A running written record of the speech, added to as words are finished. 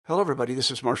Hello, everybody. This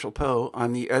is Marshall Poe.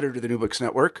 I'm the editor of the New Books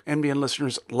Network. NBN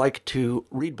listeners like to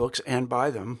read books and buy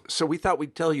them. So we thought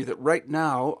we'd tell you that right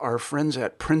now, our friends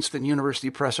at Princeton University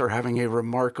Press are having a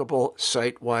remarkable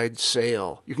site-wide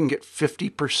sale. You can get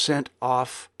 50%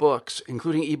 off books,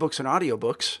 including ebooks and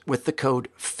audiobooks, with the code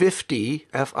 50,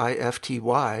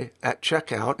 F-I-F-T-Y, at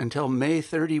checkout until May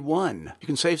 31. You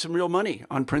can save some real money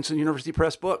on Princeton University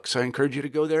Press books. I encourage you to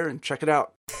go there and check it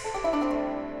out.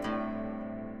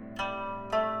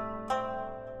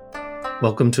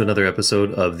 Welcome to another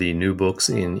episode of the New Books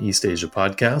in East Asia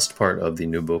podcast, part of the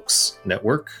New Books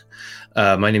Network.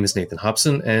 My name is Nathan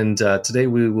Hobson, and today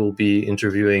we will be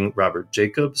interviewing Robert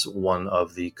Jacobs, one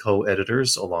of the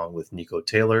co-editors, along with Nico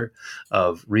Taylor,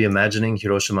 of Reimagining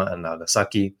Hiroshima and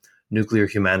Nagasaki, Nuclear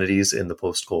Humanities in the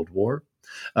Post-Cold War.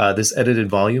 This edited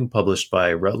volume, published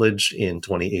by Routledge in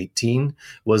 2018,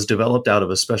 was developed out of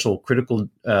a special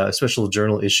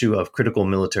journal issue of Critical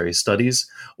Military Studies,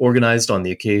 organized on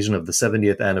the occasion of the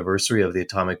 70th anniversary of the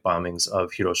atomic bombings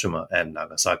of Hiroshima and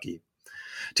Nagasaki.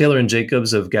 Taylor and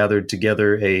Jacobs have gathered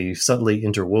together a subtly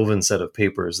interwoven set of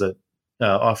papers that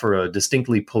offer a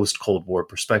distinctly post-Cold War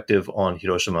perspective on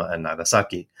Hiroshima and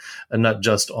Nagasaki, and not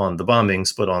just on the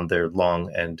bombings, but on their long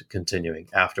and continuing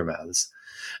aftermaths.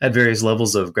 At various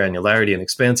levels of granularity and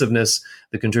expansiveness,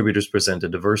 the contributors present a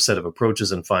diverse set of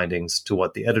approaches and findings to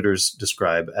what the editors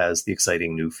describe as the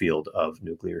exciting new field of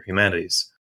nuclear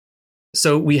humanities.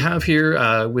 So we have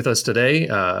here with us today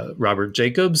Robert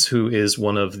Jacobs, who is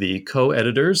one of the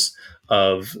co-editors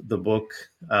of the book.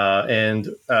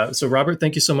 So Robert,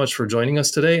 thank you so much for joining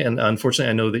us today. And unfortunately,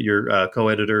 I know that your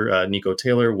co-editor, Nico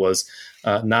Taylor, was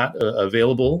not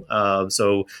available.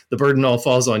 So the burden all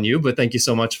falls on you, but thank you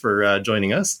so much for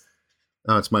joining us.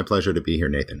 Oh, it's my pleasure to be here,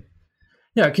 Nathan.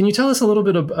 Yeah, can you tell us a little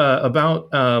bit about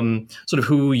sort of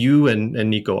who you and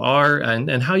Nico are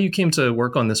and how you came to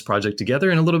work on this project together,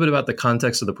 and a little bit about the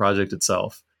context of the project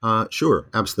itself? Sure,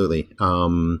 absolutely.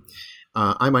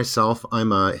 I myself,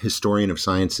 I'm a historian of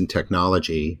science and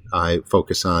technology. I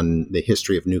focus on the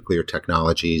history of nuclear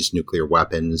technologies, nuclear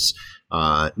weapons,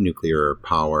 nuclear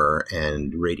power,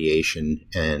 and radiation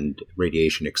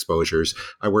exposures.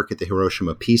 I work at the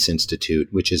Hiroshima Peace Institute,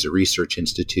 which is a research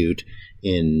institute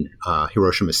in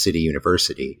Hiroshima City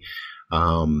University.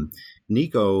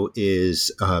 Nico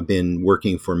is been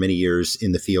working for many years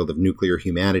in the field of nuclear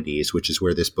humanities, which is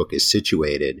where this book is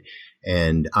situated.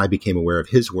 And I became aware of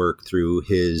his work through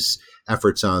his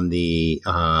efforts on the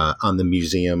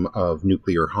Museum of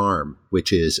Nuclear Harm,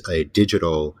 which is a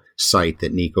digital site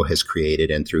that Nico has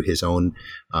created, and through his own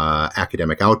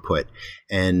academic output.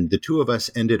 And the two of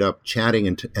us ended up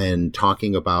chatting and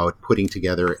talking about putting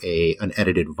together an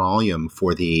edited volume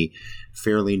for the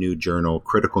fairly new journal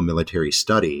Critical Military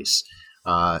Studies.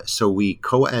 So we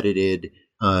co-edited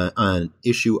an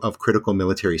issue of Critical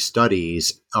Military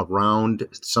Studies around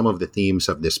some of the themes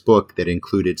of this book that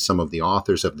included some of the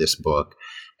authors of this book.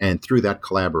 And through that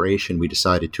collaboration, we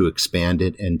decided to expand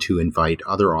it and to invite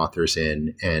other authors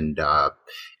in and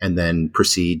then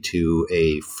proceed to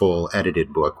a full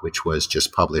edited book, which was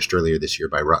just published earlier this year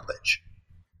by Routledge.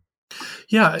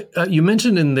 Yeah, you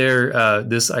mentioned in there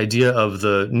this idea of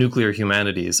the nuclear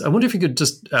humanities. I wonder if you could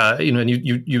just, and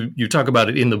you talk about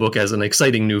it in the book as an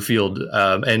exciting new field.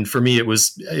 And for me,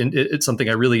 it's something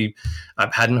I really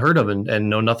hadn't heard of and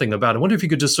know nothing about. I wonder if you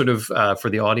could just sort of, for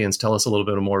the audience, tell us a little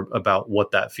bit more about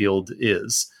what that field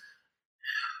is.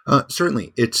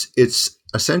 Certainly. It's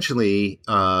essentially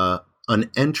an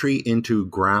entry into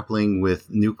grappling with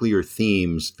nuclear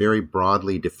themes, very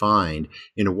broadly defined,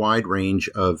 in a wide range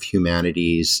of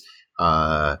humanities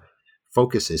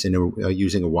focuses,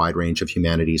 using a wide range of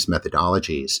humanities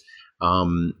methodologies.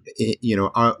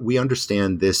 We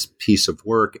understand this piece of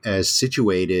work as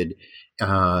situated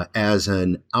as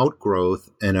an outgrowth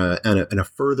and a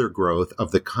further growth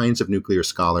of the kinds of nuclear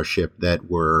scholarship that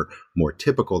were more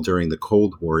typical during the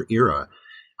Cold War era,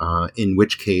 in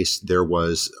which case there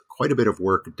was quite a bit of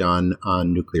work done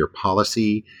on nuclear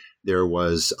policy. There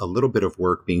was a little bit of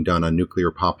work being done on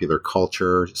nuclear popular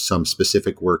culture, some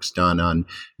specific works done on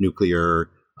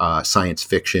nuclear science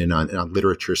fiction, on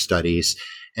literature studies.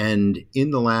 And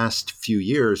in the last few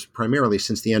years, primarily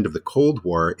since the end of the Cold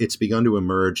War, it's begun to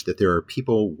emerge that there are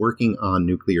people working on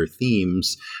nuclear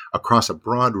themes across a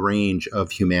broad range of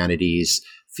humanities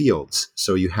fields.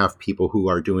 So you have people who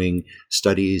are doing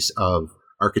studies of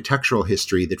architectural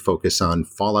history that focus on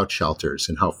fallout shelters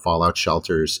and how fallout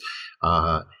shelters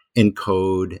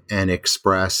encode and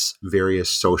express various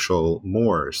social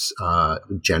mores,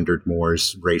 gendered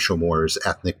mores, racial mores,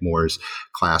 ethnic mores,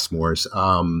 class mores.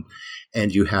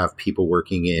 And you have people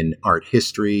working in art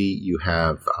history. You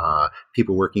have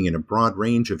people working in a broad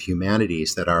range of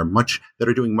humanities that are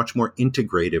doing much more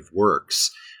integrative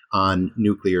works on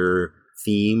nuclear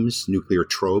themes, nuclear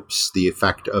tropes, the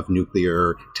effect of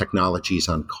nuclear technologies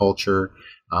on culture.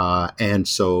 And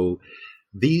so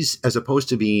these, as opposed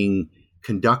to being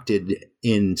conducted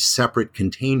in separate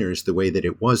containers the way that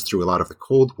it was through a lot of the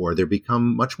Cold War, they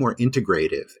become much more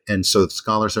integrative. And so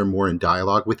scholars are more in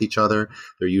dialogue with each other.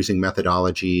 They're using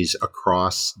methodologies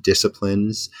across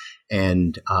disciplines.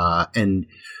 And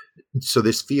so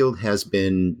this field has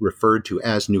been referred to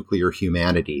as nuclear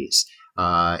humanities.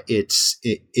 It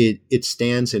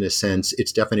stands, in a sense,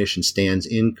 its definition stands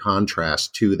in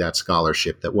contrast to that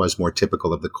scholarship that was more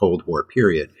typical of the Cold War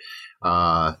period.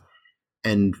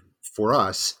 And for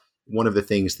us, one of the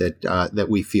things that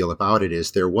we feel about it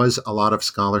is there was a lot of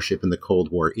scholarship in the Cold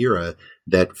War era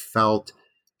that felt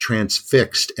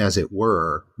transfixed, as it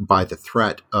were, by the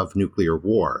threat of nuclear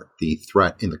war, the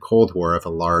threat in the Cold War of a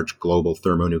large global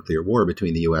thermonuclear war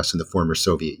between the U.S. and the former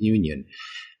Soviet Union.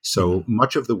 So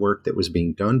much of the work that was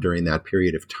being done during that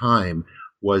period of time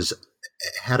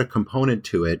had a component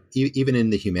to it, even in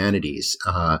the humanities,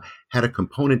 had a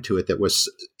component to it that was,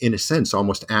 in a sense,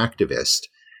 almost activist,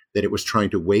 that it was trying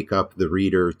to wake up the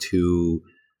reader to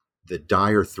the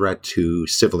dire threat to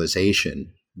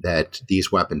civilization that these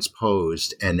weapons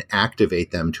posed and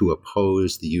activate them to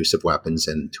oppose the use of weapons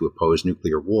and to oppose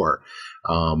nuclear war.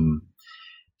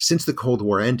 Since the Cold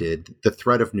War ended, the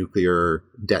threat of nuclear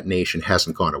detonation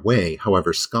hasn't gone away.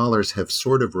 However, scholars have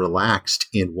sort of relaxed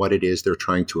in what it is they're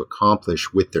trying to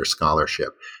accomplish with their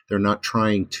scholarship. They're not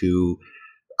trying to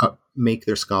make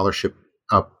their scholarship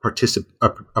a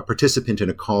participant in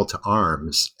a call to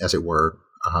arms, as it were,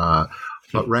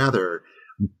 but rather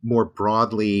more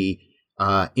broadly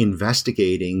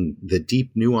investigating the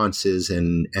deep nuances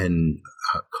and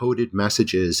coded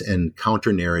messages and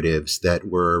counter narratives that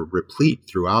were replete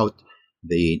throughout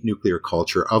the nuclear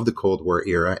culture of the Cold War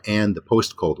era and the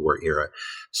post-Cold War era.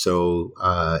 So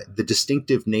the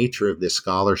distinctive nature of this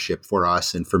scholarship for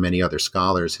us and for many other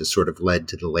scholars has sort of led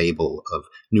to the label of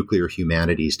nuclear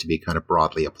humanities to be kind of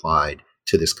broadly applied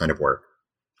to this kind of work.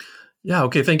 Yeah.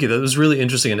 Okay. Thank you. That was really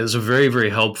interesting. And it was a very,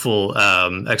 very helpful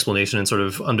explanation and sort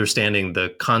of understanding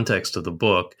the context of the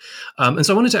book. And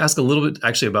so I wanted to ask a little bit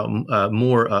actually about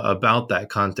more about that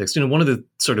context. You know, one of the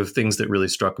sort of things that really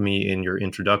struck me in your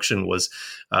introduction was,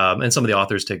 and some of the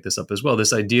authors take this up as well,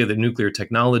 this idea that nuclear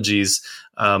technologies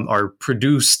are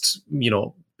produced,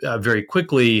 very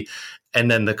quickly. And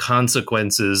then the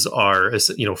consequences are,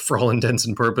 for all intents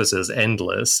and purposes,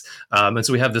 endless. And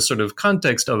so we have this sort of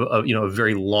context of a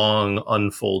very long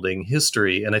unfolding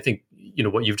history. And I think,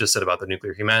 what you've just said about the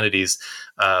nuclear humanities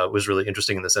was really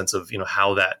interesting in the sense of,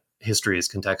 how that history is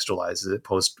contextualized. Is it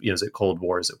post, is it Cold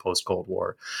War? Is it post-Cold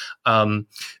War?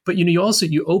 But,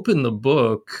 you open the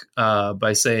book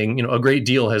by saying, a great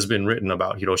deal has been written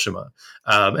about Hiroshima.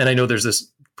 And I know there's this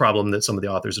problem that some of the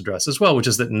authors address as well, which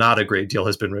is that not a great deal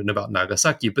has been written about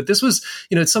Nagasaki. But this was,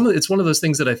 it's one of those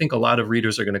things that I think a lot of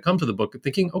readers are going to come to the book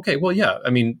thinking, okay, well, yeah,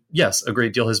 I mean, yes, a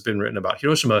great deal has been written about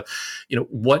Hiroshima.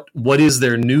 What is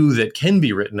there new that can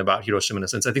be written about Hiroshima in a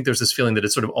sense? I think there's this feeling that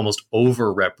it's sort of almost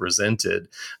overrepresented.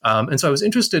 And so I was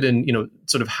interested in,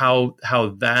 sort of how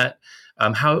that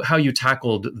how you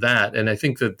tackled that. And I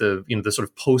think that the sort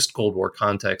of post-Cold War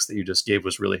context that you just gave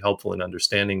was really helpful in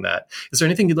understanding that. Is there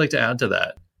anything you'd like to add to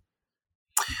that?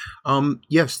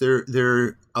 Yes,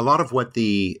 there a lot of what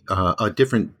the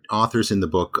different authors in the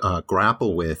book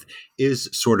grapple with is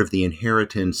sort of the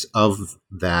inheritance of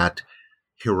that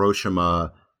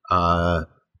Hiroshima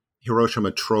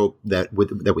trope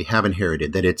that we have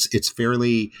inherited. That it's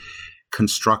fairly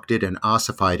constructed and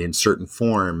ossified in certain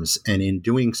forms, and in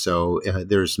doing so,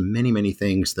 there's many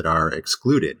things that are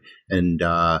excluded. And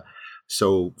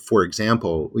so, for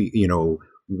example,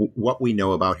 what we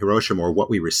know about Hiroshima, or what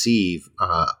we've received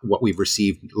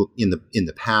in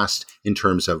the past in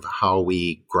terms of how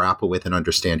we grapple with and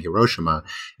understand Hiroshima,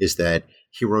 is that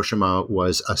Hiroshima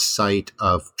was a site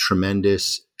of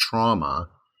tremendous trauma,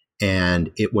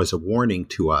 and it was a warning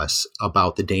to us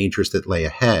about the dangers that lay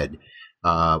ahead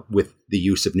with the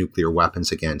use of nuclear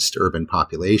weapons against urban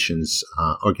populations,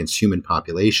 or against human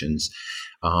populations.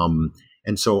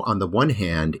 And so on the one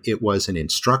hand, it was an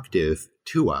instructive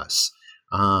to us.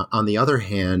 On the other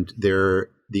hand,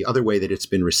 the other way that it's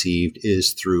been received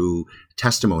is through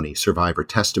testimony, survivor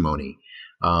testimony,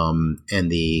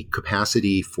 and the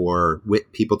capacity for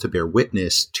people to bear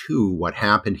witness to what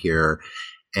happened here,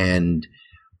 and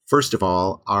first of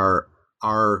all,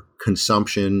 our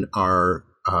consumption, our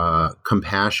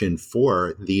compassion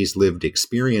for these lived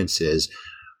experiences,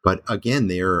 but again,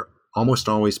 they're almost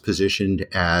always positioned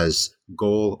as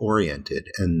goal-oriented,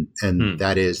 and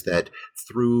that is that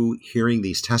through hearing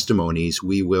these testimonies,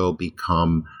 we will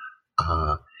become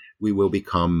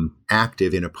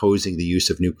active in opposing the use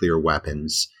of nuclear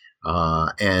weapons,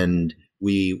 and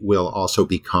we will also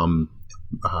become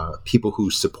people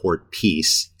who support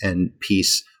peace, and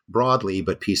peace broadly,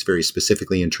 but peace very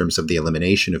specifically in terms of the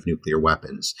elimination of nuclear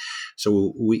weapons.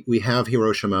 So we have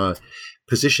Hiroshima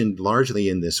positioned largely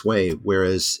in this way,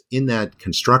 whereas in that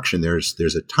construction, there's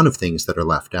a ton of things that are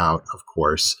left out, of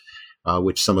course,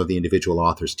 which some of the individual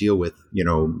authors deal with.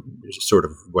 Sort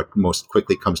of what most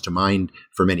quickly comes to mind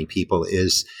for many people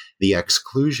is the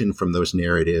exclusion from those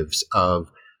narratives of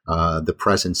the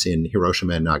presence in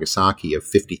Hiroshima and Nagasaki of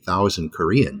 50,000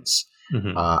 Koreans.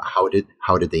 Mm-hmm.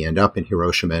 How did they end up in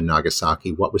Hiroshima and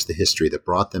Nagasaki? What was the history that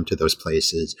brought them to those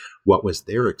places? What was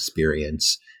their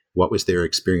experience? What was their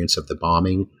experience of the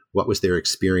bombing? What was their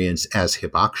experience as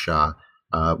hibakusha,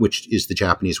 which is the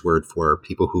Japanese word for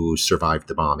people who survived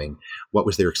the bombing? What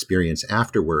was their experience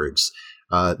afterwards?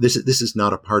 This is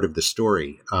not a part of the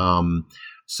story.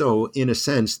 So in a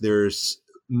sense, there's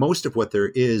most of what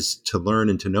there is to learn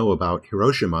and to know about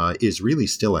Hiroshima is really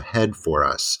still ahead for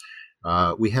us.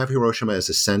 We have Hiroshima as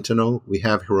a sentinel. We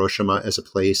have Hiroshima as a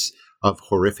place of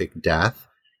horrific death.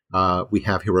 We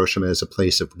have Hiroshima as a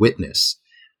place of witness.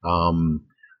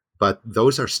 But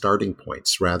those are starting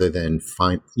points rather than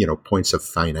points of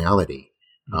finality.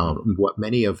 What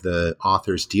many of the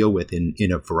authors deal with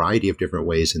in a variety of different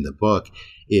ways in the book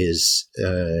is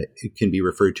it can be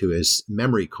referred to as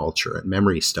memory culture and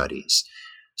memory studies.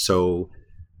 So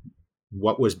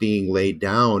what was being laid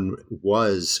down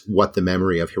was what the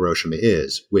memory of Hiroshima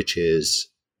is, which is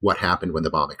what happened when the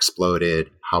bomb exploded,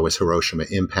 how was Hiroshima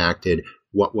impacted,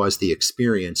 what was the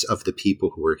experience of the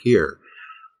people who were here.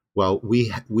 Well,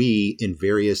 we in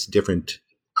various different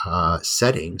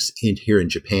settings here in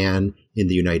Japan, in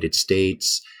the United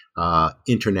States,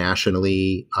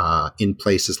 internationally, in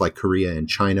places like Korea and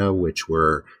China, which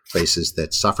were places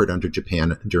that suffered under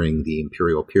Japan during the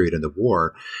imperial period of the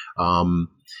war,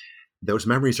 those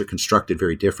memories are constructed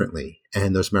very differently,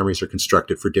 and those memories are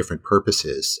constructed for different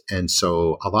purposes. And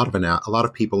so a lot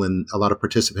of people and a lot of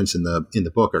participants in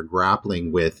the book are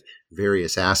grappling with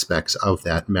various aspects of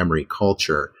that memory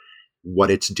culture, what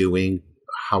it's doing,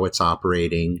 how it's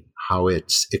operating, how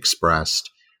it's expressed.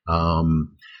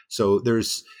 So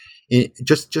there's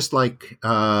just like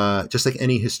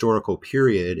any historical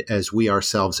period, as we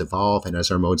ourselves evolve and as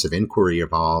our modes of inquiry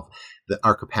evolve,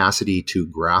 our capacity to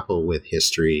grapple with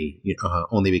history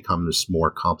only becomes more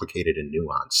complicated and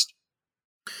nuanced.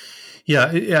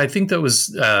 Yeah, I think that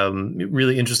was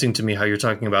really interesting to me how you're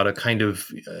talking about a kind of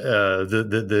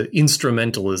the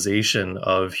instrumentalization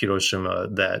of Hiroshima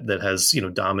that has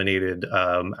dominated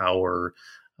our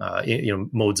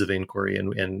modes of inquiry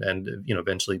and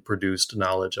eventually produced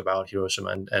knowledge about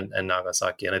Hiroshima and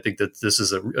Nagasaki. And I think that this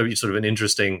is a sort of an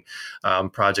interesting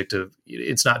project of,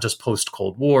 it's not just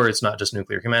post-Cold War, it's not just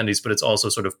nuclear humanities, but it's also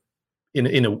sort of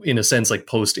in a sense like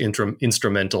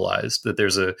post-instrumentalized, that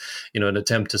there's an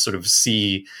attempt to sort of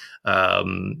see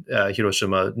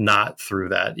Hiroshima not through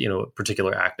that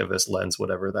particular activist lens,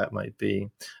 whatever that might be,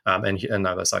 and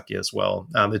Nagasaki as well.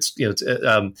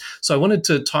 So I wanted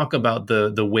to talk about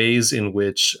the ways in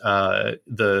which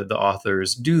the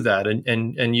authors do that,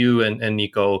 and you and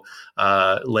Nico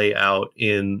lay out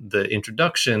in the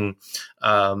introduction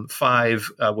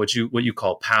 5 what you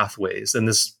call pathways, and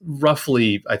this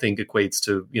roughly I think equates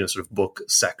to sort of book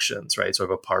sections, right? Sort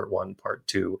of a part 1, part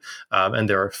 2, and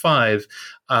there are 5.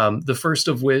 The first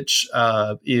of which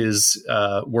is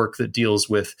work that deals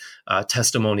with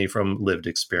testimony from lived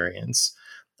experience.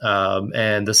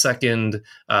 And the second,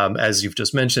 as you've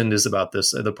just mentioned, is about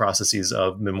the processes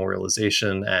of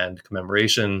memorialization and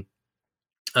commemoration.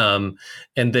 And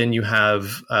then you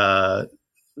have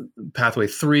pathway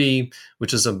 3,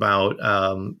 which is about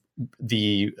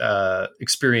the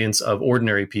experience of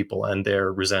ordinary people and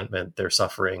their resentment, their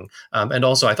suffering. And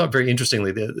also, I thought very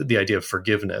interestingly, the idea of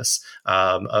forgiveness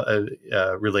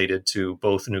related to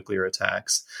both nuclear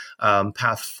attacks.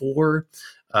 Pathway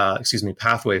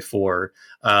 4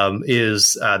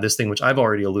 is this thing which I've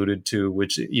already alluded to,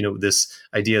 which, this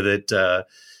idea that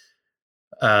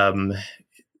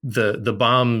the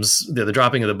bombs, the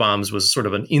dropping of the bombs was sort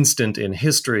of an instant in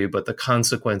history, but the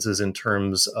consequences in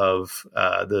terms of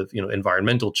the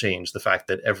environmental change, the fact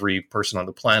that every person on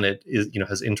the planet is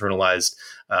has internalized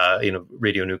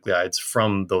radionuclides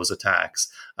from those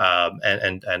attacks,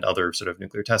 and other sort of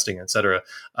nuclear testing, et cetera,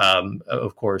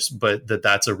 of course, but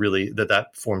that's a really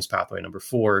that forms pathway number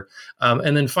 4.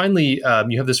 And then finally,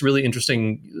 you have this really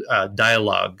interesting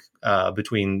dialogue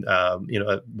between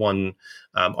one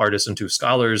artist and 2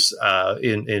 scholars,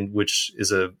 in which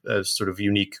is a sort of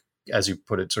unique, as you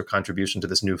put it, sort of contribution to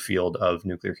this new field of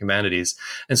nuclear humanities.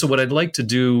 And so what I'd like to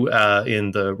do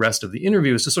in the rest of the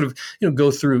interview is to sort of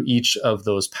go through each of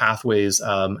those pathways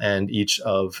and each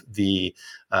of the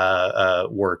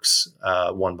works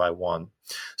one by one.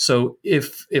 So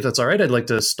if that's all right, I'd like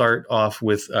to start off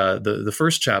with the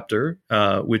first chapter,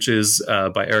 which is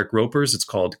by Eric Ropers. It's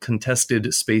called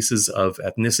Contested Spaces of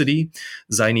Ethnicity,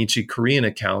 Zainichi Korean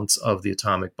Accounts of the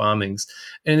Atomic Bombings.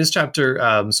 And in this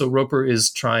chapter, so Roper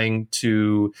is trying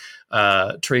to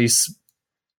trace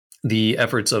the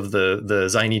efforts of the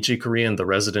Zainichi Korean, the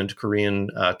resident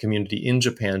Korean community in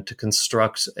Japan, to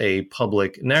construct a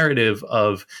public narrative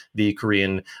of the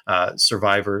Korean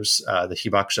survivors, the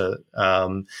hibakusha.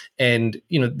 And,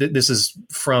 this is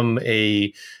from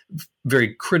a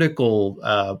very critical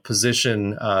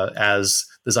position as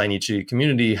the Zainichi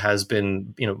community has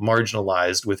been,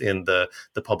 marginalized within the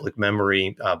public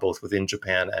memory, both within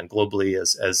Japan and globally,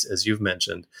 as you've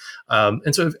mentioned.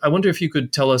 And so I wonder if you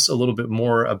could tell us a little bit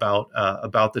more about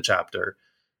the chapter.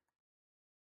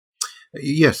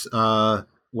 Yes.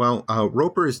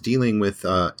 Roper is dealing with,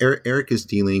 Eric is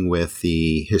dealing with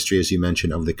the history, as you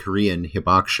mentioned, of the Korean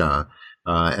hibakusha.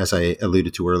 As I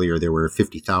alluded to earlier, there were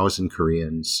 50,000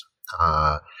 Koreans.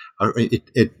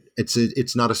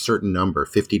 It's not a certain number,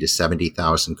 50 to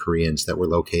 70,000 Koreans that were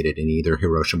located in either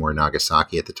Hiroshima or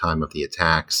Nagasaki at the time of the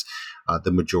attacks,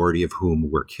 the majority of whom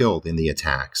were killed in the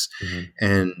attacks. Mm-hmm.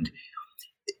 And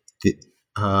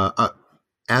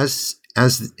as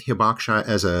hibakusha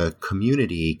as a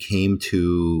community came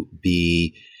to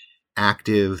be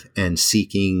active and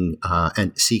seeking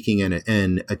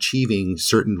and achieving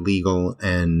certain legal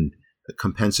and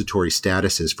compensatory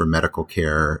statuses for medical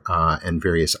care and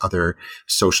various other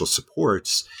social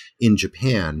supports in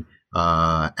Japan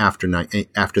after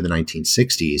the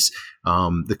 1960s,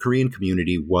 the Korean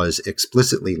community was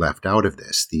explicitly left out of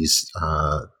this.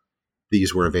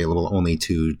 These were available only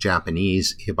to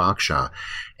Japanese hibakusha.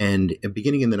 And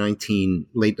beginning in the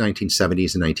late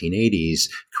 1970s and 1980s,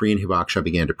 Korean hibakusha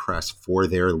began to press for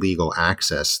their legal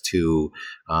access to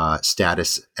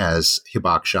status as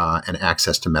hibakusha and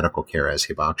access to medical care as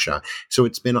hibakusha. So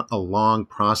it's been a long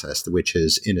process, which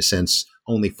has, in a sense,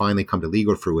 only finally come to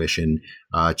legal fruition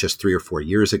just 3 or 4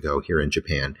 years ago here in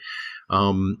Japan.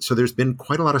 So there's been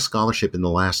quite a lot of scholarship in the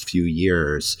last few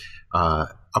years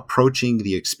approaching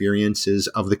the experiences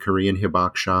of the Korean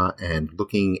hibakusha and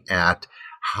looking at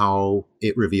how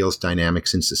it reveals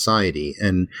dynamics in society.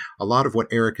 And a lot of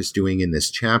what Eric is doing in this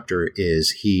chapter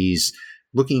is he's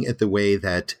looking at the way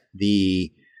that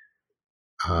the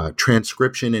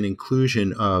transcription and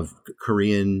inclusion of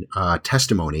Korean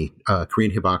testimony,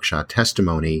 Korean hibakusha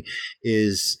testimony,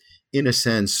 is in a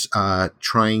sense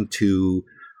trying to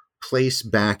place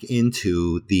back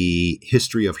into the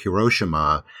history of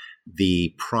Hiroshima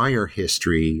the prior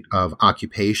history of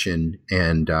occupation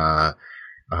and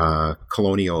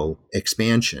colonial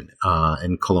expansion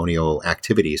and colonial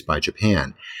activities by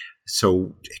Japan.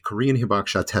 So Korean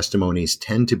hibakusha testimonies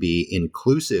tend to be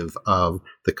inclusive of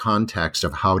the context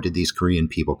of how did these Korean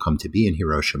people come to be in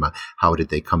Hiroshima, how did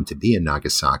they come to be in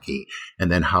Nagasaki,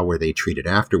 and then how were they treated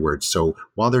afterwards. So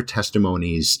while their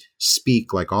testimonies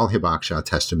speak, like all hibakusha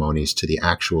testimonies, to the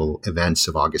actual events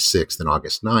of August 6th and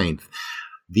August 9th,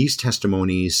 these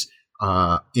testimonies,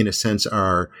 in a sense,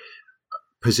 are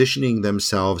positioning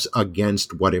themselves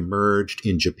against what emerged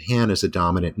in Japan as a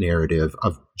dominant narrative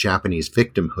of Japanese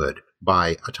victimhood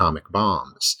by atomic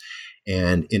bombs.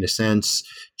 And in a sense,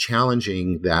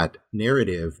 challenging that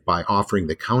narrative by offering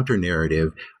the counter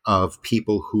narrative of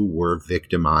people who were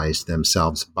victimized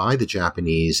themselves by the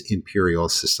Japanese imperial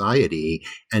society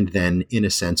and then, in a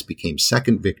sense, became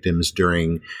second victims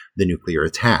during the nuclear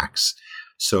attacks.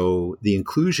 So the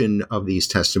inclusion of these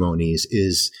testimonies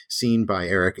is seen by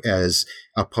Eric as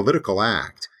a political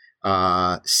act,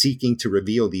 seeking to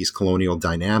reveal these colonial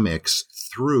dynamics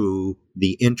through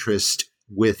the interest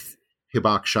with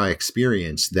hibakusha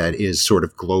experience that is sort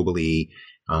of globally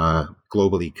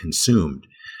consumed.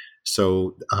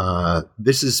 So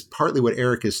this is partly what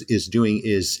Eric is doing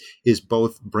is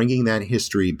both bringing that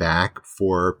history back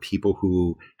for people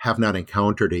who have not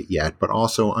encountered it yet, but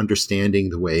also understanding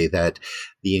the way that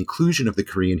the inclusion of the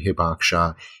Korean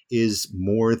hibakusha is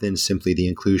more than simply the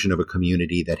inclusion of a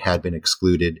community that had been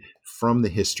excluded from the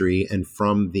history and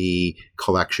from the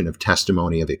collection of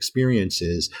testimony of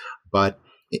experiences, but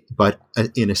but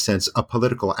in a sense, a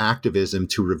political activism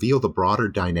to reveal the broader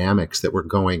dynamics that were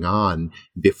going on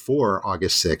before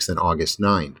August 6th and August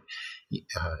 9th.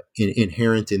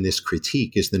 Inherent in this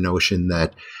critique is the notion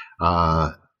that,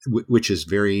 which is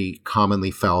very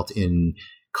commonly felt in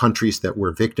countries that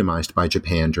were victimized by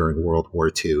Japan during World War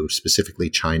II, specifically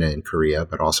China and Korea,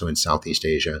 but also in Southeast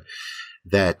Asia,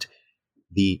 that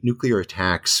the nuclear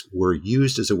attacks were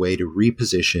used as a way to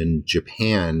reposition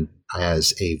Japan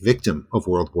as a victim of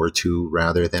World War II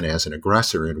rather than as an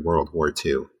aggressor in World War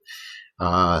II.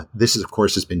 This, of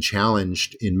course, has been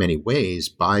challenged in many ways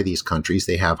by these countries.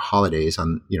 They have holidays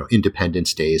on,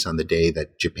 Independence Days on the day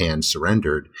that Japan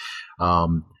surrendered.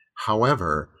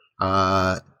 However,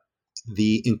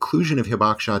 the inclusion of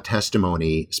hibakusha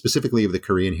testimony, specifically of the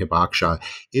Korean hibakusha,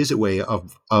 is a way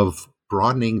of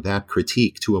broadening that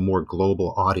critique to a more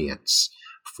global audience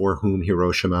for whom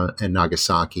Hiroshima and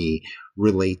Nagasaki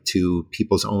relate to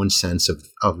people's own sense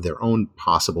of their own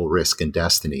possible risk and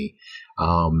destiny.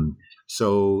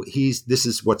 So this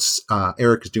is what's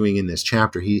Eric is doing in this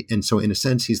chapter. So in a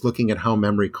sense, he's looking at how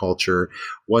memory culture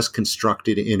was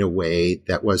constructed in a way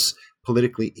that was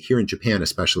politically, here in Japan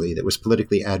especially, that was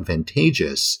politically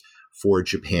advantageous for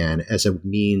Japan as a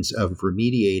means of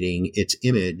remediating its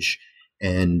image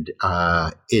and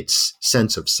its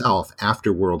sense of self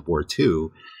after World War II.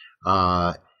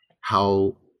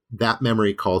 How that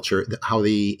memory culture, how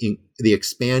the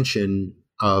expansion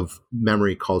of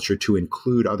memory culture to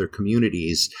include other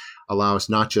communities allows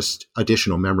not just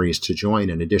additional memories to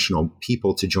join and additional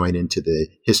people to join into the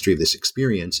history of this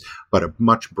experience, but a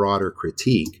much broader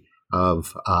critique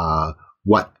of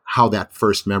how that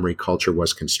first memory culture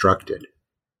was constructed.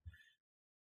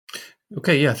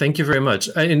 Okay, yeah, thank you very much.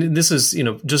 And this is,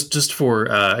 just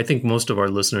for, I think most of our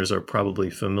listeners are probably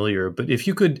familiar, but if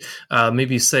you could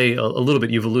maybe say a little bit,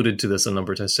 you've alluded to this a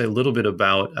number of times, say a little bit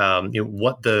about,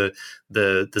 what the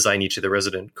Zainichi, the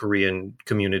resident Korean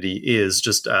community is,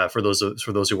 just for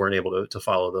those who weren't able to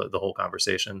follow the whole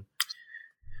conversation.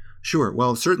 Sure.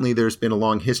 Well, certainly there's been a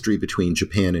long history between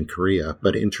Japan and Korea,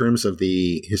 but in terms of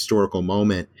the historical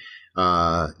moment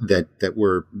that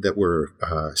we're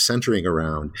centering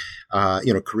around,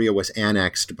 Korea was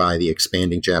annexed by the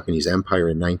expanding Japanese Empire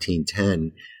in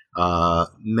 1910.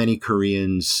 Many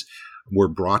Koreans were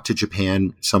brought to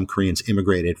Japan. Some Koreans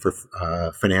immigrated for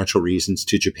financial reasons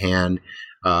to Japan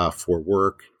for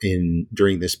work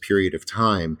during this period of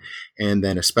time, and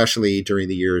then especially during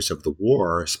the years of the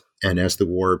war. And as the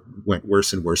war went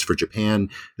worse and worse for Japan,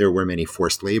 there were many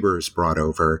forced laborers brought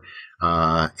over,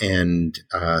 and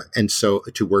so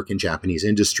to work in Japanese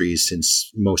industries,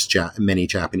 since many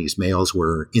Japanese males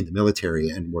were in the military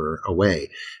and were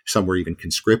away. Some were even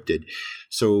conscripted.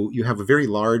 So you have a very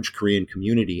large Korean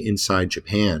community inside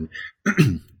Japan,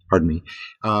 pardon me,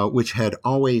 which had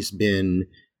always been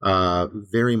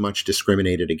very much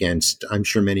discriminated against. I'm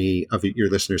sure many of your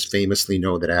listeners famously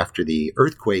know that after the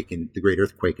Great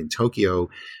Earthquake in Tokyo,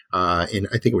 I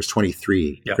think it was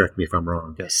 23. Yep. Correct me if I'm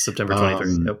wrong. Yes, September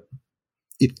 23rd. Yep.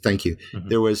 Thank you. Mm-hmm.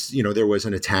 There was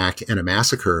an attack and a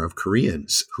massacre of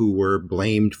Koreans who were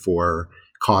blamed for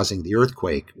causing the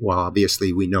earthquake. Well,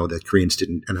 obviously we know that Koreans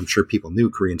didn't, and I'm sure people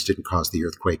knew Koreans didn't cause the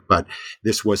earthquake, but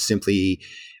this was simply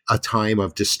a time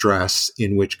of distress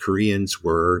in which Koreans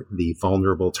were the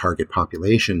vulnerable target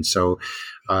population. So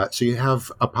you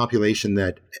have a population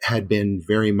that had been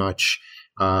very much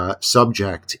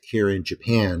subject here in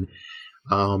Japan.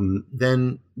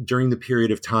 Then during the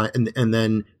period of time, and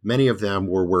then many of them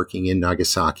were working in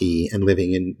Nagasaki and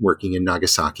working in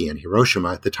Nagasaki and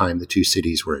Hiroshima at the time the two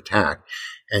cities were attacked,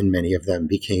 and many of them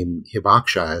became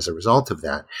hibakusha as a result of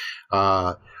that.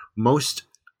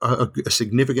 A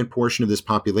significant portion of this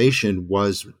population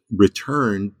was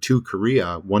returned to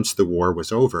Korea once the war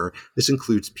was over. This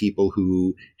includes people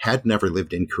who had never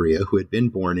lived in Korea, who had been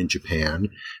born in Japan,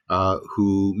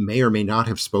 who may or may not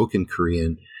have spoken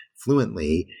Korean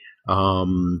fluently.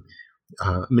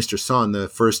 Mr. Son, the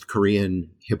first Korean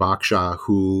hibakusha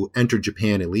who entered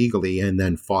Japan illegally and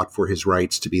then fought for his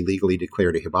rights to be legally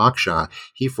declared a hibakusha,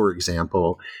 he, for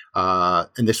example,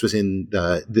 and this was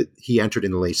he entered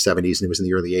in the late 70s and it was in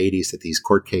the early 80s that these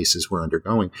court cases were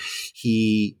undergoing.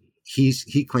 He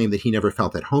claimed that he never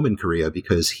felt at home in Korea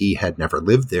because he had never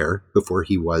lived there before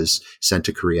he was sent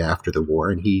to Korea after the war,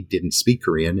 and he didn't speak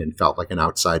Korean and felt like an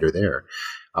outsider there.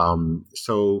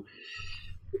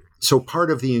 So part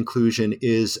of the inclusion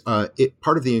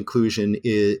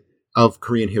of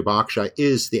Korean hibakusha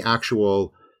is the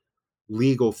actual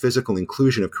legal, physical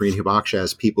inclusion of Korean hibakusha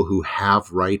as people who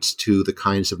have rights to the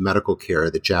kinds of medical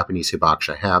care that Japanese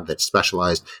hibakusha have, that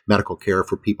specialized medical care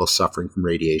for people suffering from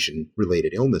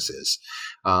radiation-related illnesses.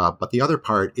 But the other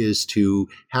part is to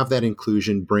have that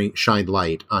inclusion shine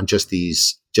light on just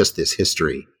this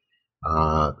history,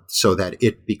 so that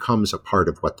it becomes a part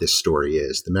of what this story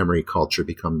is. The memory culture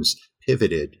becomes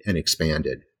pivoted and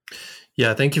expanded.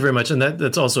 Yeah, thank you very much. And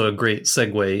that's also a great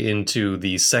segue into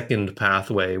the second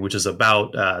pathway, which is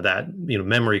about that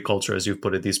memory culture, as you've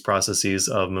put it, these processes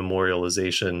of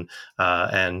memorialization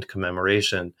and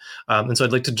commemoration. And so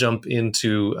I'd like to jump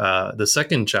into the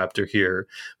second chapter here,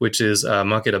 which is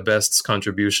Makeda Best's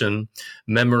contribution,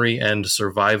 Memory and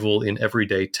Survival in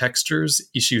Everyday Textures,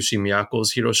 Ishiushi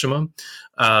Miyako's Hiroshima.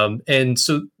 And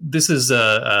so this is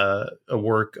a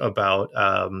work about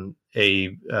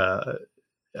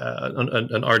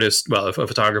an artist, a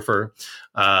photographer,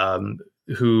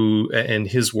 who and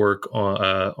his work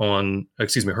on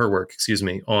Hiroshima,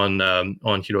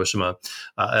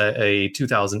 a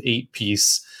 2008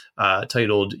 piece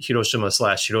titled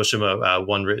Hiroshima/Hiroshima,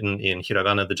 one written in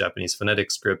hiragana, the Japanese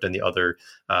phonetic script, and the other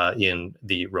in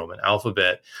the Roman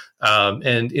alphabet.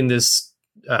 And in this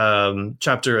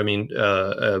chapter,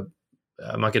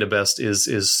 Makeda Best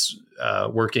is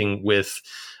working with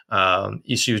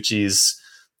Ishiuchi's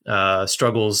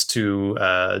struggles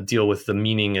to deal with the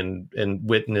meaning and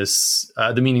witness,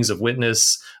 the meanings of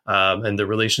witness, and the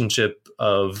relationship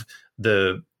of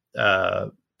the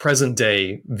present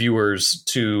day viewers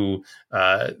to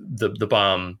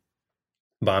the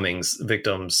bombings,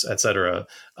 victims, etc.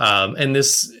 And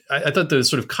this, I thought the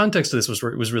sort of context of this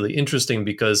was really interesting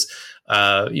because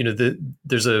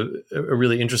there's a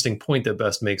really interesting point that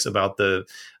Best makes about the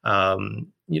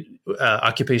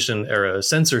occupation era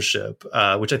censorship,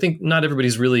 which I think not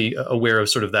everybody's really aware of,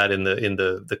 sort of that in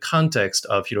the context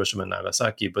of Hiroshima and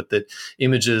Nagasaki, but that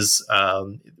images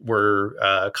were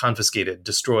confiscated,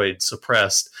 destroyed,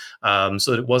 suppressed,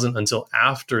 so that it wasn't until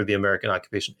after the American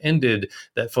occupation ended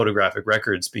that photographic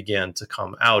records began to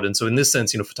come out. And so in this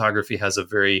sense, photography has a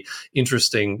very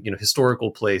interesting,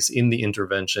 historical place in the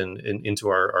intervention into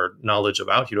our knowledge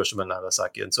about Hiroshima and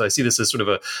Nagasaki. And so I see this as sort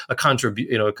of a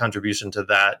contribution to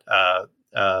that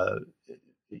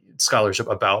scholarship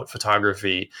about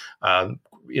photography,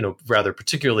 rather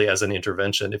particularly as an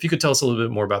intervention. If you could tell us a little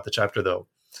bit more about the chapter, though.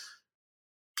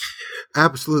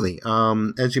 Absolutely.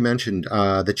 As you mentioned,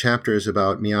 the chapter is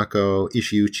about Miyako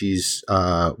Ishiuchi's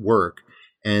work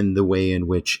and the way in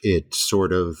which it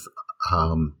sort of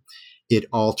it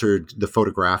altered the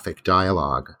photographic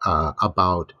dialogue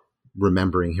about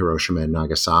remembering Hiroshima and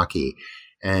Nagasaki.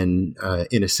 And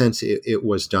in a sense, it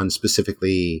was done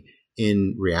specifically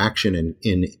in reaction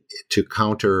and to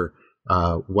counter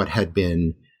what had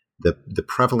been the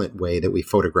prevalent way that we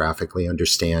photographically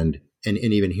understand, and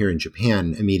even here in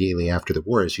Japan, immediately after the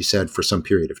war, as you said, for some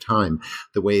period of time,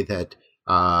 the way that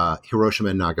Hiroshima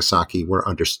and Nagasaki were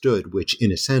understood, which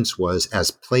in a sense was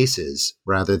as places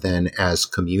rather than as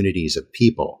communities of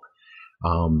people.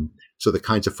 So the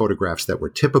kinds of photographs that were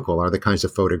typical are the kinds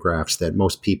of photographs that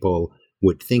most people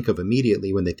would think of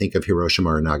immediately when they think of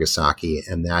Hiroshima or Nagasaki,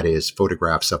 and that is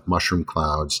photographs of mushroom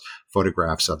clouds,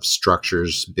 photographs of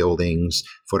structures, buildings,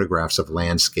 photographs of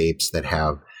landscapes that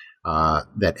have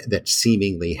that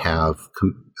seemingly have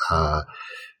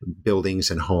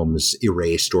buildings and homes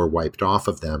erased or wiped off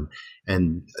of them,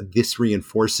 and this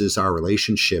reinforces our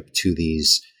relationship to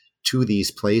these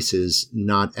places,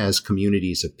 not as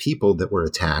communities of people that were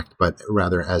attacked, but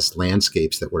rather as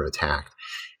landscapes that were attacked.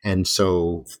 And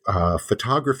so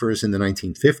photographers in the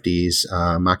 1950s,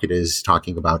 Makeda is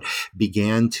talking about,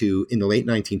 began to, in the late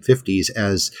 1950s,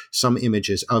 as some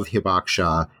images of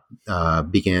hibakusha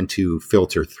began to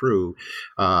filter through,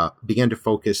 began to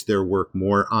focus their work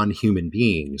more on human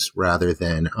beings rather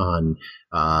than on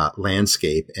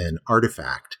landscape and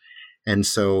artifact. And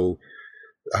so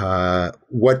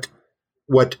what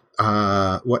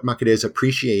Makeda is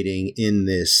appreciating in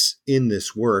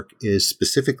this work is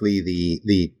specifically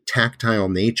the tactile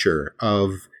nature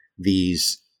of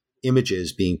these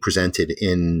images being presented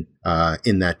in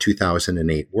that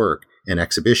 2008 work, an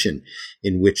exhibition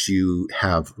in which you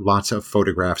have lots of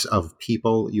photographs of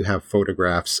people, you have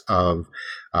photographs of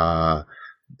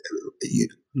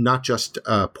not just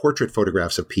portrait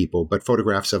photographs of people, but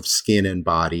photographs of skin and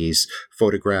bodies,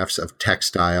 photographs of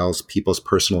textiles, people's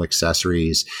personal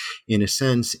accessories. In a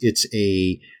sense, it's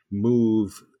a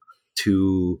move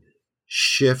to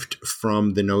shift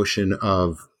from the notion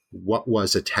of what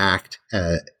was attacked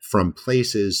from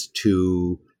places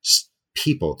to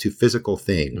people, to physical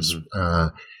things.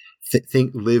 Mm-hmm.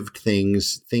 lived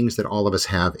things that all of us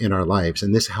have in our lives.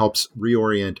 And this helps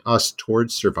reorient us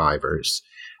towards survivors.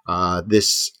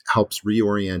 This helps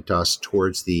reorient us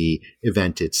towards the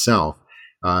event itself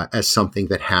as something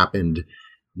that happened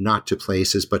not to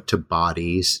places, but to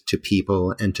bodies, to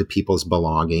people, and to people's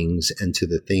belongings, and to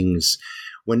the things.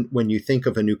 When you think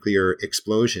of a nuclear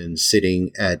explosion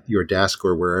sitting at your desk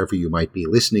or wherever you might be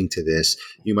listening to this,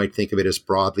 you might think of it as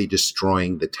broadly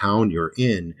destroying the town you're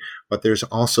in. But there's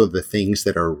also the things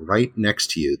that are right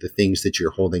next to you, the things that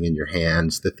you're holding in your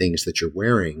hands, the things that you're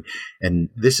wearing. And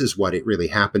this is what it really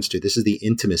happens to. This is the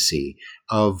intimacy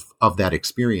of that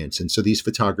experience. And so these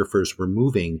photographers were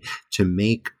moving to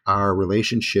make our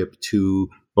relationship to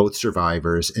both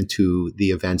survivors and to the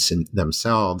events in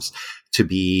themselves to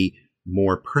be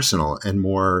more personal and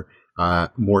more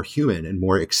human and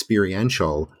more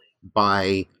experiential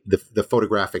by the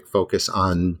photographic focus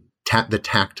on the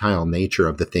tactile nature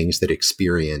of the things that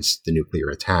experience the nuclear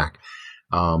attack.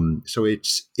 So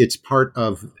it's part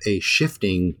of a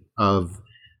shifting of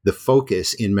the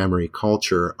focus in memory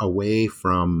culture away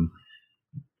from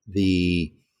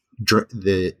the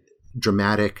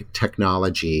dramatic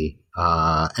technology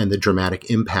and the dramatic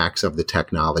impacts of the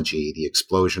technology, the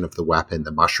explosion of the weapon,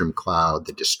 the mushroom cloud,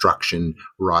 the destruction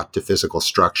wrought to physical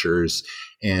structures,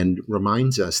 and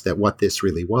reminds us that what this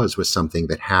really was something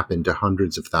that happened to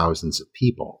hundreds of thousands of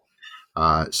people.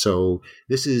 So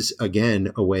this is,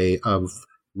 again, a way of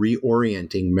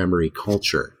reorienting memory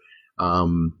culture.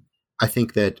 I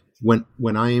think that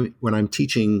when I'm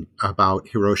teaching about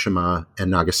Hiroshima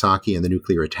and Nagasaki and the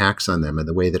nuclear attacks on them and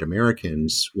the way that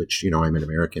Americans, which, I'm an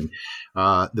American,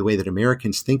 the way that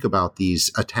Americans think about these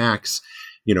attacks,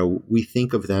 we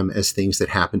think of them as things that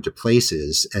happened to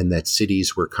places and that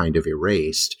cities were kind of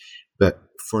erased. But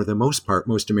for the most part,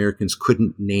 most Americans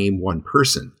couldn't name one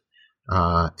person.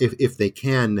 If they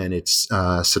can, then it's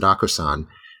Sadako-san,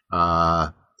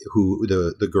 who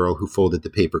the girl who folded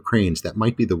the paper cranes. That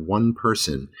might be the one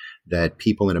person that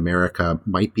people in America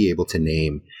might be able to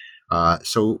name.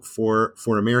 So for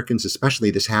Americans especially,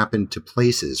 this happened to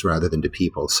places rather than to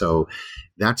people. So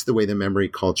that's the way the memory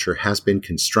culture has been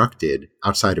constructed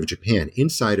outside of Japan.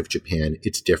 Inside of Japan,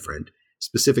 it's different.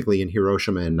 Specifically in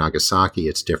Hiroshima and Nagasaki,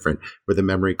 it's different, where the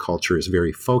memory culture is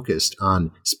very focused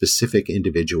on specific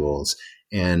individuals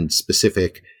and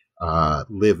specific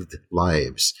lived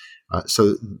lives.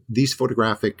 So these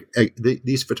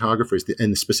these photographers,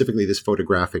 and specifically this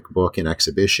photographic book and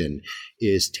exhibition,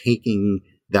 is taking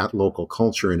that local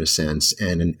culture in a sense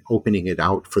and opening it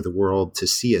out for the world to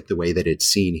see it the way that it's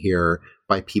seen here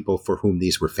by people for whom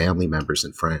these were family members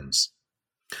and friends.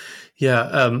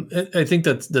 Yeah, I think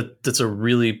that's a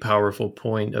really powerful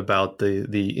point about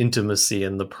the intimacy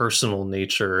and the personal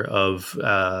nature of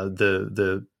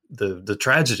the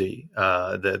tragedy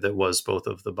that was both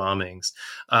of the bombings,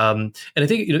 and I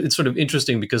think it's sort of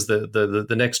interesting because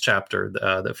the next chapter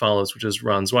that follows, which is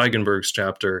Ron Zweigenberg's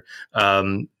chapter,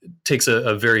 takes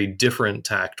a very different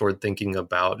tack toward thinking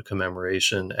about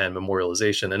commemoration and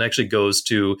memorialization, and actually goes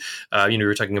to you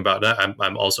were talking about.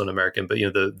 I'm also an American, but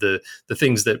the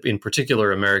things that in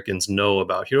particular Americans know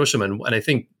about Hiroshima, and I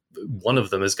think one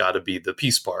of them has got to be the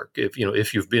Peace Park.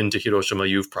 If you've been to Hiroshima,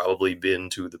 you've probably been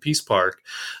to the Peace Park.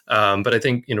 But I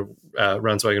think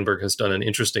Ron Zweigenberg has done an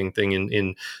interesting thing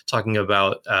in talking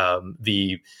about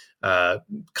the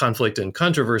conflict and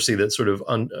controversy that sort of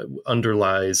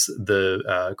underlies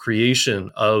the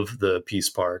creation of the Peace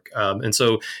Park. And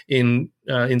so in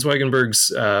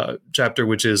Zweigenberg's chapter,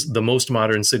 which is The Most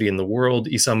Modern City in the World,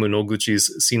 Isamu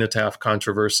Noguchi's Cenotaph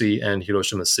Controversy and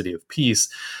Hiroshima City of Peace,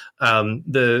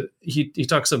 he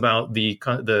talks about the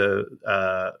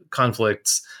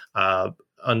conflicts that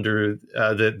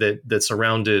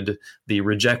surrounded the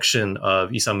rejection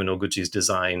of Isamu Noguchi's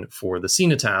design for the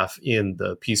cenotaph in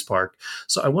the Peace Park.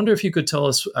 So I wonder if you could tell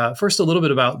us first a little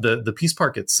bit about the Peace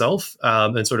Park itself,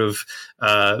 and sort of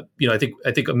I think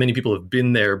many people have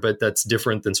been there, but that's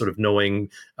different than sort of knowing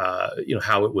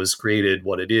how it was created,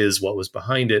 what it is, what was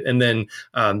behind it, and then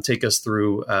take us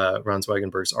through Ron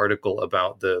Zweigenberg's article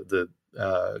about the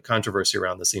controversy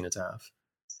around the cenotaph.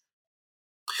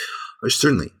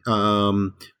 Certainly.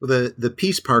 The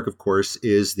Peace Park, of course,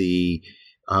 is the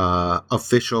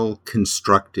official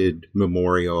constructed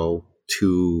memorial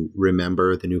to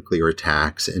remember the nuclear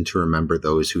attacks and to remember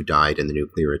those who died in the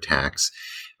nuclear attacks.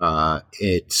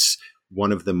 It's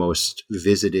one of the most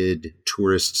visited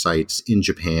tourist sites in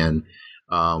Japan.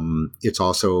 It's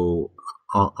also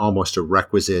almost a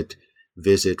requisite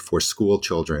visit for school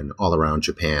children all around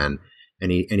Japan.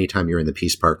 Anytime you're in the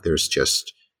Peace Park, there's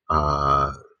just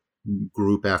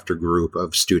group after group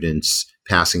of students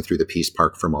passing through the Peace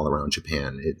Park from all around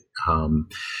Japan.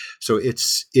 So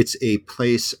it's a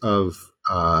place of,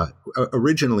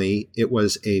 originally it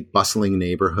was a bustling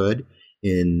neighborhood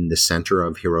in the center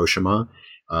of Hiroshima.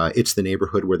 It's the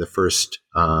neighborhood where the first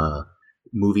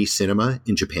movie cinema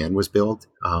in Japan was built.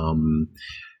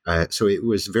 So it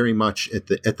was very much at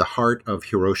the heart of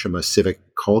Hiroshima civic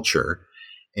culture.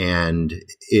 And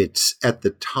it's at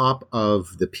the top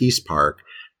of the Peace Park.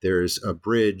 There's a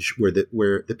bridge where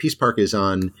the Peace Park is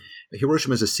on.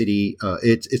 Hiroshima is a city.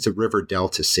 It's a river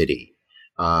delta city.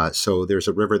 So there's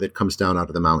a river that comes down out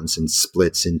of the mountains and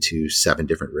splits into 7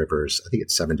 different rivers. I think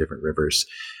it's 7 different rivers,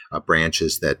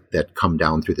 branches that come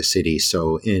down through the city.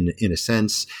 So in a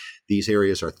sense, these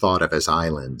areas are thought of as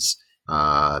islands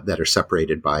that are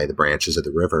separated by the branches of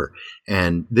the river.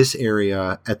 And this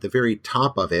area, at the very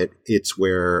top of it, it's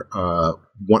where a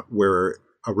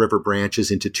river branches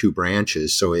into 2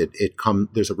 branches. So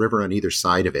there's a river on either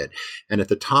side of it. And at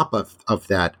the top of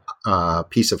that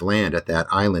piece of land, at that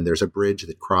island, there's a bridge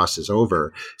that crosses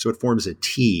over. So it forms a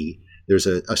T. There's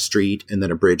a street and then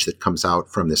a bridge that comes out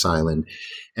from this island.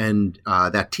 And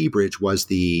that T bridge was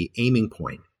the aiming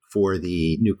point for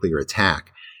the nuclear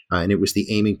attack. And it was the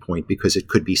aiming point because it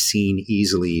could be seen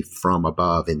easily from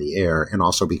above in the air, and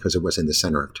also because it was in the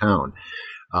center of town.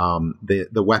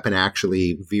 The weapon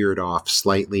actually veered off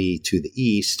slightly to the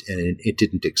east, and it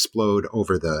didn't explode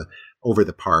over the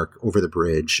park, over the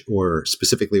bridge, or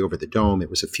specifically over the dome. It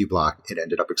was it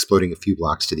ended up exploding a few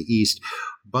blocks to the east.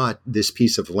 But this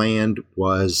piece of land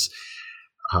was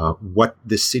what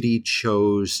the city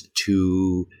chose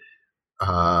to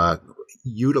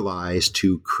utilize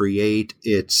to create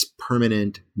its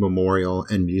permanent memorial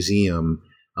and museum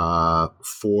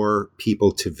for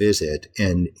people to visit,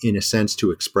 and in a sense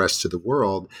to express to the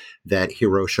world that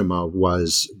Hiroshima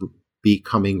was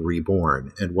becoming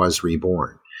reborn and was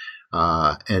reborn.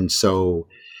 And so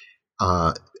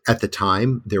at the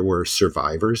time, there were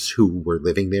survivors who were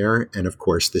living there. And of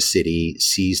course, the city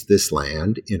seized this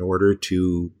land in order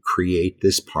to create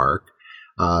this park.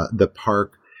 The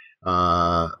park,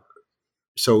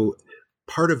 so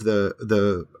part of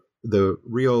the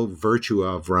real virtue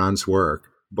of Ron's work,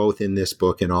 both in this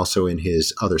book and also in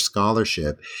his other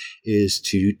scholarship, is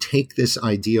to take this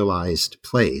idealized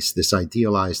place, this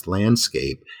idealized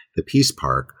landscape, the Peace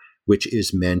Park, which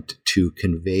is meant to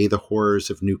convey the horrors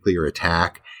of nuclear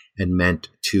attack and meant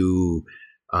to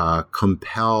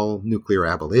compel nuclear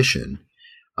abolition,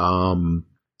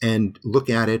 and look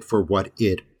at it for what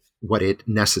it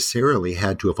necessarily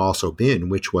had to have also been,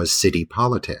 which was city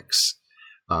politics.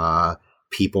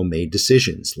 People made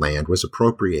decisions. Land was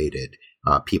appropriated.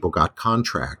 People got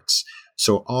contracts.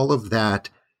 So all of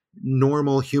that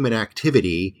normal human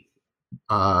activity,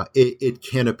 it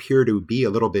can appear to be a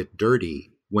little bit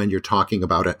dirty when you're talking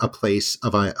about a place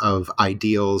of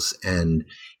ideals and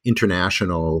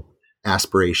international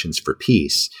aspirations for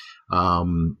peace.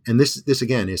 And this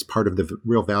again is part of the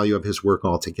real value of his work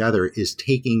altogether, is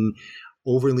taking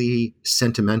overly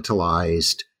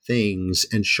sentimentalized things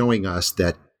and showing us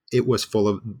that it was full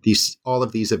of all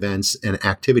of these events and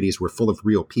activities were full of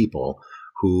real people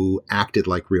who acted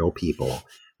like real people,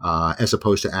 as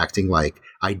opposed to acting like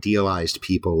idealized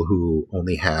people who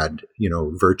only had,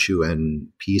 virtue and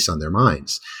peace on their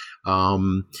minds.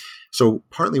 So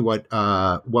partly what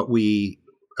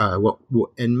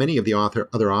and many of the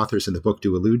other authors in the book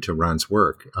do allude to Ron's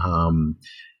work,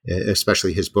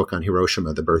 especially his book on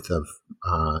Hiroshima, the birth of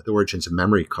the origins of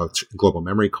memory culture, global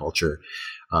memory culture,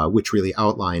 which really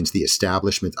outlines the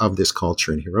establishment of this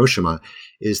culture in Hiroshima.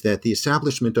 Is that the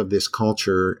establishment of this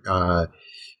culture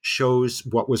shows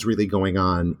what was really going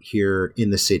on here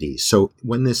in the city. So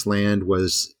when this land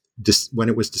was when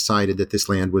it was decided that this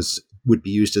land would be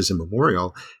used as a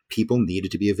memorial, people needed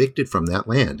to be evicted from that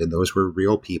land, and those were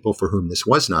real people for whom this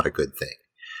was not a good thing.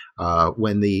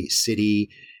 When the city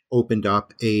opened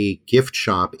up a gift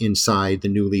shop inside the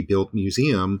newly built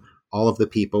museum, all of the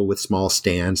people with small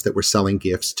stands that were selling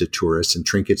gifts to tourists and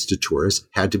trinkets to tourists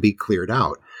had to be cleared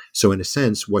out. So in a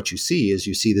sense, what you see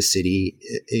the city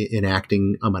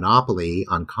enacting a monopoly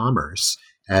on commerce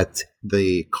at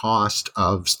the cost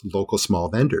of local small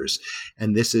vendors.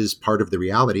 And this is part of the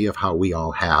reality of how we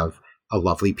all have a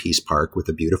lovely Peace Park with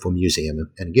a beautiful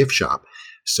museum and a gift shop.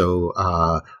 So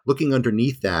looking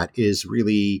underneath that is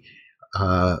really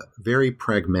very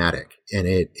pragmatic, and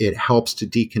it helps to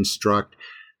deconstruct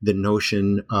the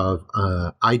notion of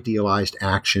idealized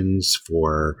actions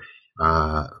for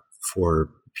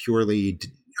purely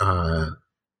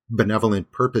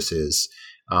benevolent purposes.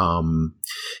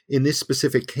 In this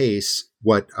specific case,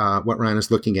 what Ron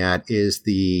is looking at is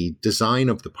the design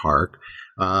of the park.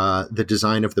 The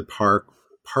design of the park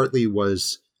partly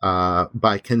was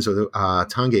by Kenzo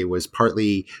Tange was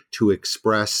partly to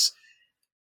express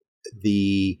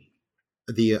the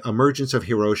emergence of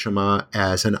Hiroshima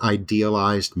as an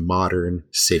idealized modern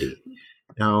city.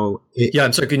 Now,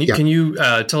 I'm sorry. Can you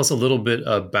tell us a little bit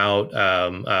about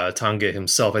Tange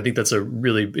himself? I think that's a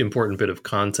really important bit of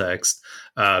context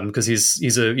because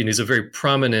he's a very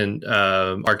prominent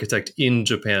architect in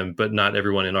Japan, but not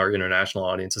everyone in our international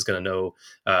audience is going to know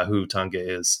who Tange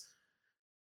is.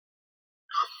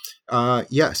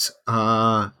 Yes.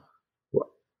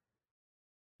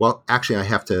 Well, actually, I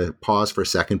have to pause for a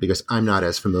second because I'm not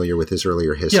as familiar with his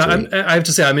earlier history. Yeah, I have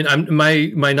to say, I mean,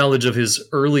 my knowledge of his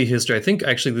early history, I think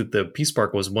actually that the Peace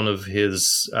Park was one of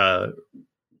his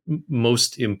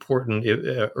most important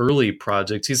early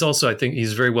projects. He's also, I think,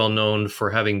 he's very well known for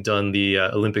having done the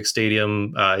Olympic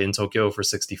Stadium in Tokyo for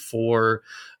 '64.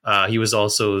 He was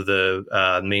also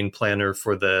the main planner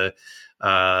for the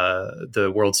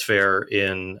World's Fair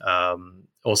in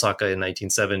Osaka in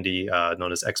 1970,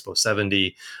 known as Expo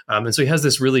 70. And so he has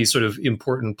this really sort of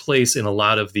important place in a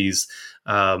lot of these,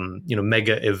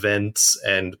 mega events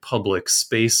and public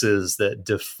spaces that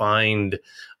defined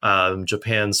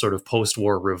Japan's sort of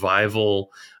post-war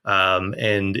revival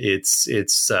and its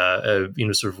sort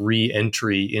of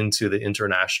re-entry into the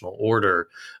international order.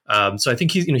 So I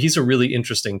think he's a really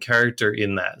interesting character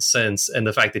in that sense, and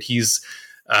the fact that he's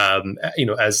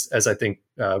as I think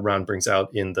Ron brings out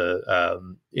in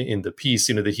the piece,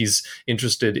 that he's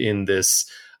interested in this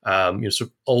sort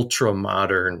of ultra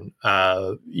modern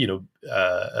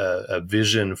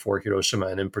vision for Hiroshima,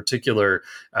 and in particular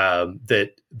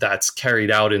that's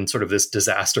carried out in sort of this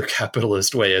disaster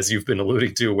capitalist way, as you've been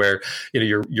alluding to, where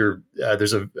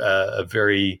there's a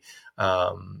very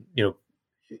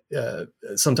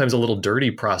sometimes a little dirty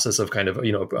process of kind of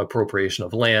appropriation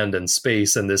of land and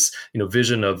space, and this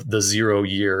vision of the 0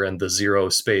 year and the zero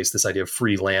space, this idea of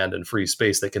free land and free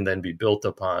space that can then be built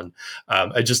upon.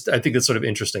 I think it's sort of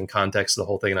interesting context to the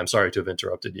whole thing, and I'm sorry to have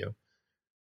interrupted you.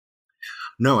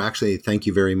 No, actually, thank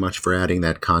you very much for adding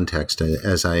that context.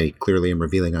 As I clearly am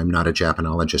revealing, I'm not a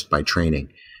Japanologist by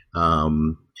training,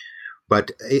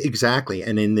 but exactly,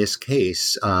 and in this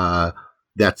case.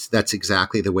 That's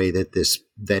exactly the way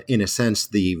that in a sense,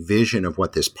 the vision of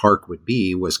what this park would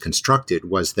be was constructed,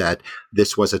 was that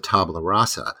this was a tabula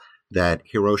rasa, that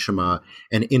Hiroshima,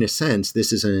 and in a sense,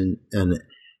 this is an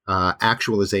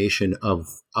actualization of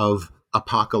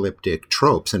apocalyptic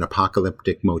tropes and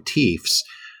apocalyptic motifs,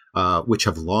 which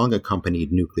have long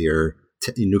accompanied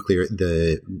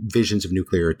the visions of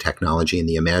nuclear technology and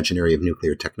the imaginary of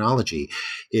nuclear technology,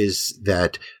 is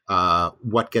that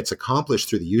what gets accomplished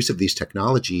through the use of these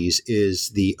technologies is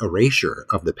the erasure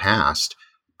of the past,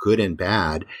 good and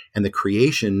bad, and the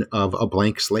creation of a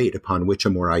blank slate upon which a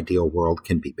more ideal world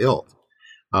can be built.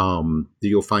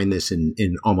 You'll find this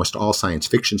in almost all science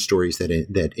fiction stories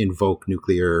that invoke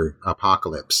nuclear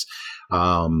apocalypse.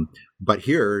 But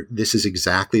here, this is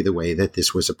exactly the way that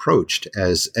this was approached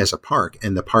as a park.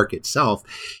 And the park itself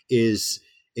is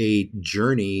a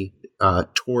journey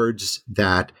towards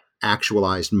that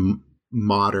actualized,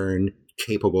 modern,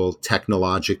 capable,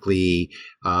 technologically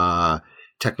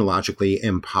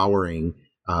empowering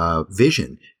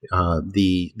vision.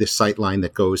 The sight line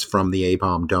that goes from the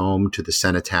A-bomb dome to the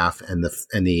cenotaph and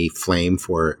the flame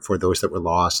for those that were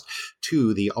lost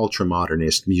to the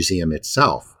ultramodernist museum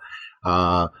itself.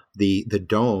 The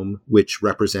dome, which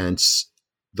represents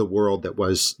the world that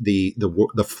was the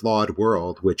flawed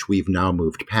world, which we've now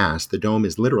moved past. The dome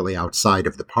is literally outside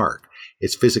of the park.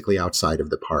 It's physically outside of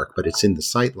the park, but it's in the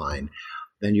sight line.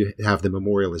 Then you have the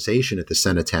memorialization at the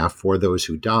cenotaph for those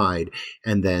who died,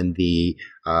 and then the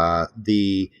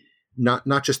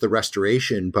not just the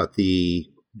restoration, but the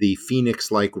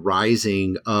phoenix-like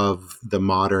rising of the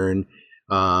modern,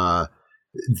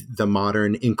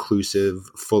 inclusive,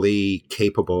 fully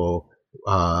capable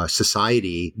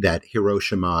society that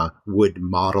Hiroshima would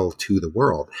model to the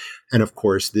world. And of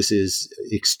course, this is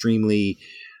extremely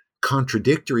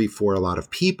contradictory for a lot of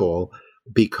people,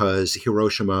 because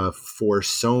Hiroshima, for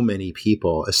so many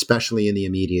people, especially in the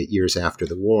immediate years after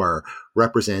the war,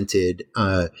 represented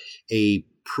a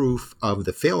proof of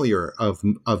the failure of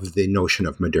the notion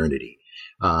of modernity,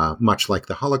 much like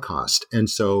the Holocaust. And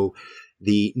so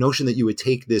the notion that you would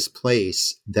take this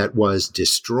place that was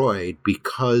destroyed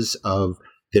because of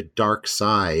the dark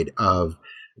side of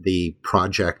the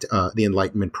project, the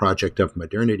Enlightenment project of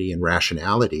modernity and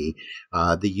rationality,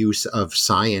 the use of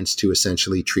science to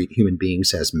essentially treat human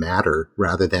beings as matter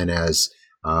rather than as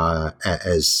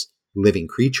living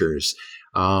creatures,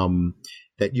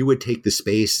 that you would take the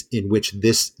space in which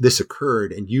this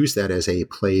occurred and use that as a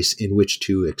place in which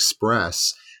to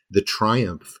express the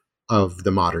triumph of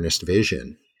the modernist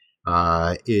vision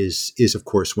is of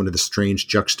course one of the strange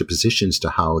juxtapositions to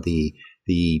how the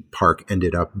park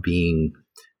ended up being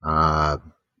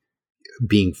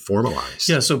formalized.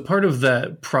 Yeah, so part of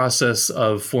that process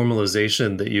of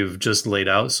formalization that you've just laid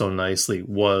out so nicely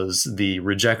was the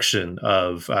rejection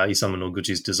of Isamu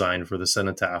Noguchi's design for the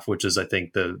cenotaph, which is, I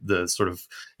think, the sort of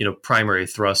primary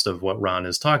thrust of what Ron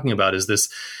is talking about. Is this?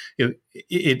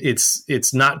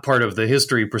 It's not part of the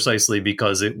history precisely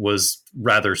because it was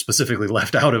rather specifically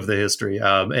left out of the history.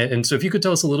 And so if you could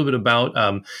tell us a little bit about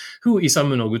who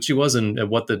Isamu Noguchi was and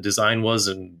what the design was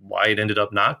and why it ended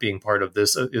up not being part of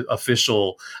this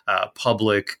official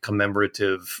public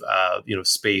commemorative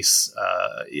space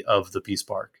of the Peace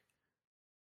Park.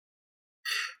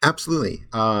 Absolutely.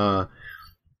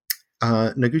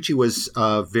 Noguchi was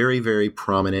very, very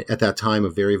prominent at that time, a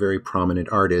very, very prominent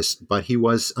artist, but he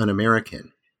was an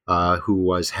American who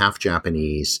was half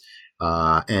Japanese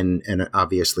and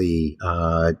obviously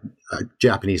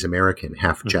Japanese American,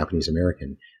 half Japanese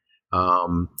American.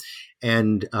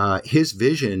 And his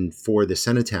vision for the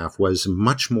cenotaph was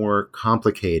much more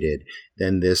complicated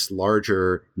than this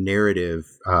larger narrative,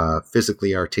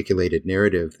 physically articulated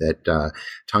narrative that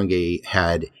Tange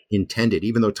had intended.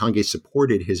 Even though Tange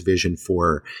supported his vision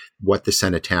for what the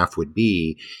cenotaph would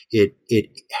be, it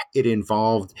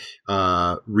involved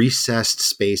recessed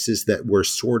spaces that were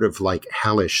sort of like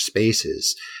hellish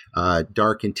spaces,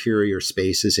 dark interior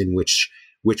spaces in which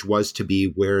was to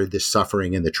be where the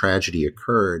suffering and the tragedy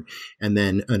occurred, and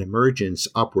then an emergence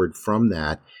upward from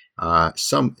that,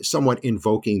 somewhat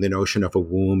invoking the notion of a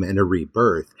womb and a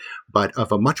rebirth, but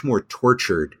of a much more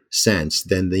tortured sense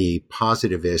than the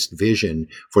positivist vision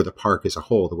for the park as a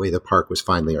whole, the way the park was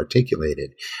finally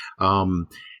articulated.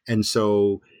 And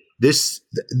so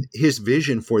his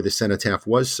vision for the cenotaph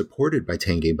was supported by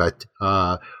Tange, but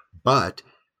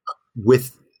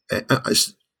with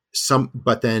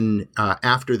but then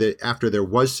after there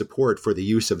was support for the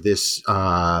use of this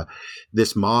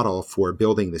model for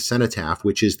building the cenotaph,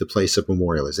 which is the place of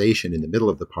memorialization in the middle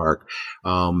of the park,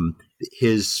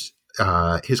 his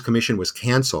commission was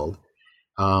canceled.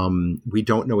 We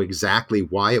don't know exactly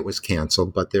why it was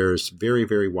canceled, but there's very,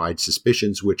 very wide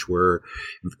suspicions which were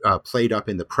played up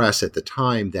in the press at the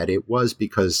time that it was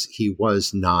because he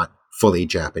was not fully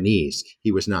Japanese.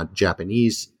 He was not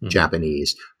Japanese,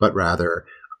 but rather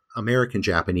American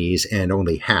Japanese and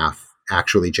only half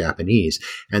actually Japanese,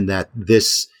 and that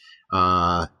this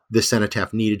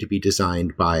cenotaph needed to be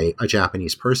designed by a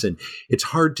Japanese person. It's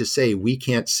hard to say. We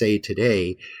can't say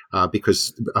today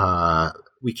because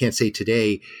we can't say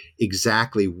today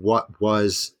exactly what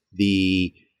was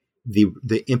the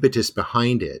impetus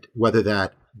behind it, whether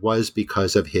that was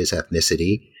because of his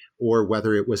ethnicity or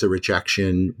whether it was a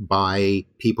rejection by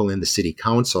people in the city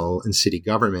council and city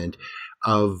government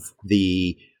of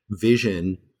the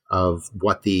vision of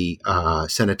what the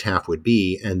cenotaph would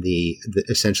be, and the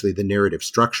essentially the narrative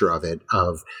structure of it,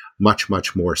 of much,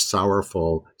 much more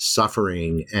sorrowful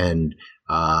suffering and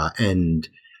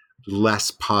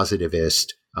less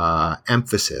positivist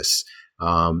emphasis.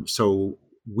 So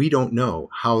we don't know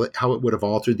how it would have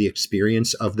altered the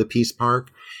experience of the Peace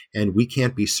Park, and we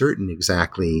can't be certain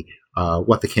exactly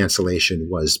what the cancellation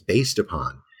was based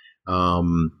upon.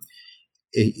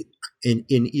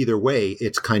 In either way,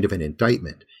 it's kind of an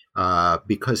indictment,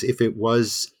 because if it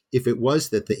was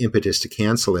that the impetus to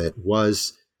cancel it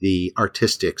was the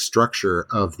artistic structure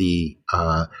of the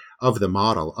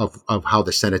model of how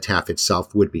the cenotaph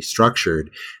itself would be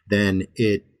structured, then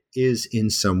it is in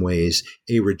some ways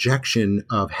a rejection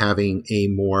of having a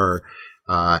more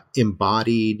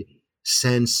embodied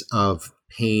sense of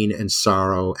pain and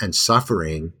sorrow and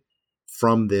suffering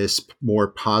from this more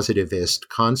positivist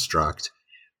construct.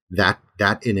 That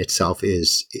in itself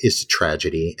is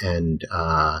tragedy and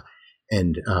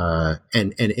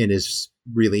is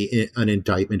really an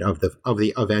indictment of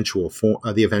the eventual form,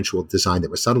 the eventual design that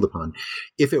was settled upon.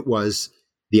 If it was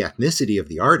the ethnicity of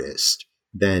the artist,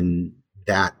 then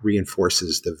that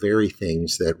reinforces the very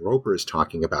things that Roper is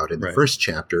talking about in the first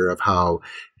chapter of how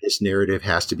this narrative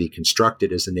has to be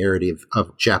constructed as a narrative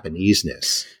of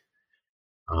Japaneseness.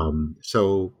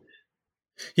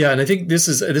 Yeah, and I think this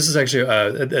is actually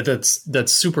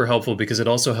that's super helpful, because it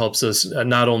also helps us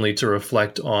not only to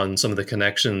reflect on some of the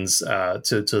connections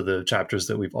to the chapters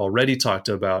that we've already talked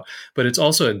about, but it's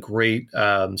also a great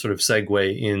sort of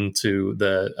segue into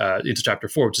chapter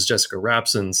 4, which is Jessica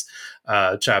Rapson's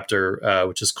chapter,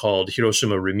 which is called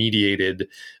Hiroshima Remediated,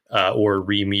 or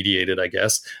Remediated, I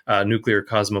guess, Nuclear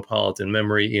Cosmopolitan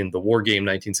Memory in the War Game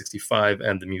 1965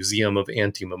 and the Museum of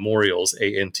Anti-Memorials,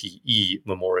 ANTE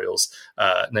Memorials,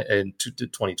 in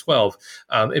 2012.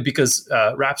 Because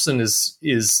Rapson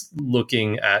is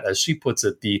looking at, as she puts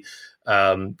it, the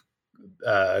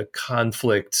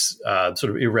conflict, sort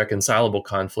of irreconcilable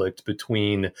conflict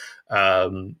between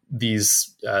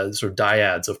these sort of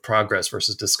dyads of progress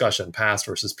versus discussion, past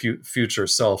versus future,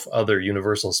 self, other,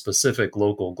 universal, specific,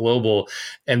 local, global,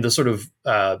 and the sort of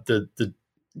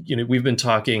we've been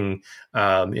talking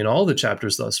in all the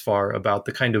chapters thus far about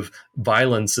the kind of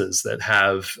violences that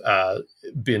have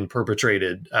been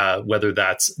perpetrated, whether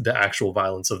that's the actual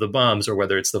violence of the bombs or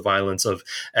whether it's the violence of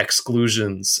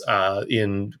exclusions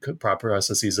in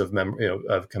processes of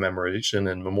of commemoration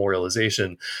and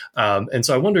memorialization. And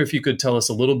so I wonder if you could tell us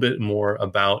a little bit more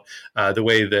about the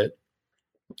way that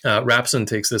Rapson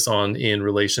takes this on in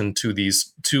relation to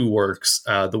these two works,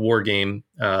 The War Game,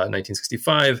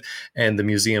 1965, and the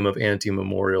Museum of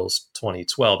Anti-Memorials,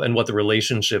 2012, and what the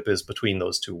relationship is between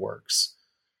those two works.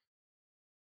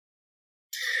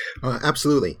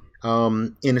 Absolutely.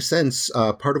 In a sense,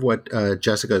 part of what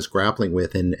Jessica is grappling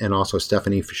with, and also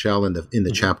Stephanie Fischel in the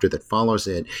mm-hmm. chapter that follows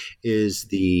it, is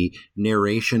the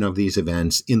narration of these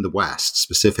events in the West,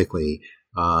 specifically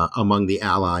among the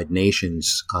Allied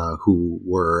nations who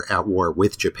were at war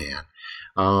with Japan.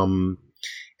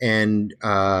 And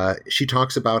she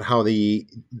talks about how the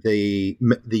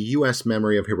U.S.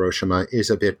 memory of Hiroshima is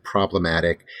a bit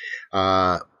problematic.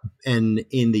 And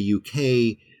in the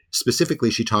UK, specifically,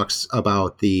 she talks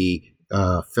about the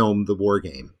film The War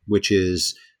Game, which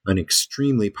is an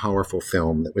extremely powerful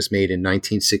film that was made in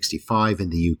 1965 in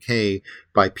the UK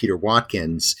by Peter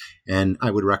Watkins. And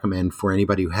I would recommend for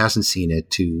anybody who hasn't seen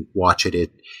it to watch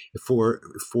it.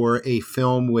 For a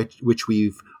film which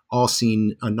we've all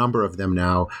seen a number of them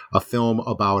now, a film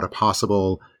about a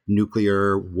possible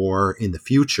nuclear war in the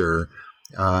future.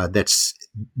 That's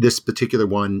this particular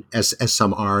one, as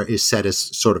some are, is set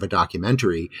as sort of a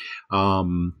documentary.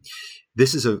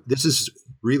 This is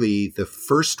really the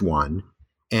first one,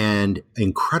 and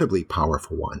incredibly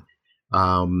powerful one.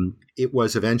 It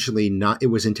was eventually not, it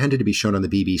was intended to be shown on the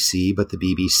BBC, but the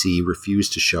BBC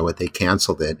refused to show it. They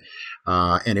canceled it.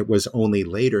 And it was only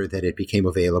later that it became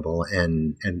available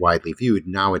and widely viewed.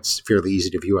 Now it's fairly easy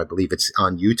to view. I believe it's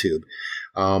on YouTube.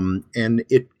 And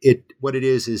what it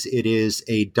is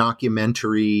a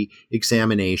documentary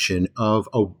examination of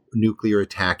a nuclear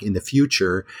attack in the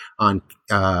future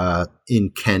in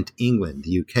Kent, England,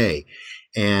 the UK.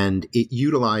 And it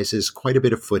utilizes quite a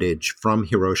bit of footage from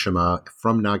Hiroshima,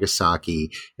 from Nagasaki.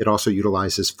 It also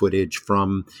utilizes footage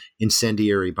from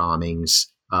incendiary bombings,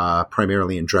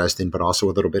 primarily in Dresden, but also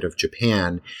a little bit of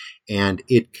Japan. And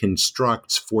it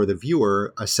constructs for the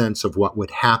viewer a sense of what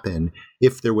would happen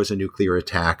if there was a nuclear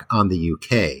attack on the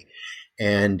UK.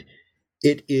 And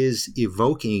it is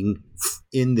evoking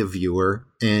in the viewer,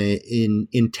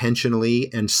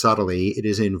 intentionally and subtly, it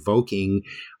is invoking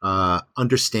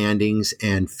understandings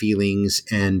and feelings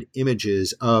and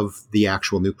images of the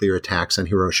actual nuclear attacks on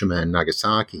Hiroshima and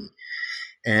Nagasaki.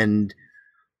 And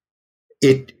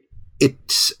it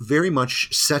very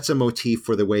much sets a motif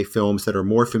for the way films that are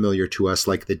more familiar to us,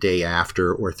 like The Day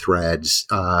After or Threads,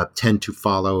 tend to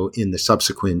follow in the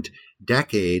subsequent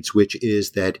decades, which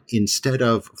is that instead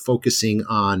of focusing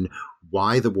on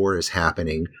why the war is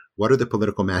happening, what are the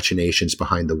political machinations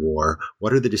behind the war,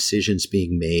 what are the decisions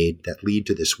being made that lead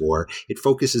to this war, it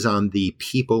focuses on the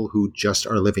people who just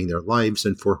are living their lives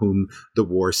and for whom the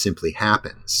war simply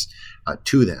happens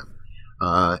to them.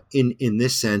 In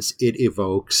this sense, it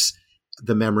evokes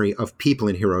the memory of people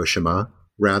in Hiroshima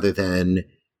rather than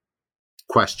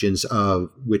questions of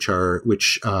which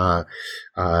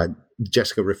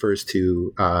Jessica refers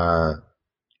to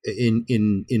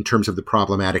in terms of the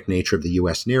problematic nature of the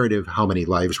U.S. narrative, how many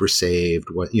lives were saved,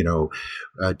 what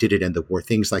did it end the war,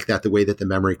 things like that. The way that the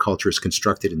memory culture is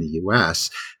constructed in the U.S.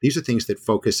 These are things that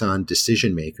focus on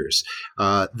decision makers.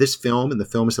 This film and the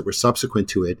films that were subsequent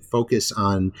to it focus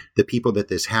on the people that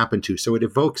this happened to. So it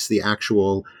evokes the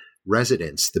actual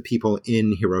residents, the people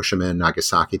in Hiroshima and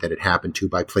Nagasaki that it happened to,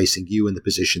 by placing you in the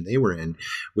position they were in,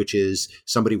 which is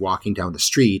somebody walking down the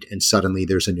street and suddenly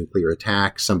there's a nuclear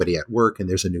attack, somebody at work and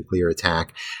there's a nuclear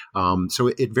attack. So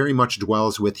it very much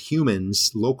dwells with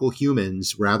humans, local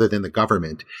humans, rather than the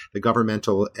government. The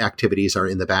governmental activities are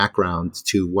in the background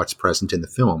to what's present in the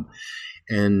film.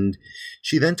 And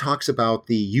she then talks about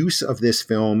the use of this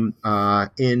film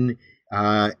in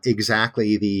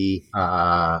exactly the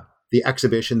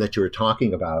exhibition that you were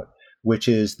talking about, which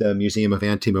is the Museum of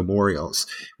Anti-Memorials,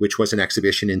 which was an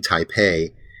exhibition in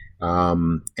Taipei.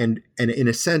 And in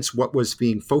a sense, what was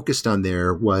being focused on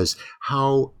there was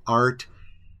how art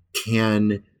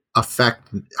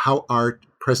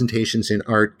presentations in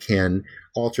art can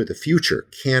alter the future.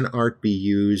 Can art be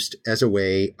used as a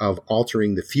way of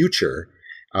altering the future,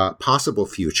 possible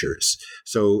futures?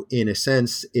 So in a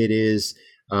sense, it is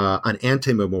an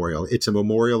anti-memorial. It's a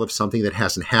memorial of something that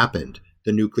hasn't happened.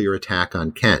 The nuclear attack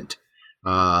on Kent,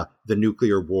 the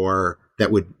nuclear war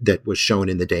that was shown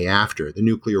in The Day After, the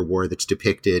nuclear war that's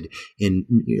depicted in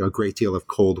a great deal of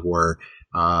Cold War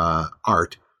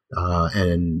art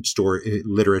and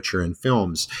literature and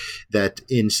films. That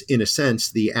in a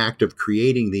sense, the act of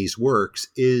creating these works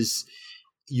is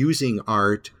using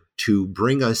art to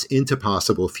bring us into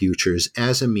possible futures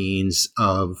as a means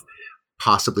of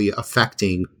possibly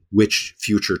affecting which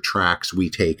future tracks we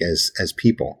take as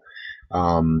people.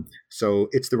 So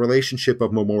it's the relationship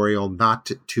of memorial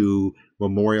not to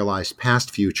memorialize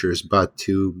past futures, but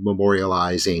to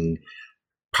memorializing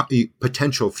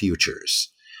potential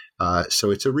futures.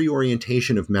 So it's a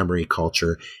reorientation of memory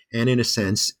culture. And in a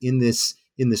sense, in this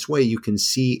way, you can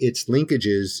see its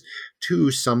linkages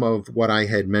to some of what I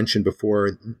had mentioned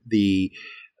before, the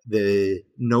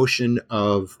notion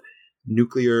of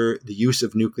the use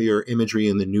of nuclear imagery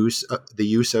and the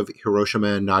use of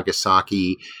Hiroshima and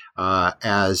Nagasaki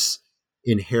as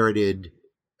inherited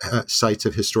sites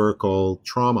of historical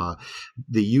trauma,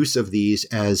 the use of these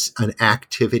as an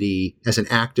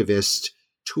activist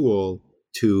tool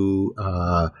to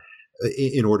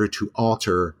in order to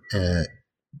alter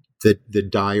the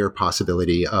dire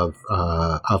possibility of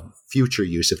future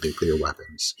use of nuclear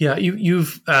weapons. Yeah,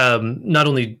 you've not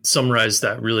only summarized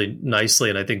that really nicely,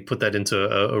 and I think put that into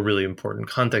a really important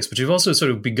context, but you've also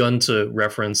sort of begun to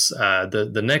reference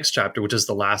the next chapter, which is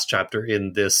the last chapter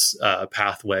in this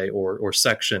pathway or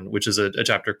section, which is a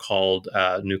chapter called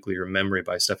Nuclear Memory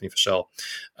by Stephanie Fischel.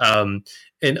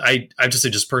 And I have to say,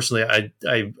 just personally, I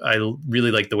really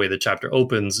like the way the chapter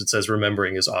opens. It says,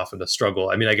 remembering is often a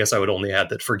struggle. I mean, I guess I would only add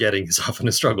that forgetting is often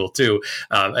a struggle too.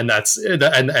 And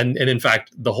in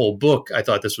fact, the whole book, I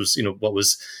thought this was, what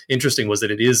was interesting was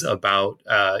that it is about,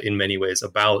 in many ways,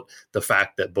 about the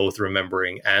fact that both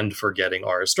remembering and forgetting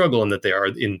are a struggle, and that they are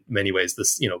in many ways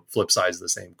this, flip sides of the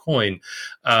same coin.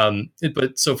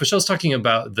 But so Fischel's talking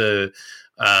about the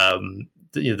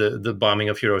bombing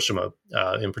of Hiroshima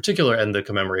in particular, and the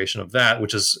commemoration of that,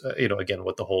 which is again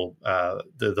what the whole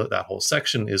that whole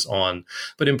section is on.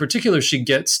 But in particular, she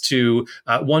gets to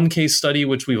one case study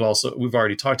which we've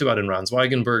already talked about in Ron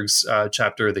Weigenberg's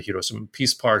chapter, the Hiroshima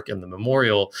Peace Park and the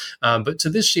memorial. But to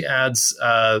this, she adds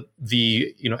as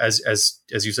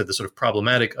you said, the sort of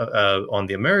problematic on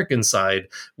the American side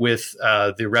with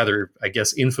the rather, I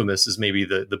guess, infamous is maybe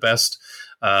the best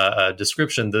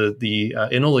description, the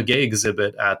Enola Gay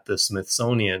exhibit at the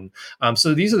Smithsonian.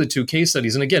 So these are the two case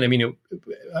studies. And again, I mean,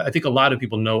 I think a lot of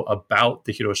people know about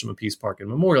the Hiroshima Peace Park and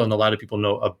Memorial, and a lot of people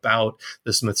know about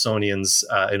the Smithsonian's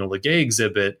Enola Gay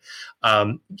exhibit.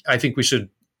 I think we should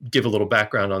give a little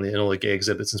background on the Enola Gay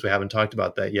exhibit, since we haven't talked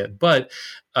about that yet. But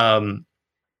to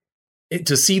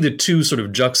see the two sort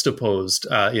of juxtaposed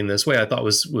in this way, I thought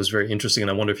was very interesting. And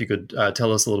I wonder if you could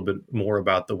tell us a little bit more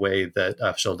about the way that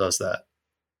Fischel does that.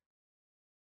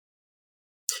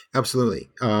 Absolutely.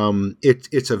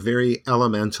 It's a very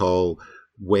elemental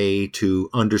way to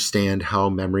understand how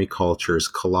memory cultures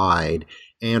collide,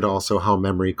 and also how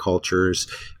memory cultures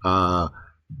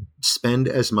spend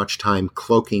as much time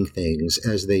cloaking things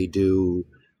as they do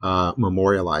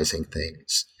memorializing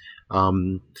things.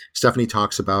 Stephanie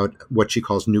talks about what she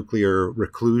calls nuclear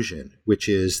reclusion, which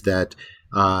is that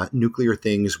nuclear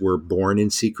things were born in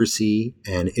secrecy,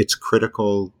 and it's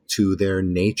critical to their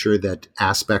nature that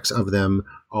aspects of them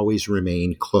always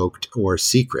remain cloaked or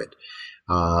secret.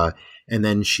 And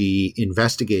then she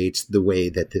investigates the way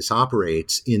that this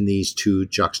operates in these two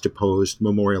juxtaposed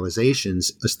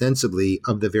memorializations, ostensibly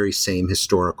of the very same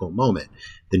historical moment,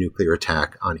 the nuclear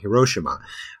attack on Hiroshima.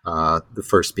 The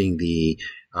first being the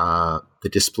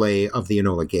display of the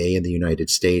Enola Gay in the United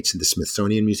States in the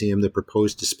Smithsonian Museum, the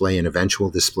proposed display and eventual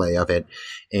display of it,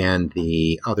 and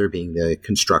the other being the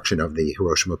construction of the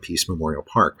Hiroshima Peace Memorial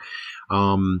Park.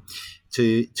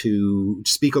 To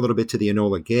speak a little bit to the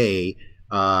Enola Gay,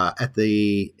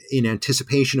 in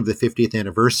anticipation of the 50th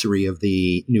anniversary of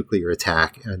the nuclear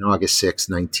attack on August 6,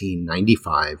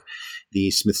 1995,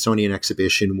 the Smithsonian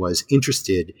exhibition was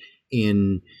interested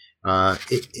in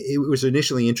it was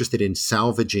initially interested in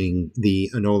salvaging the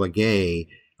Enola Gay,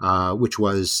 which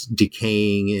was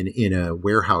decaying in a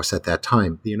warehouse at that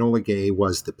time. The Enola Gay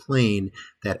was the plane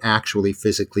that actually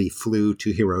physically flew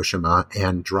to Hiroshima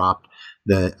and dropped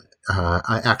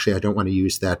I don't want to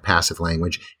use that passive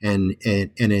language, and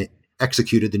it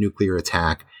executed the nuclear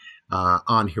attack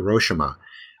on Hiroshima.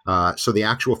 So the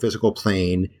actual physical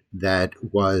plane that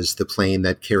was the plane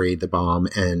that carried the bomb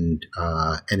and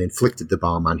inflicted the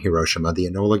bomb on Hiroshima, the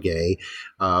Enola Gay,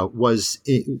 was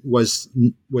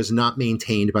not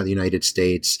maintained by the United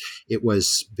States. It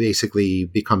was basically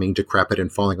becoming decrepit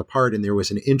and falling apart, and there was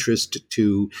an interest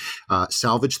to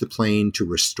salvage the plane, to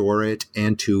restore it,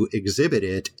 and to exhibit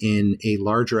it in a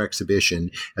larger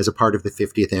exhibition as a part of the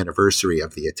 50th anniversary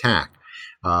of the attack.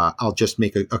 I'll just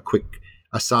make a quick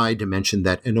aside to mention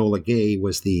that Enola Gay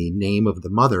was the name of the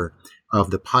mother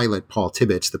of the pilot, Paul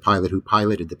Tibbets, the pilot who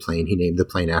piloted the plane. He named the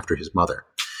plane after his mother.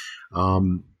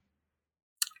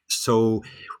 So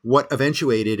what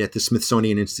eventuated at the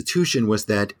Smithsonian Institution was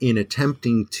that in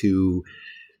attempting to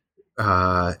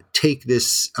take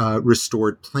this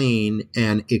restored plane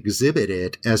and exhibit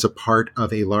it as a part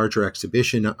of a larger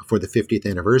exhibition for the 50th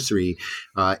anniversary,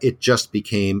 it just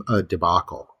became a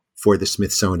debacle for the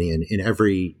Smithsonian in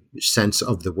every sense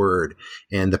of the word.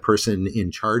 And the person in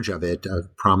charge of it, a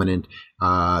prominent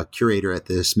curator at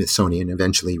the Smithsonian,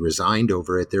 eventually resigned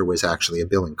over it. There was actually a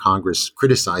bill in Congress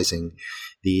criticizing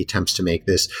the attempts to make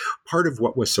this. Part of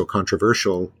what was so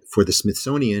controversial for the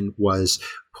Smithsonian was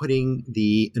putting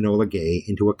the Enola Gay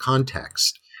into a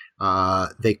context.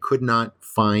 They could not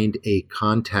find a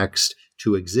context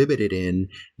to exhibit it in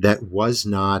that was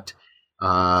not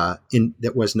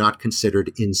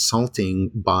considered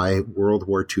insulting by World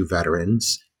War II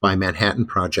veterans, by Manhattan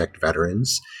Project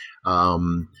veterans,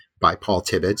 by Paul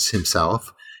Tibbets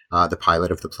himself, the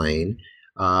pilot of the plane,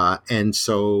 and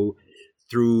so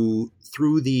through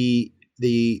the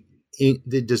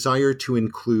desire to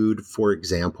include, for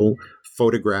example,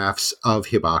 photographs of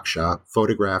Hibakusha,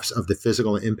 photographs of the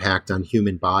physical impact on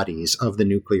human bodies of the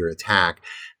nuclear attack,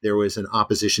 there was an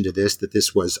opposition to this, that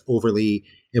this was overly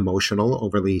emotional,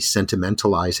 overly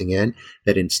sentimentalizing it,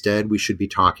 that instead we should be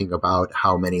talking about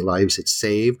how many lives it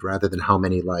saved rather than how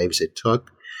many lives it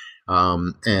took.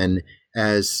 And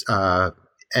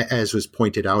as was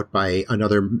pointed out by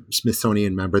another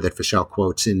Smithsonian member that Fischel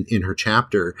quotes in her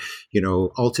chapter,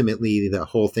 ultimately the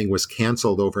whole thing was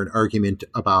canceled over an argument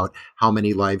about how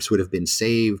many lives would have been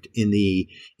saved in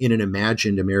an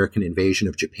imagined American invasion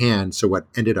of Japan. So what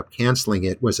ended up canceling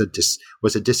it was a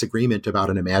disagreement about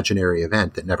an imaginary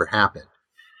event that never happened.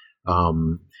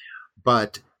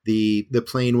 But the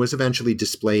plane was eventually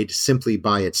displayed simply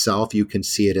by itself. You can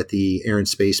see it at the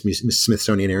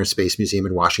Smithsonian Air and Space Museum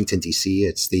in Washington, D.C.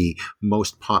 It's the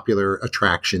most popular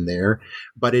attraction there,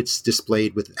 but it's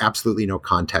displayed with absolutely no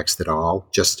context at all,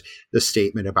 just the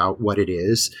statement about what it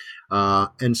is.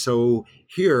 And so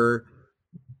here,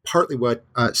 partly what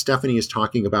Stephanie is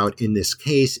talking about in this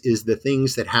case is the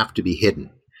things that have to be hidden.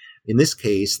 In this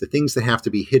case, the things that have to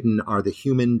be hidden are the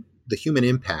human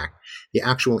impact, the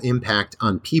actual impact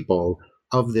on people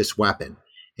of this weapon.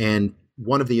 And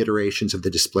one of the iterations of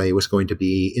the display was going to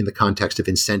be in the context of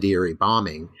incendiary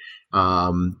bombing.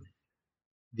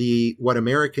 The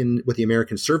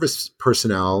American service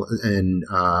personnel and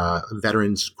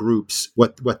veterans groups,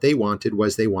 what they wanted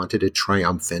was a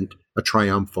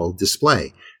triumphal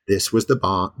display. This was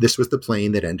the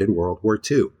plane that ended World War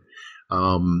II.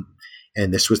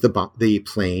 And this was the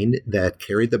plane that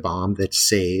carried the bomb that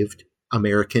saved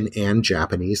American and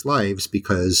Japanese lives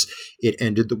because it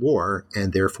ended the war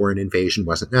and therefore an invasion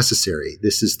wasn't necessary.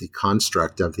 This is the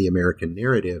construct of the American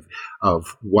narrative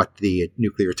of what the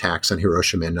nuclear attacks on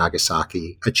Hiroshima and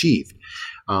Nagasaki achieved.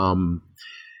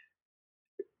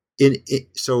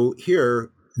 So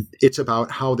here, it's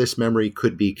about how this memory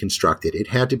could be constructed. It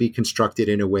had to be constructed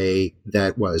in a way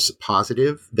that was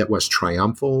positive, that was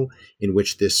triumphal, in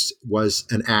which this was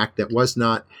an act that was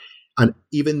not,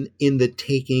 even in the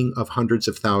taking of hundreds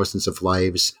of thousands of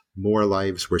lives, more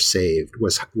lives were saved,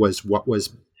 was what was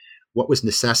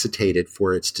necessitated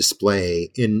for its display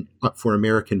for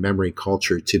American memory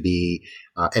culture to be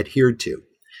adhered to.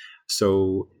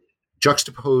 So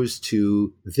juxtaposed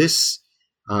to this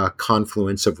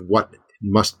confluence of what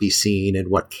must be seen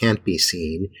and what can't be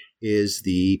seen is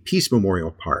the Peace Memorial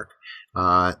Park.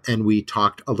 And we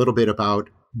talked a little bit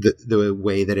about the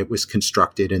way that it was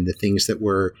constructed and the things that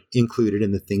were included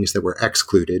and the things that were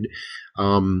excluded.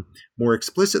 More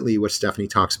explicitly, what Stephanie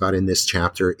talks about in this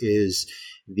chapter is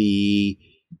the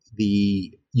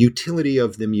utility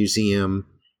of the museum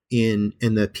in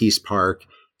the Peace Park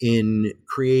in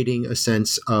creating a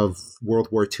sense of World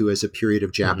War II as a period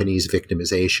of Japanese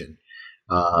victimization.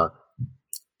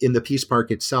 In the Peace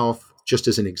Park itself, just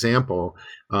as an example,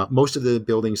 most of the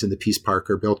buildings in the Peace Park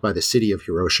are built by the city of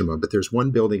Hiroshima, but there's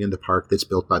one building in the park that's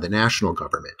built by the national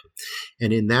government.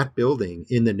 And in that building,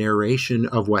 in the narration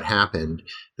of what happened,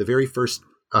 the very first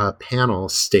panel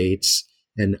states,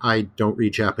 and I don't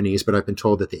read Japanese, but I've been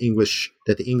told that the English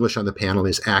on the panel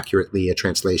is accurately a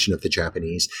translation of the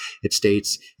Japanese. It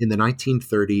states, in the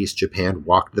 1930s, Japan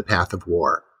walked the path of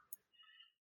war.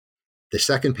 The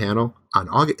second panel, on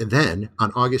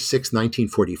August 6,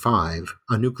 1945,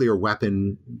 a nuclear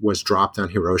weapon was dropped on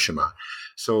Hiroshima.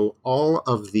 So all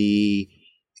of the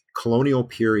colonial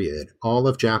period, all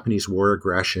of Japanese war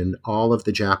aggression, all of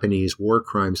the Japanese war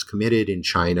crimes committed in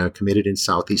China, committed in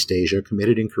Southeast Asia,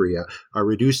 committed in Korea, are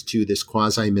reduced to this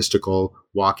quasi-mystical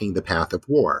walking the path of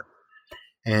war.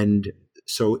 And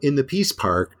so in the Peace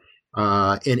Park,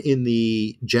 and in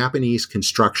the Japanese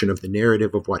construction of the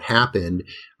narrative of what happened,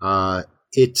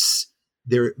 it's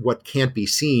there. What can't be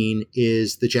seen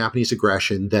is the Japanese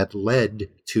aggression that led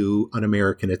to an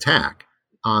American attack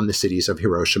on the cities of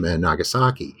Hiroshima and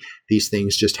Nagasaki. These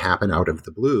things just happen out of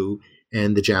the blue,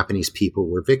 and the Japanese people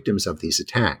were victims of these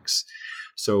attacks.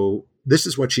 So this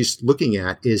is what she's looking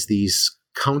at, is these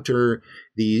counter,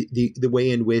 the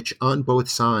way in which on both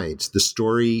sides the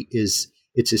story is,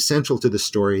 it's essential to the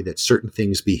story that certain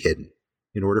things be hidden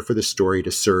in order for the story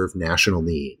to serve national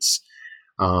needs.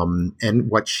 And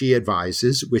what she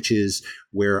advises, which is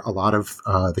where a lot of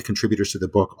the contributors to the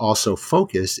book also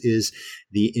focus, is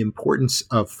the importance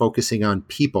of focusing on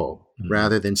people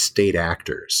rather than state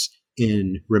actors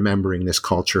in remembering this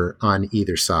culture on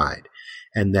either side.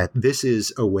 And that this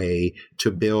is a way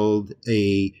to build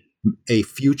a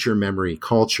future memory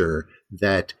culture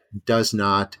that does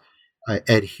not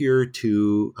adhere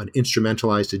to an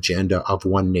instrumentalized agenda of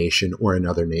one nation or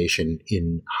another nation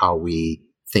in how we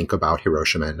think about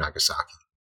Hiroshima and Nagasaki.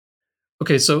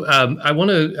 Okay, so I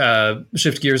want to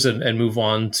shift gears and move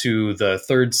on to the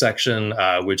third section,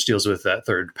 which deals with that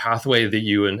third pathway that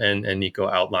you and Nico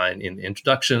outline in the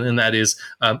introduction, and that is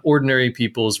ordinary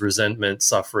people's resentment,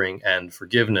 suffering, and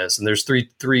forgiveness. And there's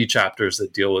three chapters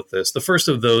that deal with this. The first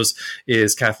of those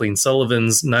is Kathleen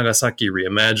Sullivan's Nagasaki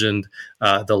Reimagined,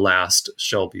 The Last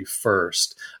Shall Be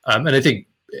First. And I think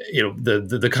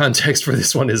the context for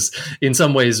this one is in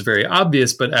some ways very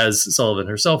obvious, but as Sullivan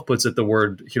herself puts it, the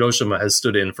word Hiroshima has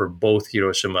stood in for both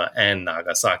Hiroshima and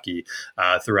Nagasaki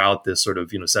throughout this sort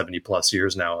of 70 plus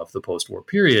years now of the post-war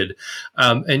period,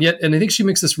 and I think she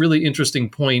makes this really interesting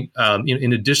point.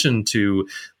 In addition to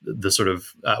the sort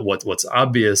of what's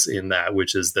obvious in that,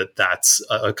 which is that that's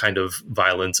a kind of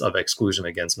violence of exclusion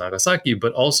against Nagasaki,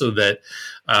 but also that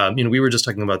we were just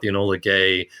talking about the Enola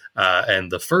Gay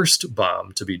and the first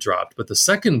bomb to be dropped, but the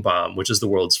second bomb, which is the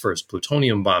world's first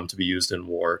plutonium bomb to be used in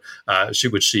war,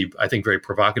 which she I think very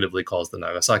provocatively calls the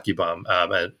Nagasaki bomb.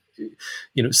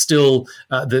 Still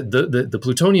the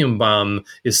plutonium bomb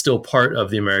is still part of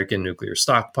the American nuclear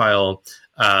stockpile.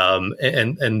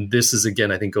 And this is,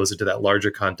 again, I think goes into that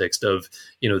larger context of,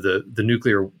 the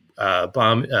nuclear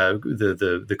bomb,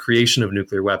 the creation of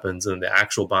nuclear weapons and the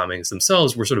actual bombings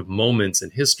themselves were sort of moments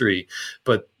in history,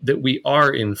 but that we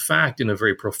are, in fact, in a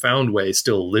very profound way,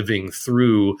 still living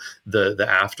through the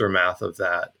aftermath of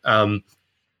that.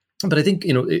 But I think,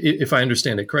 if I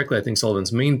understand it correctly, I think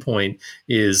Sullivan's main point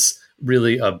is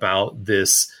really about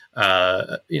this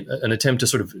an attempt to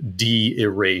sort of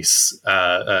de-erase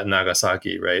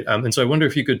Nagasaki, right? And so I wonder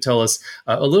if you could tell us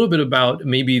a little bit about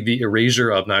maybe the erasure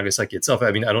of Nagasaki itself.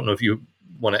 I mean, I don't know if you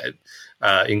want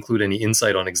to include any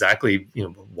insight on exactly,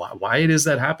 why it is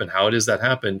that happened, how it is that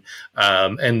happened,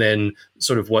 and then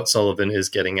sort of what Sullivan is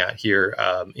getting at here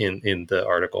in the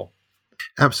article.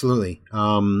 Absolutely.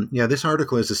 This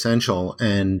article is essential.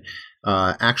 And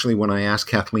actually, when I asked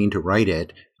Kathleen to write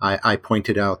it, I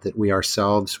pointed out that we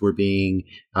ourselves were being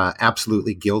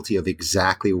absolutely guilty of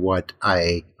exactly what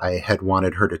I had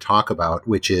wanted her to talk about,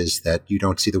 which is that you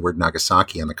don't see the word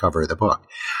Nagasaki on the cover of the book,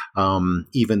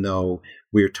 even though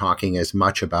we're talking as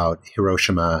much about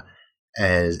Hiroshima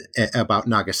as about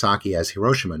Nagasaki as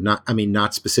Hiroshima.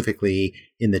 Not specifically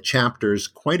in the chapters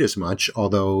quite as much,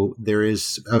 although there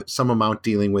is some amount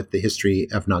dealing with the history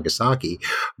of Nagasaki,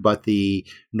 but the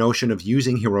notion of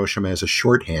using Hiroshima as a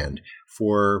shorthand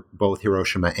for both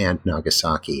Hiroshima and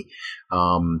Nagasaki.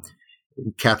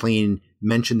 Kathleen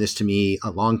mentioned this to me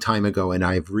a long time ago, and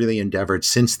I've really endeavored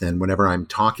since then, whenever I'm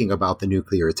talking about the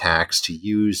nuclear attacks, to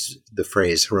use the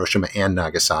phrase Hiroshima and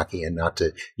Nagasaki and not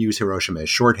to use Hiroshima as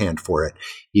shorthand for it,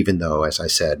 even though, as I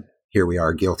said, here we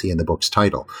are guilty in the book's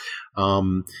title.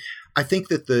 I think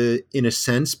that in a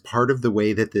sense, part of the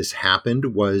way that this happened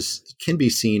can be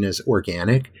seen as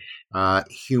organic.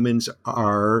 Humans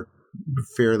are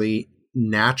fairly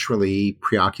naturally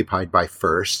preoccupied by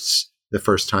firsts. The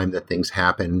first time that things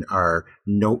happen are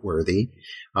noteworthy,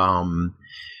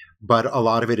 but a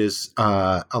lot of it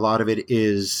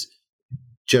is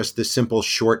just the simple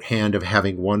shorthand of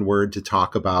having one word to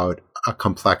talk about a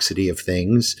complexity of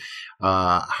things.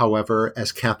 However,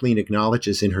 as Kathleen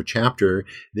acknowledges in her chapter,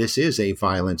 this is a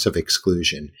violence of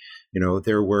exclusion.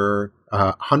 There were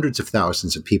hundreds of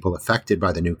thousands of people affected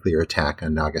by the nuclear attack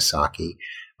on Nagasaki,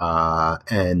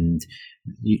 and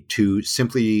to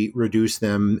simply reduce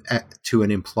them to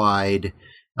an implied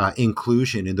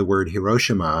inclusion in the word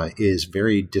Hiroshima is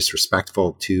very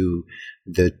disrespectful to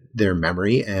their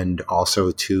memory and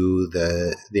also to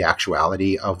the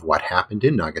actuality of what happened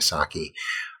in Nagasaki.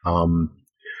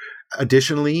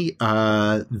 Additionally,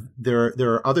 there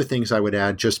are other things I would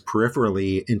add just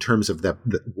peripherally in terms of the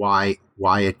why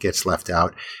it gets left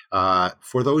out.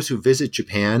 For those who visit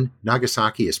Japan,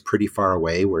 Nagasaki is pretty far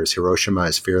away, whereas Hiroshima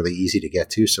is fairly easy to get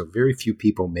to. So very few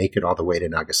people make it all the way to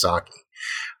Nagasaki.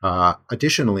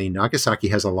 Additionally, Nagasaki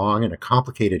has a long and a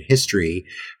complicated history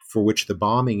for which the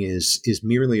bombing is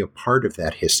merely a part of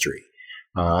that history.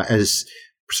 As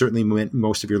certainly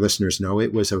most of your listeners know,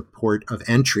 it was a port of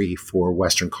entry for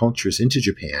Western cultures into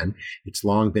Japan. It's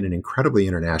long been an incredibly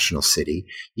international city,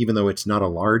 even though it's not a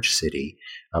large city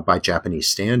by Japanese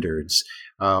standards.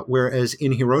 Whereas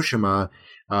in Hiroshima,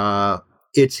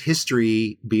 its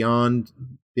history beyond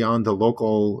the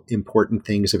local important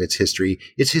things of its history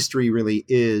really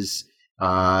is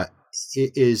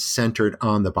centered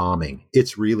on the bombing.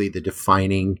 It's really the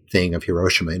defining thing of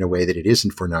Hiroshima in a way that it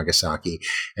isn't for Nagasaki.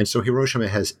 And so Hiroshima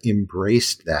has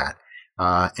embraced that.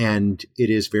 And it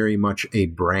is very much a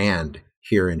brand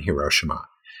here in Hiroshima.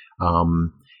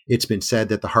 It's been said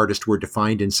that the hardest word to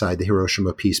find inside the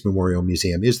Hiroshima Peace Memorial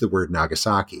Museum is the word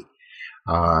Nagasaki.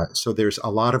 So there's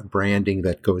a lot of branding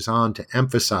that goes on to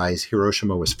emphasize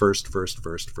Hiroshima was first.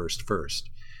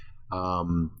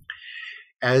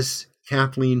 As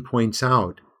Kathleen points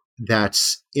out,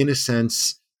 that's in a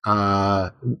sense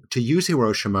to use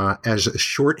Hiroshima as a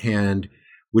shorthand,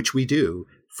 which we do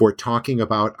for talking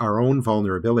about our own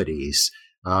vulnerabilities.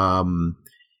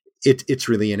 It's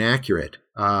really inaccurate.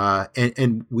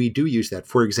 And we do use that.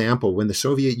 For example, when the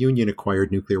Soviet Union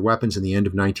acquired nuclear weapons in the end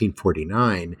of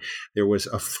 1949, there was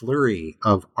a flurry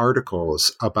of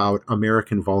articles about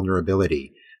American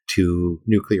vulnerability to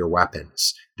nuclear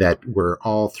weapons that were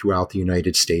all throughout the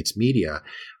United States media.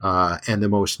 And the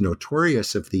most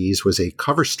notorious of these was a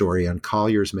cover story on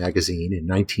Collier's magazine in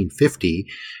 1950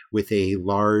 with a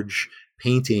large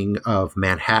painting of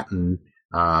Manhattan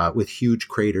with huge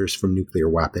craters from nuclear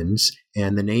weapons.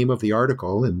 And the name of the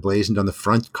article emblazoned on the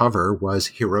front cover was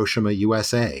Hiroshima,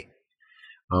 USA.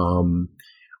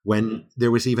 When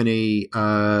there was even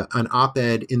an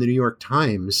op-ed in the New York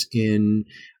Times in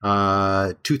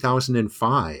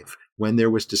 2005, when there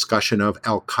was discussion of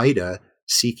Al-Qaeda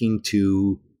seeking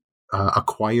to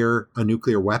acquire a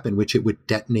nuclear weapon which it would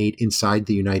detonate inside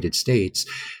the United States,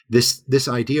 this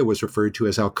idea was referred to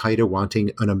as Al-Qaeda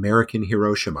wanting an American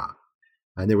Hiroshima.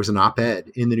 And there was an op-ed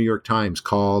in the New York Times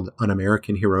called An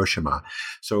American Hiroshima.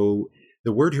 So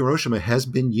the word Hiroshima has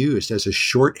been used as a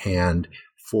shorthand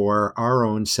for our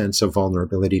own sense of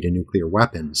vulnerability to nuclear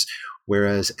weapons.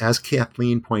 Whereas, as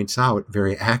Kathleen points out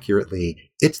very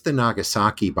accurately, it's the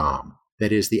Nagasaki bomb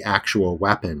that is the actual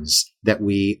weapons that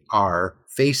we are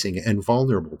facing and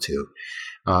vulnerable to.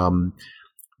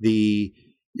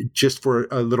 Just for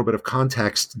a little bit of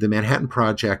context, the Manhattan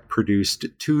Project produced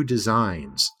two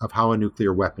designs of how a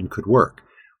nuclear weapon could work.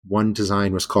 One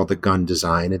design was called the gun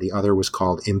design, and the other was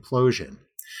called implosion.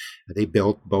 They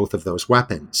built both of those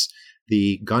weapons.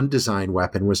 The gun design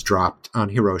weapon was dropped on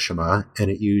Hiroshima,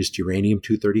 and it used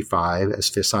uranium-235 as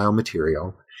fissile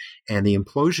material. And the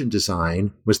implosion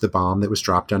design was the bomb that was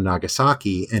dropped on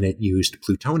Nagasaki, and it used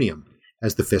plutonium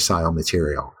as the fissile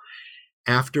material.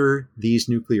 After these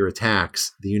nuclear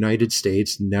attacks, the United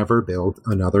States never built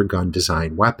another gun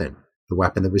design weapon, the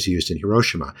weapon that was used in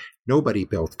Hiroshima. Nobody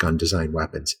built gun design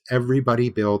weapons. Everybody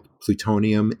built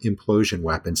plutonium implosion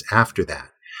weapons after that.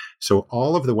 So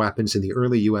all of the weapons in the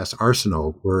early U.S.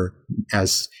 arsenal were,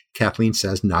 as Kathleen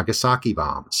says, Nagasaki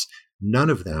bombs. None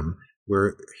of them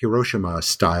were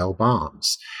Hiroshima-style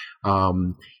bombs.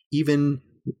 And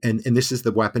this is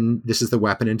the weapon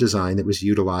and design that was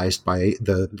utilized by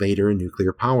the later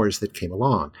nuclear powers that came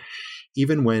along.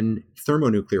 Even when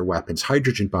thermonuclear weapons,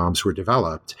 hydrogen bombs, were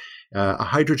developed, a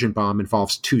hydrogen bomb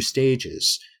involves two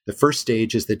stages. The first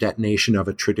stage is the detonation of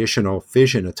a traditional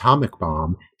fission atomic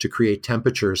bomb to create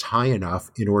temperatures high enough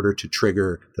in order to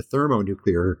trigger the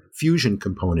thermonuclear fusion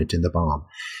component in the bomb.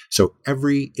 So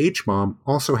every H-bomb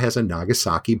also has a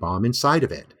Nagasaki bomb inside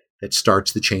of it. that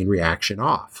starts the chain reaction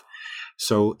off.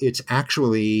 So it's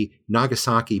actually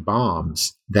Nagasaki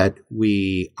bombs that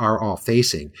we are all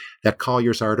facing. That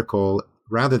Collier's article,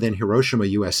 rather than Hiroshima,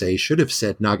 USA, should have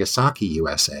said Nagasaki,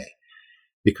 USA,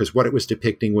 because what it was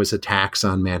depicting was attacks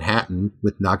on Manhattan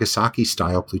with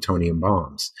Nagasaki-style plutonium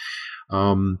bombs.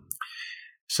 There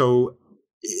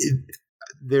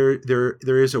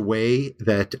is a way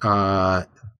that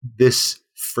this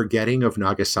forgetting of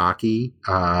Nagasaki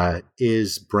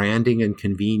is branding and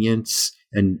convenience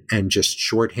and just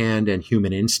shorthand and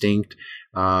human instinct.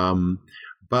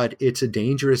 But it's a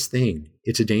dangerous thing.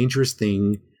 It's a dangerous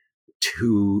thing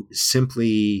to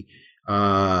simply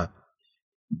put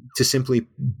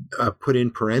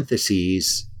in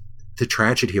parentheses the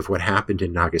tragedy of what happened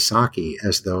in Nagasaki,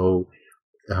 as though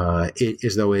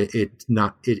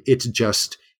it's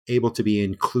just able to be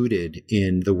included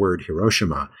in the word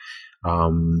Hiroshima,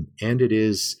 and it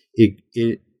is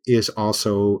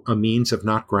also a means of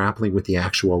not grappling with the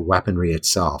actual weaponry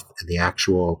itself and the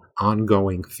actual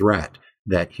ongoing threat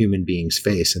that human beings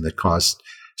face and that caused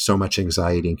so much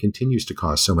anxiety and continues to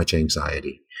cause so much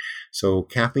anxiety. So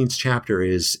Kathleen's chapter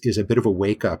is a bit of a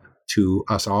wake up to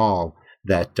us all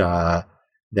that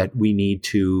we need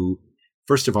to,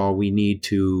 first of all,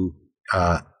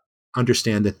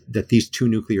 understand that these two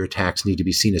nuclear attacks need to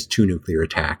be seen as two nuclear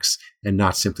attacks and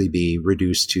not simply be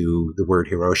reduced to the word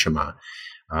Hiroshima.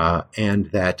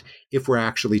 And that if we're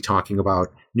actually talking about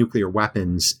nuclear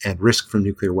weapons and risk from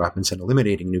nuclear weapons and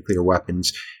eliminating nuclear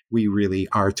weapons, we really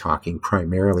are talking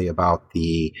primarily about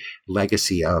the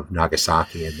legacy of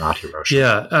Nagasaki and not Hiroshima.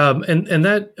 Yeah, and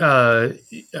that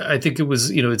I think it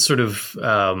was, it sort of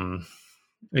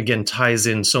again ties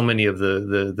in so many of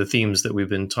the themes that we've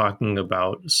been talking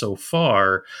about so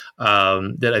far,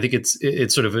 that I think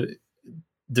it's sort of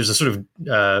there's a sort of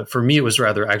for me it was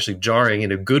rather actually jarring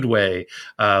in a good way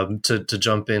to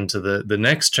jump into the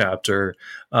next chapter,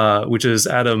 which is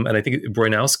Adam, and I think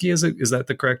Bronowski, is that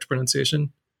the correct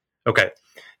pronunciation? Okay.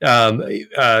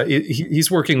 He's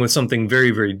working with something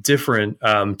very, very different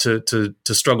to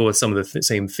struggle with some of the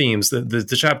same themes.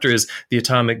 The chapter is The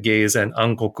Atomic Gaze and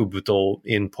Ankoku Buto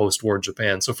in Post-War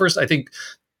Japan. So first, I think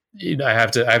I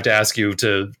have to ask you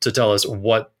to tell us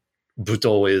what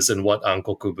Buto is and what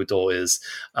Ankoku Buto is.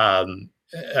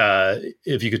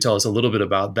 If you could tell us a little bit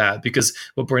about that, because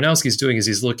what Bronowski is doing is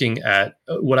he's looking at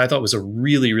what I thought was a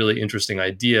really, really interesting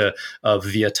idea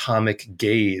of the atomic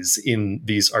gaze in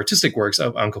these artistic works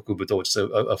of Ankoku Buto, which is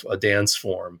a dance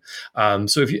form.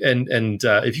 So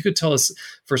if you could tell us,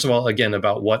 first of all, again,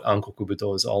 about what Ankoku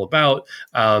Buto is all about,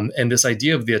 and this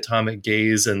idea of the atomic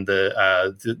gaze and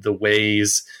the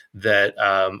ways that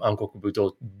Ankoku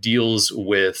Buto deals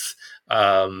with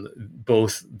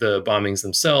both the bombings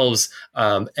themselves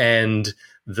and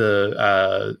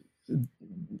the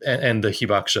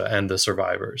hibakusha and the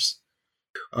survivors.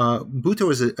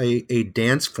 Buto is a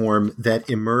dance form that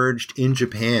emerged in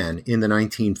Japan in the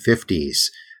 1950s,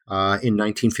 in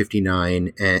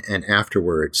 1959 and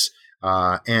afterwards.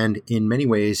 And in many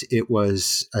ways, it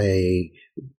was a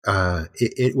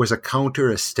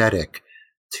counter aesthetic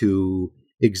to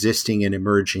existing and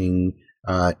emerging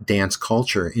dance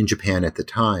culture in Japan at the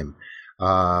time,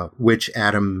 which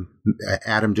Adam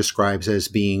describes as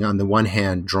being, on the one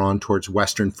hand, drawn towards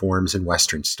Western forms and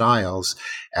Western styles,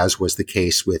 as was the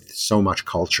case with so much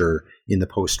culture in the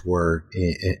post-war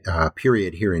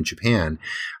period here in Japan,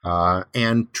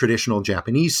 and traditional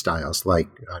Japanese styles like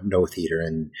no theater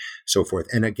and so forth,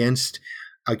 and against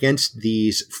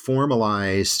these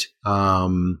formalized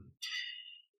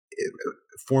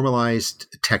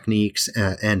techniques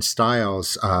and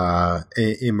styles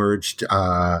emerged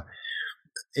the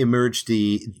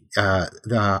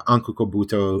Ankoku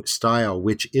Buto style,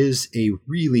 which is a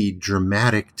really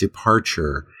dramatic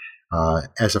departure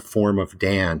as a form of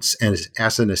dance and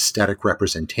as an aesthetic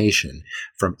representation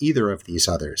from either of these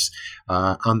others.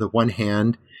 On the one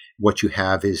hand, what you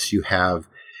have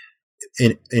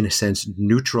in a sense,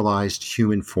 neutralized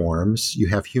human forms. You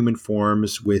have human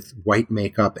forms with white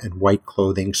makeup and white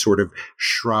clothing, sort of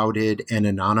shrouded and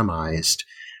anonymized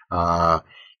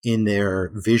in their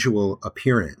visual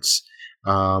appearance.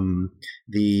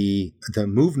 The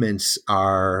movements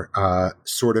are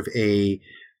sort of a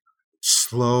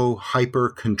slow,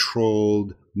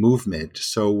 hyper-controlled movement.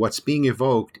 So what's being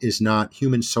evoked is not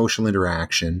human social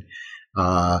interaction,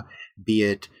 be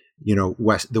it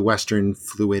the Western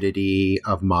fluidity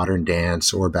of modern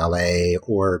dance or ballet,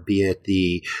 or be it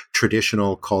the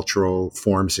traditional cultural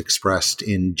forms expressed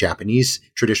in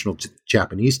traditional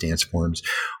Japanese dance forms.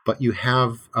 But you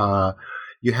have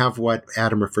what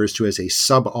Adam refers to as a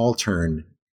subaltern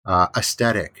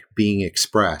aesthetic being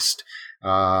expressed.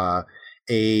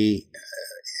 a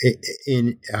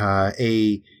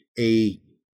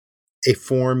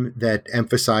form that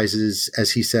emphasizes,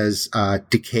 as he says,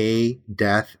 decay,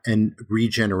 death, and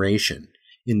regeneration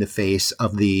in the face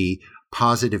of the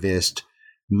positivist,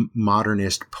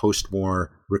 modernist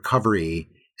post-war recovery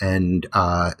and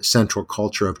central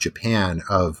culture of Japan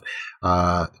of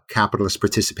capitalist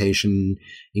participation,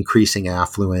 increasing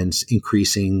affluence,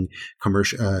 increasing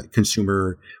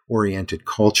consumer-oriented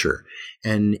culture.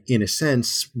 And in a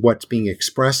sense, what's being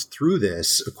expressed through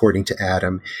this, according to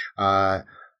Adam,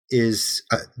 is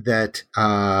that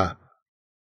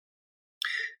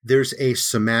there's a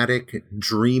somatic,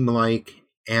 dreamlike,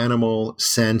 animal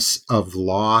sense of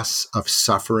loss, of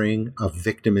suffering, of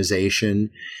victimization,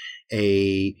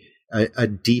 a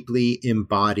deeply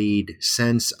embodied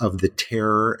sense of the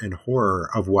terror and horror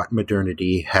of what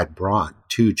modernity had brought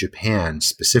to Japan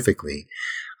specifically.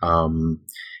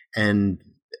 And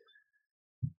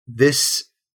this,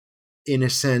 in a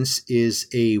sense, is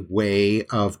a way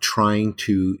of trying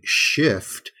to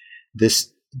shift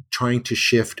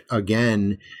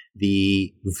again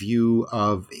the view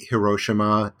of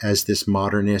Hiroshima as this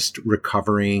modernist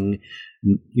recovering,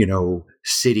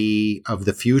 city of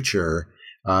the future,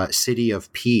 city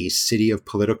of peace, city of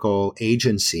political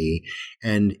agency,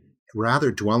 and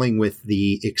rather dwelling with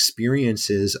the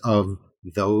experiences of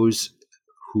those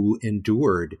who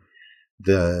endured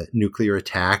the nuclear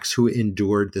attacks, who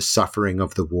endured the suffering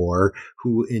of the war,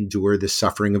 who endured the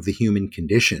suffering of the human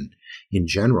condition in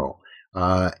general.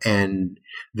 And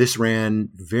this ran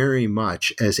very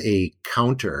much as a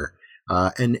counter.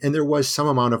 And there was some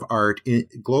amount of art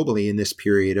globally in this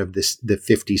period of the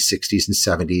 50s, 60s, and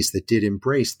 70s that did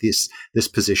embrace this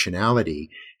positionality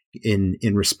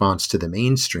in response to the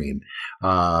mainstream.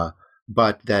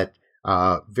 But that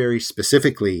very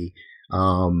specifically,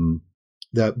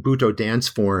 the Buto dance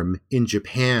form in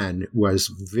Japan was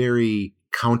very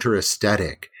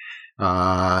counter-aesthetic,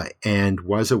 and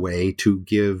was a way to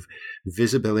give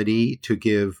visibility, to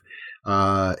give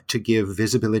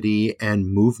visibility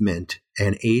and movement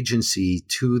and agency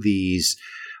to these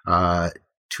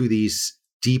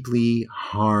deeply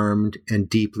harmed and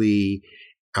deeply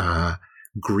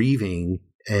grieving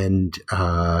and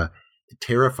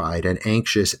terrified and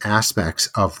anxious aspects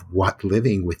of what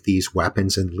living with these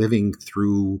weapons and living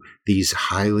through these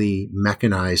highly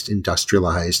mechanized,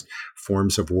 industrialized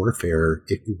forms of warfare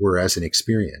were as an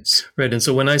experience. Right. And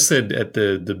so when I said at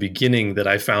the beginning that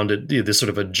I found it this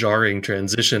sort of a jarring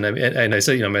transition, I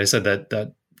said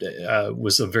that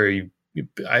was a very,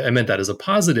 I meant that as a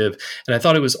positive. And I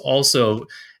thought it was also,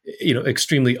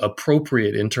 extremely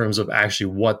appropriate in terms of actually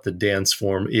what the dance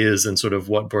form is and sort of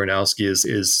what Baranowski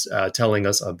is telling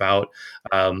us about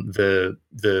the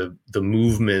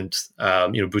movement,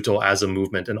 Buto as a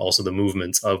movement, and also the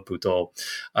movements of Buto.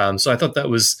 So I thought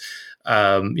that was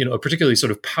a particularly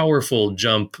sort of powerful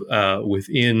jump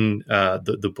within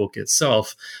the book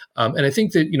itself. And I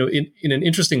think that in an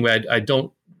interesting way,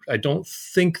 I don't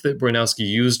think that Baranowski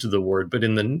used the word, but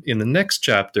in the next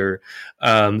chapter,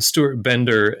 Stuart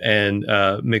Bender and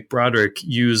Mick Broderick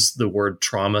use the word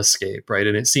traumascape, right?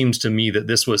 And it seems to me that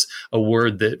this was a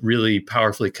word that really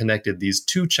powerfully connected these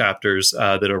two chapters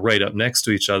that are right up next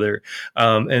to each other.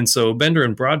 And so Bender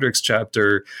and Broderick's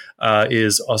chapter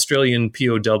is Australian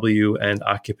POW and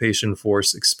occupation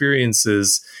force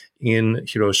experiences in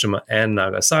Hiroshima and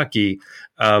Nagasaki,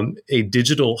 a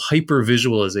digital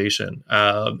hypervisualization.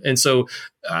 And so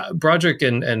Broderick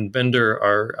and Bender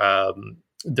are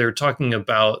they're talking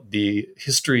about the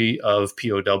history of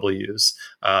POWs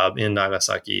in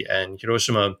Nagasaki and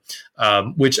Hiroshima,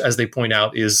 which, as they point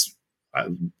out, is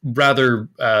rather,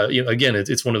 again,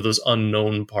 it's one of those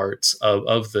unknown parts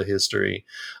of the history.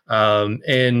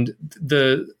 And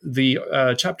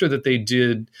the chapter that they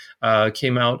did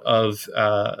came out of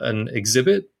an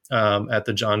exhibit at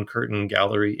the John Curtin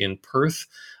Gallery in Perth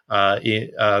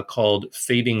called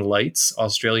Fading Lights,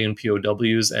 Australian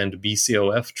POWs and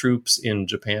BCOF Troops in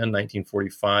Japan,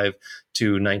 1945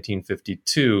 to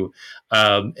 1952,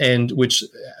 and which,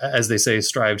 as they say,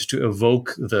 strived to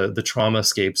evoke the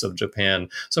traumascapes of Japan.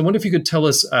 So I wonder if you could tell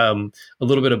us a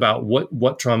little bit about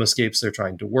what traumascapes they're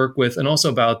trying to work with, and also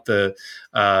about the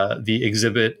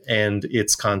exhibit and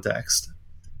its context.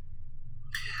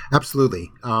 Absolutely.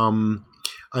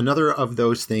 Another of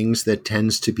those things that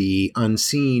tends to be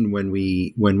unseen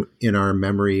when in our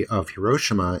memory of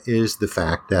Hiroshima is the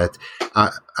fact that,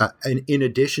 in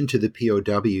addition to the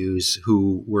POWs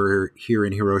who were here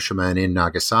in Hiroshima and in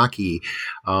Nagasaki,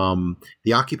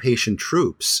 the occupation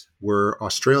troops were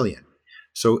Australian.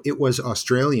 So it was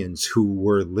Australians who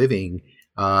were living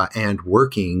and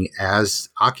working as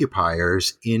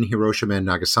occupiers in Hiroshima and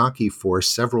Nagasaki for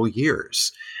several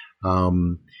years.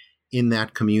 In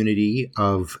that community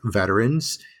of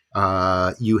veterans,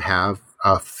 you have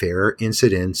a fair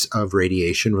incidence of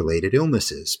radiation-related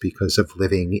illnesses because of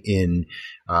living in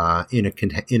an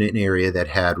area that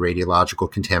had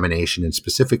radiological contamination, and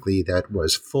specifically that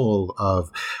was full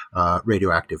of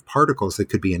radioactive particles that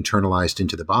could be internalized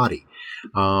into the body.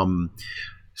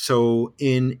 So,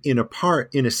 in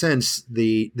a sense,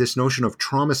 this notion of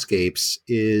traumascapes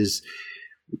is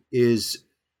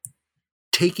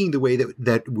taking the way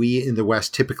that we in the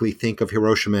West typically think of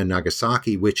Hiroshima and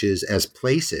Nagasaki, which is as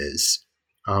places,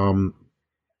 and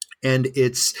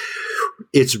it's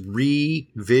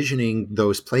revisioning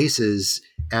those places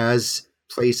as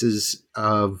places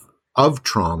of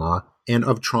trauma, and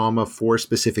of trauma for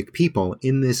specific people,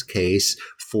 in this case,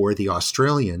 for the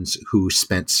Australians who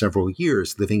spent several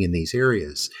years living in these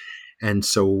areas. And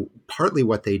so partly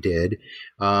what they did,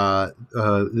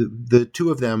 the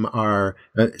two of them are,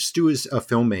 Stu is a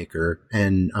filmmaker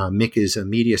and Mick is a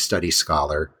media studies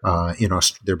scholar.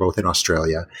 They're both in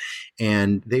Australia.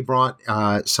 And they brought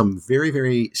some very,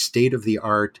 very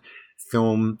state-of-the-art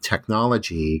film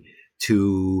technology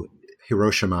to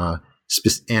Hiroshima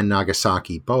and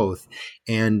Nagasaki both.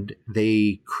 And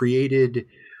they created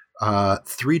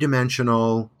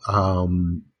three-dimensional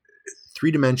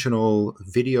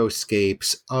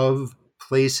videoscapes of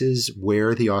places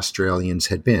where the Australians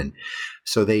had been.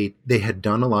 So they had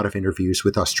done a lot of interviews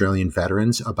with Australian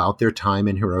veterans about their time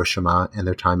in Hiroshima and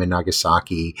their time in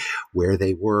Nagasaki, where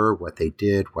they were, what they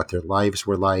did, what their lives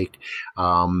were like.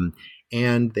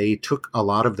 And they took a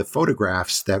lot of the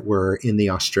photographs that were in the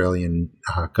Australian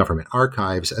government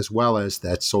archives, as well as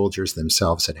that soldiers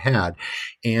themselves had.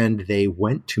 And they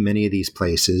went to many of these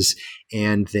places,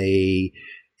 and they,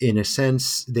 in a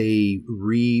sense, they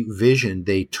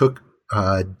took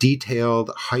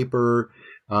detailed, hyper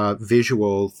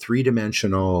visual,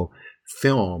 three-dimensional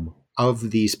film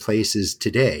of these places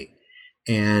today,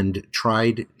 and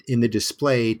tried in the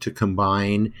display to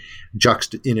combine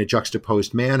in a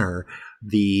juxtaposed manner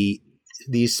these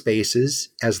spaces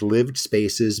as lived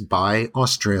spaces by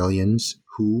Australians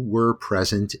who were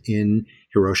present in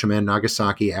Hiroshima and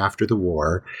Nagasaki after the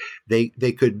war. They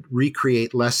could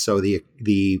recreate less so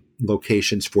the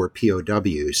locations for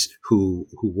POWs who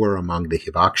were among the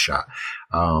hibakusha.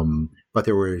 But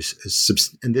there was,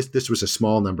 and this was a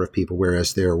small number of people,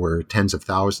 whereas there were tens of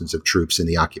thousands of troops in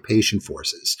the occupation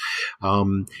forces.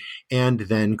 And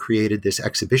then created this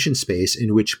exhibition space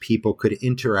in which people could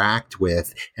interact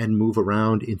with and move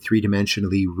around in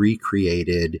three-dimensionally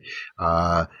recreated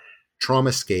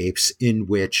traumascapes in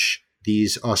which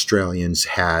these Australians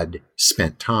had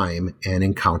spent time and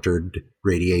encountered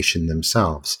radiation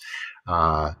themselves.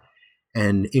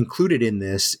 And included in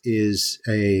this is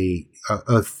a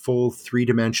full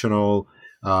three-dimensional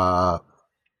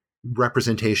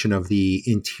representation of the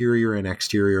interior and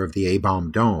exterior of the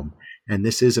A-bomb dome. And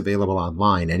this is available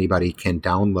online. Anybody can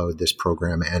download this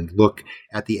program and look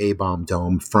at the A-bomb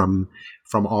dome from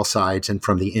all sides and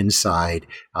from the inside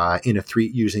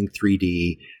using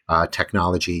 3D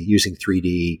technology, using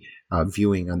 3D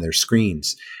viewing on their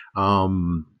screens.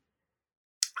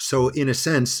 So in a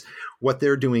sense, what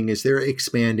they're doing is they're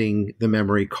expanding the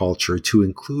memory culture to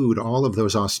include all of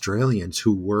those Australians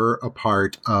who were a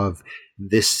part of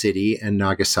this city and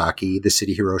Nagasaki, the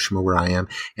city Hiroshima where I am,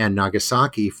 and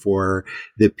Nagasaki for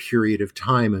the period of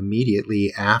time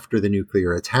immediately after the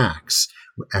nuclear attacks,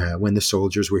 when the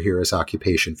soldiers were here as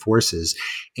occupation forces,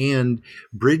 and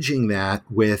bridging that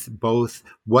with both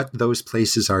what those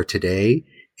places are today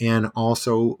and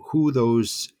also who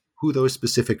those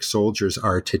specific soldiers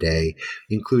are today,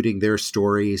 including their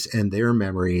stories and their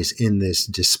memories in this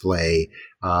display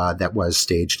that was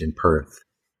staged in Perth.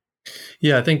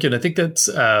 Yeah, I think that's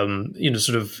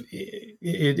sort of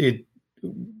it.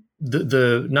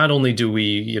 The not only do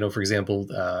we, for example,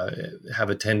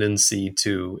 have a tendency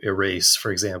to erase,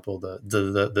 for example, the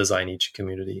Zainichi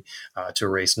community, to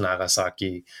erase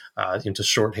Nagasaki, to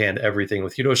shorthand everything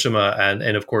with Hiroshima,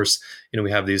 and of course,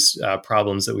 we have these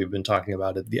problems that we've been talking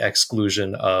about, the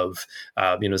exclusion of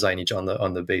Zainichi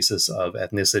on the basis of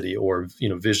ethnicity, or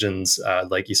visions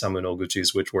like Isamu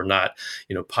Noguchi's, which were not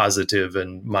positive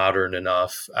and modern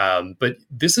enough. But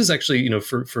this is actually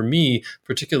for me,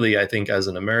 particularly, I think as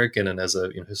an American and as a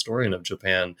historian of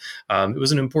Japan, it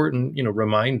was an important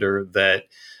reminder that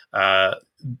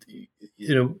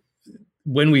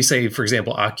when we say, for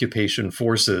example, occupation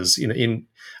forces,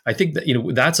 I think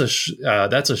that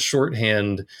that's a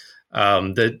shorthand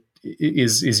that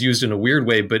is used in a weird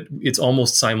way, but it's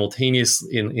almost simultaneous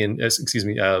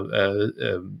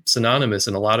synonymous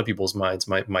in a lot of people's minds,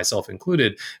 myself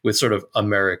included, with sort of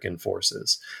American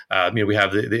forces. We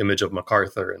have the image of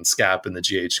MacArthur and SCAP and the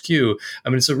GHQ. I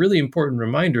mean, it's a really important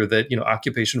reminder that,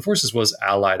 occupation forces was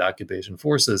Allied occupation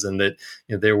forces, and that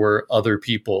there were other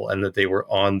people, and that they were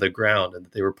on the ground, and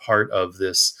that they were part of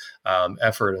this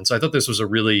effort. And so I thought this was a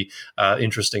really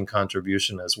interesting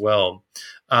contribution as well.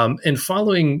 And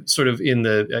following sort of in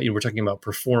the, we're talking about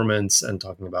performance and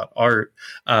talking about art.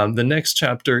 The next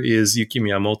chapter is Yuki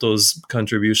Miyamoto's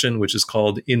contribution, which is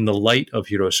called In the Light of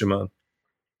Hiroshima.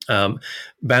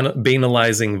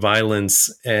 Banalizing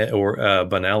violence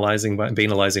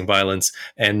banalizing violence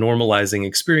and normalizing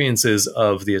experiences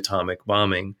of the atomic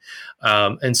bombing.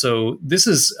 And so this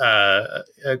is a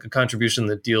contribution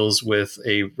that deals with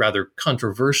a rather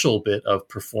controversial bit of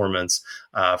performance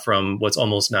from what's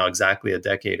almost now exactly a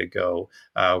decade ago.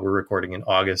 We're recording in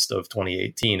August of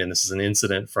 2018, and this is an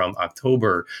incident from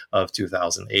October of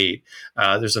 2008.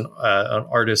 There's an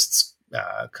artist's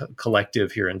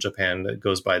collective here in Japan that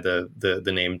goes by the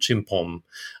name Chimpom,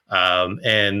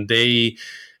 and they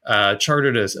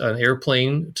chartered an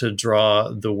airplane to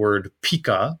draw the word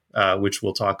Pika, which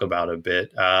we'll talk about a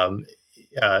bit,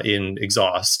 in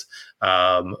exhaust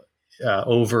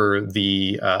over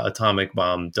the atomic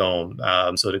bomb dome,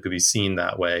 so that it could be seen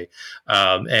that way.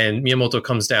 And Miyamoto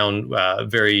comes down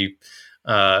very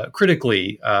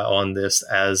critically on this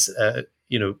as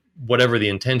whatever the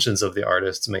intentions of the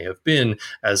artists may have been,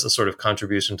 as a sort of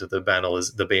contribution to the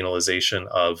banalization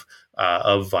of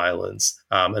violence,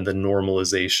 and the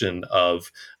normalization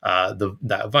of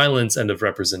that violence, and of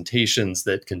representations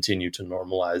that continue to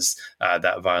normalize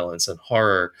that violence and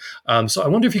horror. So I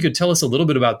wonder if you could tell us a little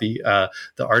bit about the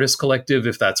artist collective,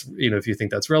 if that's if you think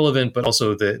that's relevant, but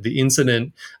also the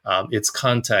incident, its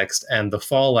context, and the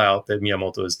fallout that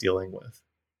Miyamoto is dealing with.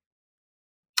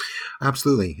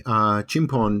 Absolutely.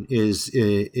 Chimpon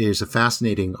is a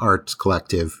fascinating arts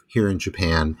collective here in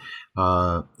Japan,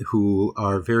 who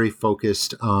are very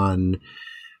focused on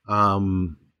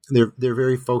they're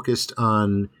very focused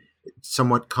on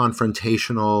somewhat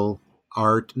confrontational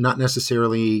art, not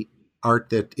necessarily art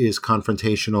that is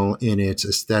confrontational in its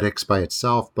aesthetics by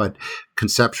itself, but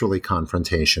conceptually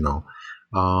confrontational.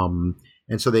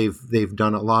 And so they've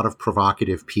done a lot of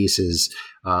provocative pieces,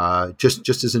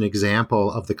 just as an example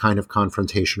of the kind of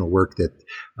confrontational work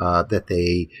that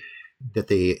they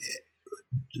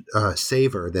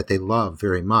savor, that they love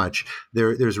very much.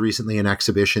 There's recently an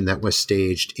exhibition that was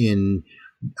staged in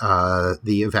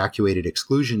the evacuated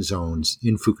exclusion zones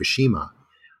in Fukushima,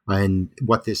 and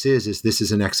what this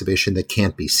is an exhibition that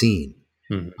can't be seen.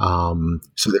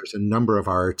 So there's a number of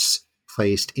arts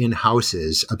placed in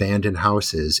houses, abandoned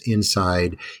houses,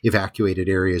 inside evacuated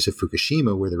areas of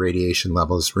Fukushima, where the radiation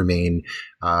levels remain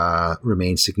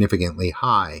significantly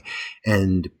high.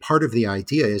 And part of the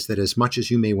idea is that as much as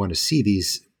you may want to see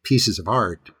these pieces of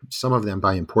art, some of them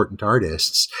by important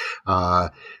artists,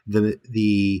 the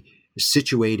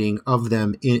situating of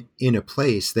them in a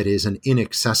place that is an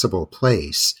inaccessible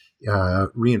place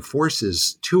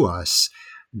reinforces to us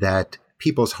that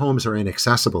people's homes are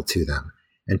inaccessible to them.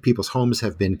 And people's homes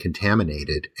have been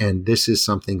contaminated. And this is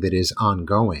something that is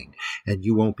ongoing. And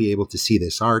you won't be able to see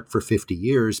this art for 50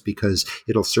 years because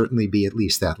it'll certainly be at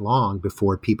least that long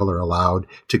before people are allowed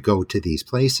to go to these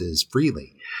places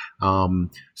freely.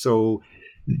 So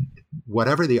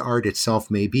whatever the art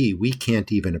itself may be, we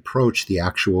can't even approach the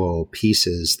actual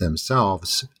pieces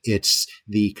themselves. It's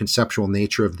the conceptual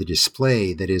nature of the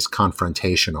display that is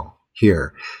confrontational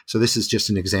here. So this is just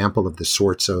an example of the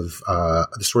sorts of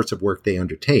work they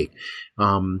undertake.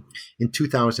 In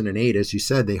 2008, as you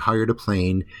said, they hired a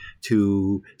plane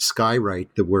to skywrite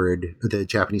the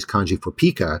Japanese kanji for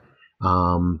Pika.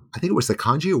 I think it was the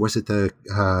kanji, or was it the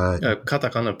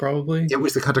katakana? Probably it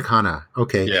was the katakana.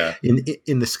 Okay, yeah,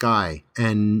 in the sky,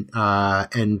 and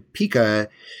Pika,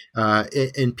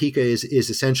 is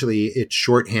essentially its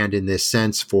shorthand in this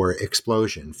sense for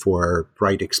explosion, for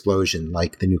bright explosion,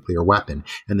 like the nuclear weapon.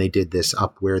 And they did this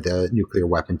up where the nuclear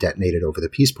weapon detonated over the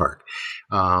Peace Park.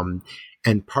 And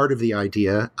part of the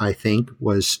idea, I think,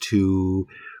 was to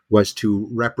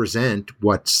represent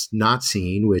what's not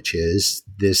seen, which is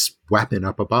this weapon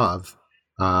up above,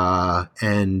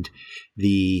 and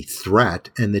the threat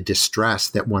and the distress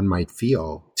that one might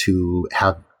feel to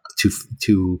have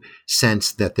to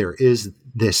sense that there is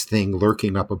this thing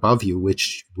lurking up above you,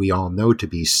 which we all know to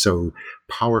be so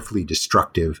powerfully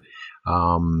destructive.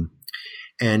 And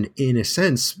in a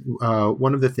sense,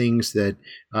 one of the things that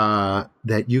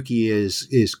Yuki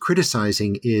is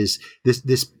criticizing is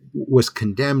this was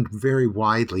condemned very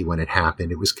widely when it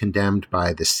happened. It was condemned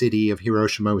by the city of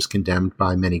Hiroshima. It was condemned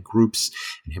by many groups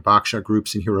and hibakusha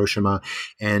groups in Hiroshima.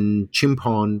 And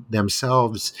Chimpon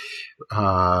themselves,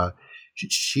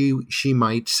 she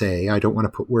might say, I don't want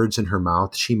to put words in her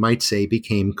mouth, she might say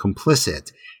became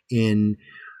complicit in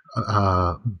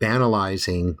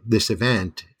banalizing this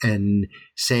event and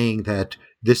saying that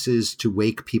this is to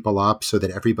wake people up so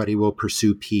that everybody will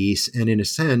pursue peace. And in a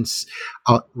sense,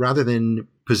 rather than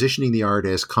positioning the art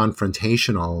as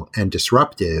confrontational and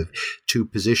disruptive, to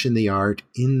position the art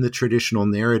in the traditional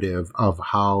narrative of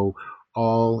how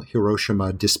all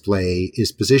Hiroshima display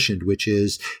is positioned, which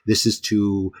is this is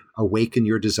to awaken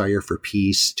your desire for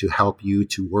peace, to help you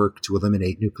to work to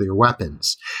eliminate nuclear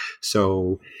weapons.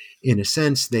 So in a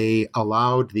sense, they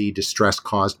allowed the distress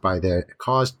caused by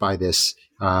this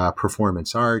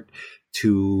performance art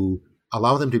to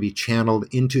allow them to be channeled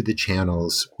into the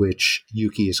channels which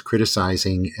Yuki is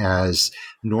criticizing as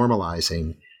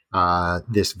normalizing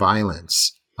this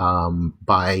violence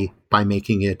by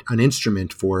making it an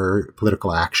instrument for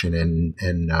political action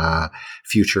and a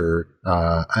future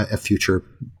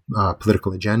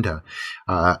political agenda.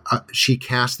 She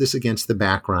cast this against the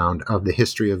background of the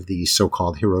history of the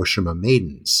so-called Hiroshima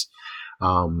Maidens.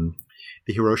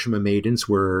 The Hiroshima Maidens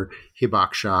were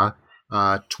hibakusha,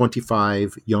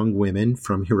 25 young women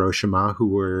from Hiroshima who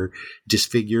were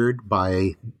disfigured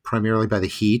primarily by the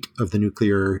heat of the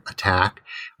nuclear attack.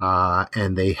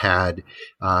 And they had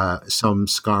some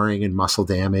scarring and muscle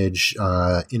damage,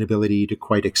 inability to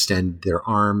quite extend their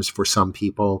arms for some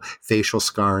people, facial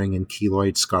scarring and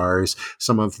keloid scars,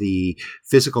 some of the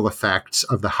physical effects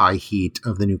of the high heat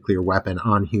of the nuclear weapon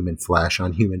on human flesh,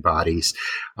 on human bodies.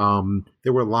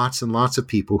 There were lots and lots of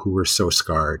people who were so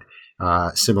scarred.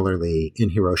 Similarly in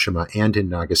Hiroshima and in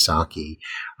Nagasaki.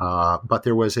 But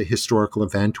there was a historical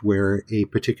event where a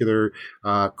particular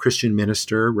Christian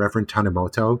minister, Reverend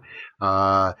Tanimoto,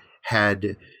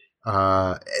 had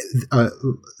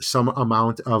some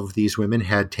amount of these women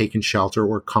had taken shelter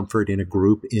or comfort in a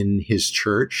group in his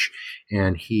church,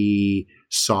 and he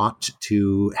sought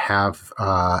to have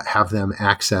them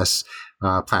access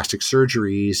plastic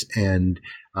surgeries and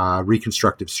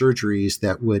reconstructive surgeries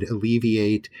that would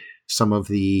alleviate some of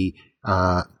the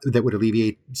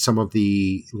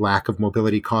lack of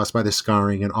mobility caused by the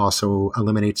scarring, and also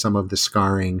eliminate some of the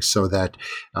scarring so that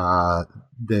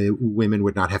the women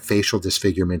would not have facial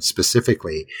disfigurement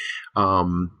specifically.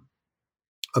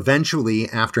 Eventually,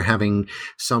 after having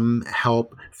some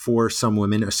help for some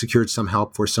women, secured some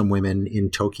help for some women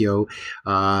in Tokyo,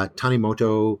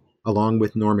 Tanimoto, along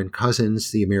with Norman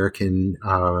Cousins, the American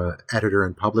editor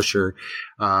and publisher,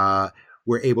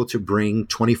 were able to bring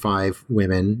 25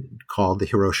 women called the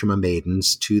Hiroshima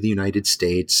Maidens to the United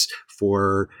States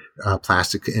for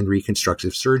plastic and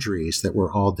reconstructive surgeries that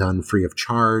were all done free of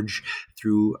charge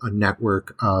through a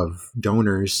network of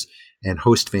donors and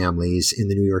host families in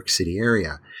the New York City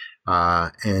area.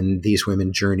 And these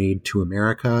women journeyed to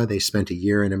America. They spent a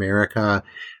year in America.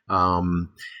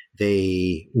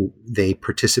 They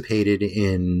participated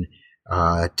in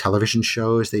television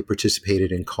shows. They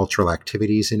participated in cultural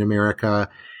activities in America.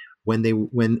 When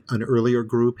an earlier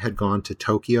group had gone to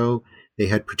Tokyo, they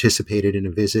had participated in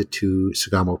a visit to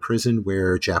Sugamo Prison,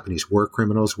 where Japanese war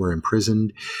criminals were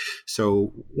imprisoned.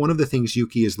 So one of the things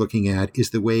Yuki is looking at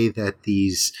is the way that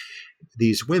these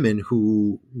women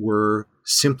who were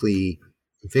simply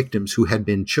victims, who had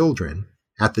been children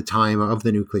at the time of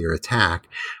the nuclear attack,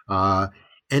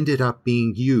 ended up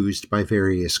being used by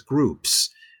various groups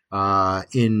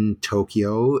in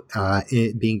Tokyo,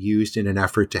 being used in an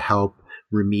effort to help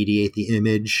remediate the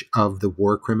image of the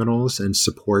war criminals and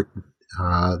support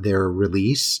their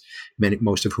release,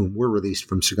 most of whom were released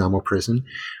from Sugamo Prison.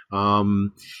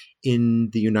 In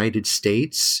the United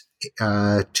States,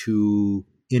 to,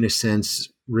 in a sense,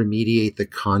 remediate the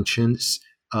conscience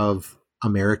of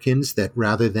Americans, that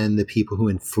rather than the people who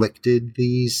inflicted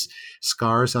these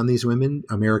scars on these women,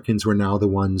 Americans were now the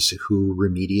ones who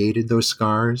remediated those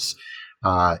scars.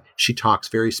 She talks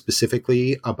very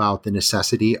specifically about the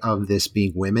necessity of this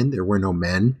being women. There were no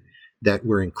men that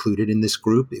were included in this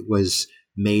group. It was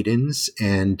maidens,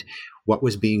 and what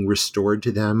was being restored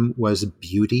to them was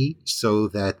beauty so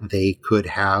that they could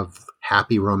have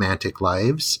happy romantic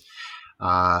lives.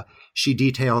 She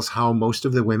details how most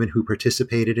of the women who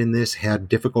participated in this had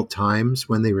difficult times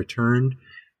when they returned,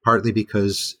 partly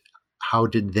because how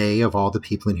did they, of all the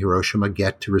people in Hiroshima,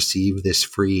 get to receive this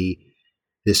free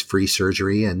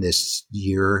surgery and this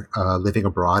year living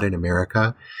abroad in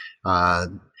America?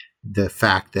 the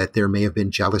fact that there may have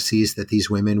been jealousies that these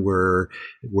women were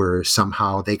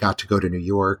somehow, they got to go to New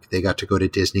York, they got to go to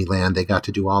Disneyland, they got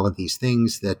to do all of these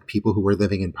things that people who were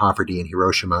living in poverty in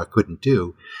Hiroshima couldn't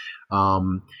do.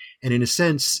 And in a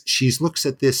sense, she looks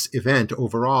at this event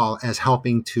overall as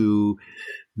helping to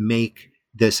make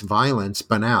this violence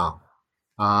banal.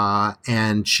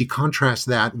 And she contrasts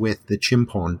that with the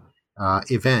Chimpon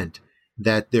event,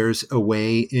 that there's a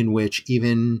way in which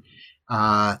even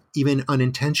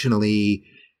unintentionally,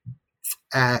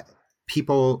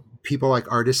 people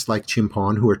like artists like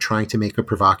Chimpon, who are trying to make a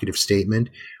provocative statement,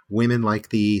 women like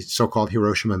the so-called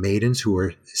Hiroshima maidens, who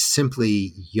are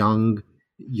simply young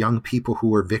people who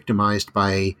were victimized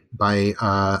by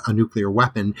a nuclear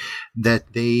weapon,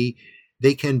 that they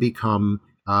can become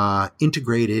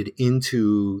integrated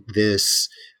into this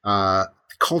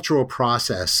cultural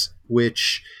process,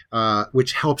 which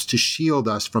helps to shield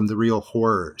us from the real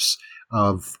horrors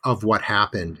of what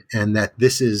happened, and that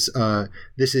this is a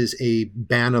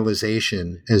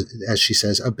banalization, as she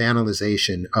says, a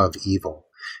banalization of evil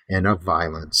and of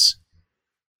violence.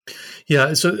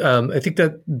 Yeah, so I think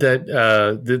that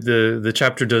the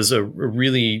chapter does a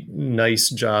really nice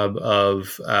job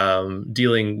of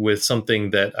dealing with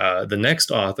something that the next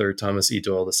author, Thomas E.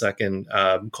 Doyle II,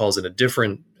 calls in a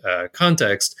different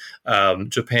context,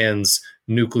 Japan's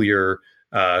nuclear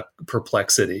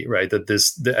perplexity, right?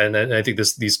 And I think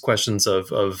these questions of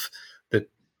the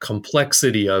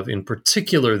complexity of, in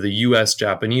particular, the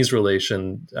U.S.-Japanese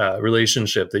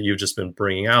relationship that you've just been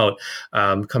bringing out,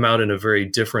 come out in a very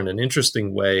different and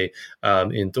interesting way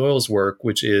in Doyle's work,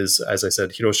 which is, as I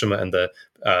said, it's Hiroshima and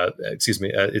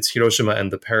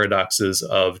the paradoxes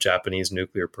of Japanese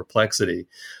nuclear perplexity.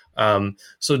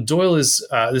 So Doyle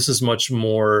this is much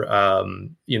more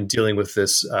in dealing with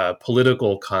this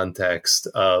political context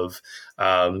of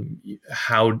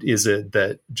how is it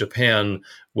that Japan,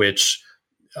 which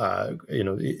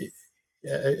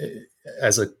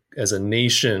as a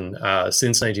nation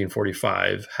since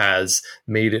 1945 has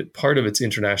made it part of its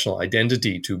international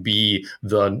identity to be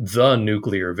the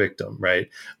nuclear victim, right?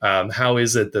 How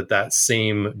is it that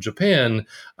same Japan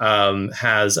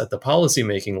has, at the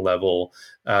policymaking level,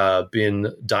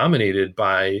 been dominated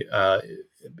by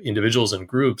individuals and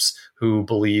groups who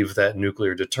believe that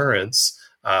nuclear deterrence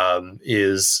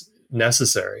is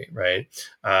necessary, right?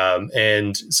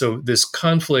 And so this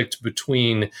conflict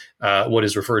between what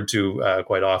is referred to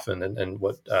quite often and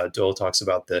what Doyle talks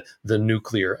about, the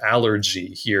nuclear allergy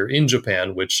here in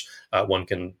Japan, which one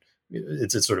can,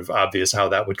 it's sort of obvious how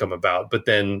that would come about, but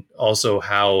then also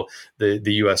how the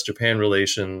U.S.-Japan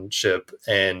relationship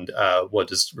and what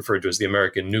is referred to as the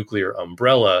American nuclear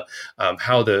umbrella,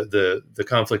 how the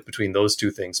conflict between those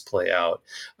two things play out.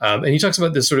 And he talks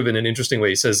about this sort of in an interesting way.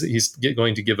 He says that he's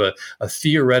going to give a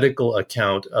theoretical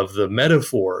account of the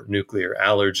metaphor nuclear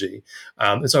allergy.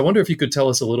 And so I wonder if you could tell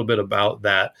us a little bit about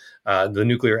that, the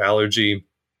nuclear allergy,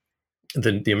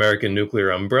 the American nuclear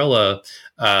umbrella,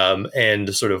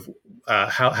 and sort of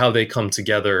how they come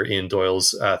together in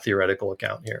Doyle's theoretical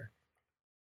account here.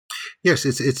 Yes,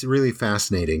 it's really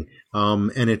fascinating,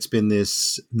 and it's been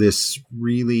this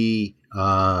really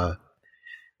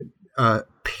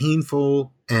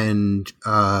painful and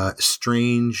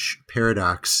strange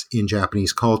paradox in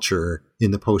Japanese culture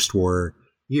in the post-war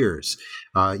years.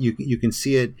 You can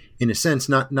see it in a sense,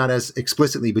 not as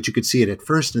explicitly, but you could see it at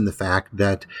first in the fact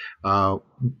that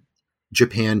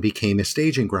Japan became a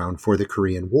staging ground for the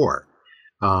Korean War.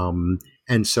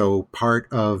 And so part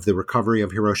of the recovery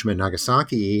of Hiroshima and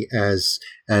Nagasaki, as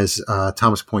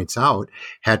Thomas points out,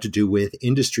 had to do with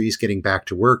industries getting back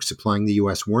to work, supplying the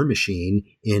U.S. war machine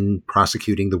in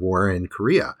prosecuting the war in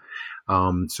Korea.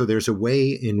 So there's a way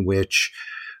in which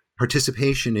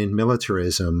participation in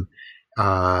militarism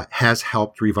has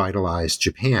helped revitalize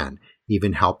Japan,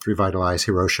 even helped revitalize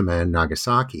Hiroshima and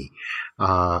Nagasaki.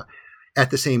 At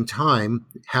the same time,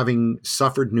 having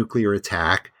suffered nuclear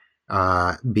attack,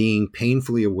 being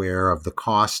painfully aware of the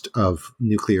cost of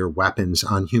nuclear weapons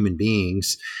on human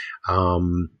beings,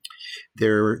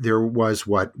 there was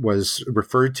what was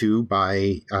referred to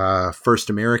by first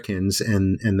Americans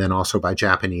and then also by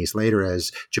Japanese later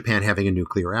as Japan having a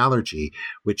nuclear allergy,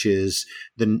 which is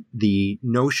the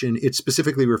notion. It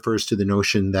specifically refers to the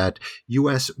notion that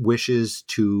U.S. wishes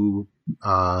to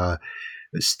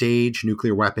stage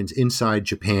nuclear weapons inside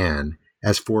Japan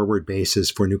as forward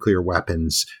bases for nuclear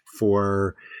weapons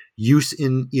for use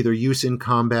in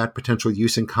combat, potential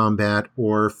use in combat,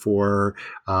 or for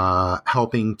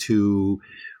helping to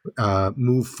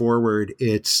move forward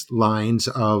its lines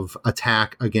of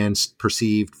attack against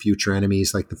perceived future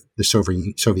enemies like the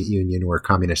Soviet Union or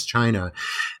Communist China,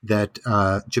 that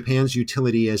Japan's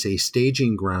utility as a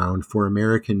staging ground for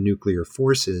American nuclear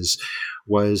forces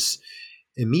was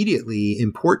immediately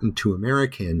important to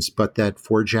Americans, but that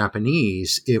for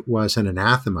Japanese, it was an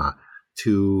anathema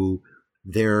to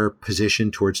their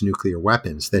position towards nuclear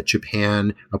weapons, that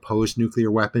Japan opposed nuclear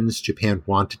weapons. Japan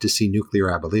wanted to see nuclear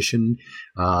abolition.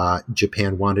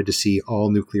 Japan wanted to see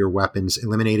all nuclear weapons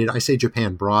eliminated. I say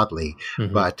Japan broadly,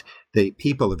 but the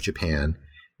people of Japan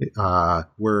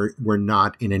were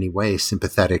not in any way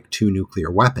sympathetic to nuclear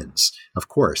weapons, of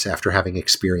course, after having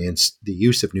experienced the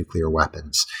use of nuclear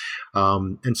weapons.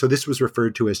 And so this was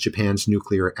referred to as Japan's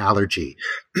nuclear allergy.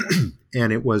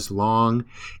 And it was long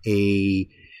a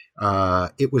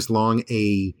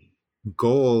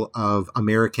goal of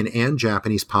American and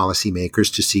Japanese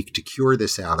policymakers to seek to cure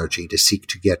this allergy, to seek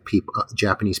to get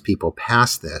Japanese people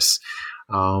past this.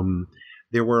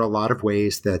 There were a lot of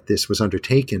ways that this was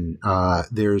undertaken.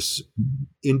 There's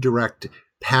indirect,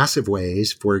 passive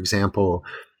ways, for example,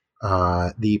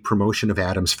 the promotion of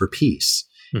Atoms for Peace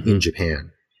in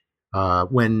Japan.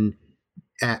 When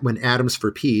Atoms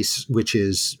for Peace, which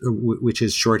is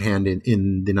shorthand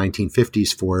in the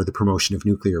 1950s for the promotion of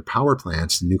nuclear power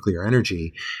plants and nuclear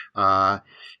energy,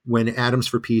 when Atoms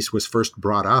for Peace was first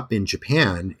brought up in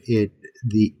Japan,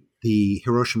 the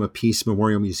Hiroshima Peace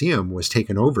Memorial Museum was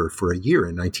taken over for a year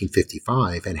in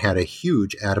 1955 and had a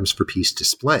huge Atoms for Peace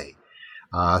display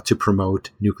to promote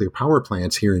nuclear power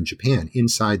plants here in Japan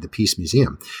inside the Peace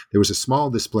Museum. There was a small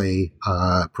display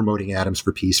promoting Atoms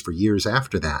for Peace for years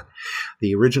after that.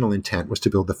 The original intent was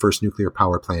to build the first nuclear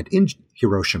power plant in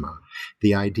Hiroshima,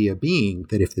 the idea being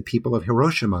that if the people of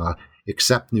Hiroshima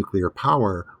accept nuclear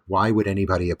power, why would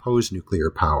anybody oppose nuclear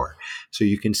power? So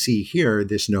you can see here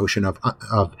this notion of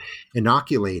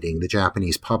inoculating the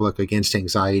Japanese public against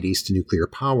anxieties to nuclear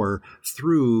power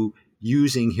through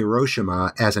using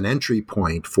Hiroshima as an entry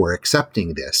point for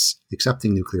accepting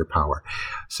nuclear power.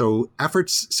 So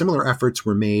similar efforts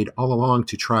were made all along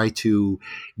to try to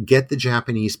get the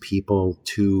Japanese people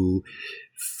to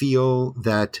feel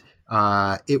that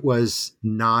it was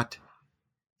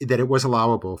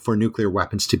allowable for nuclear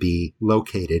weapons to be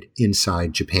located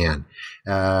inside Japan.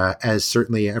 As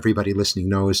certainly everybody listening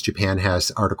knows, Japan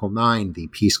has Article 9, the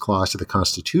Peace Clause of the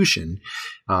Constitution,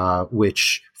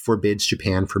 which forbids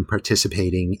Japan from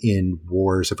participating in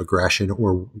wars of aggression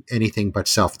or anything but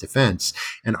self-defense.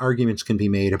 And arguments can be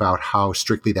made about how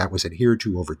strictly that was adhered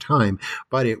to over time,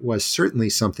 but it was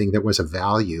certainly something that was a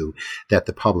value that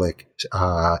the public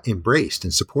embraced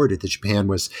and supported, that Japan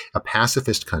was a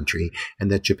pacifist country and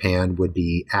that Japan would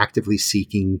be actively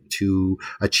seeking to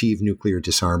achieve nuclear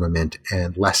disarmament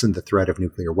and lessen the threat of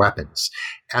nuclear weapons.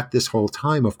 At this whole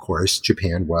time, of course,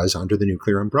 Japan was under the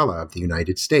nuclear umbrella of the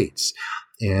United States.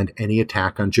 And any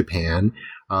attack on Japan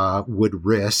would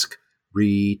risk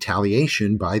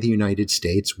retaliation by the United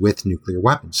States with nuclear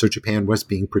weapons. So Japan was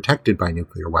being protected by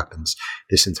nuclear weapons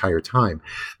this entire time.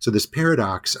 So this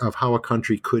paradox of how a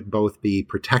country could both be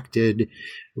protected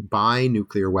by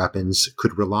nuclear weapons,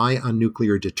 could rely on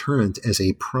nuclear deterrent as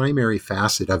a primary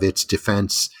facet of its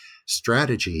defense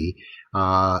strategy,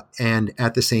 and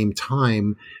at the same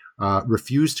time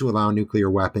refuse to allow nuclear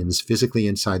weapons physically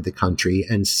inside the country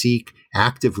and seek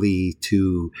actively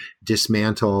to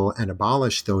dismantle and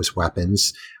abolish those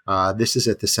weapons. This is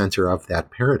at the center of that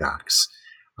paradox.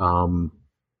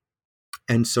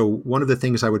 And so one of the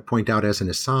things I would point out as an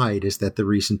aside is that the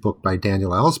recent book by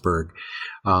Daniel Ellsberg,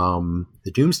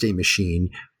 The Doomsday Machine,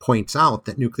 points out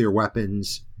that nuclear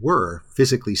weapons were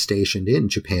physically stationed in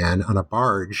Japan on a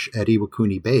barge at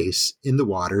Iwakuni Base in the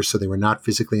water, so they were not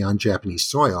physically on Japanese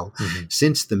soil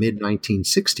since the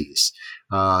mid-1960s.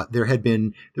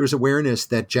 There was awareness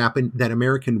that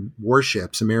American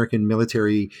warships, American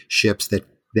military ships that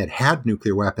had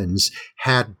nuclear weapons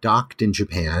had docked in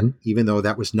Japan, even though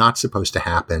that was not supposed to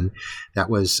happen. That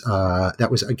was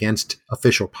against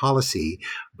official policy,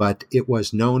 but it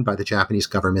was known by the Japanese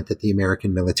government that the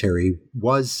American military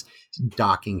was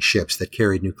docking ships that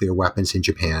carried nuclear weapons in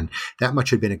Japan. That much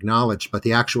had been acknowledged, but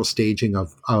the actual staging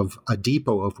of a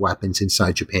depot of weapons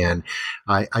inside Japan,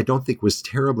 I don't think was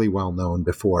terribly well known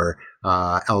before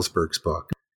Ellsberg's book.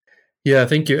 Yeah,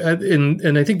 thank you.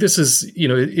 And I think this is,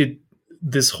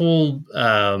 this whole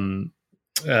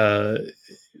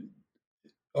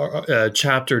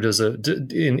chapter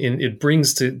it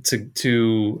brings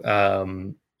to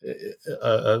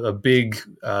a big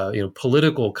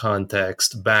political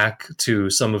context back to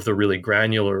some of the really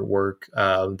granular work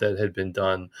that had been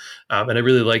done, and I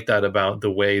really like that about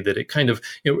the way that it kind of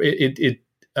it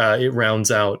it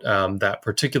rounds out that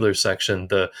particular section,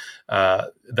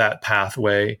 that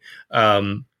pathway,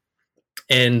 and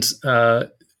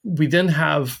we then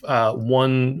have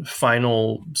one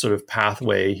final sort of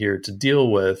pathway here to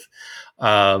deal with.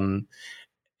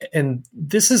 And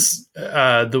this is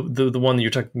the one that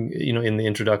you're talking, in the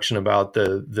introduction about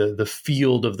the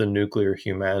field of the nuclear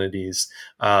humanities,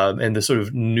 and the sort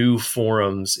of new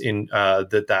forums in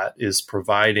that is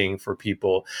providing for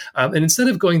people. And instead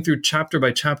of going through chapter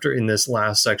by chapter in this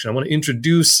last section, I want to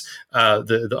introduce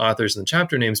the authors and the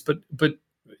chapter names, but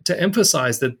to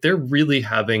emphasize that they're really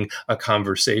having a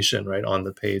conversation right on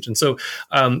the page. And so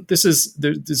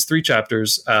there's 3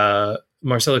 chapters.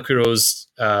 Marcela Quiroz,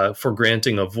 For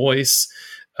Granting a Voice,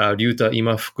 Ryuta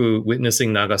Imafuku,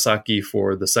 Witnessing Nagasaki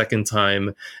for the Second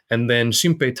Time, and then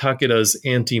Shinpei Takeda's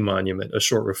Anti-Monument, a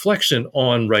short reflection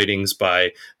on writings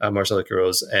by Marcela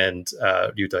Quiroz and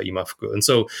Ryuta Imafuku. And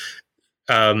so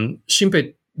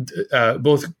Shinpei,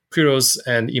 both Quiroz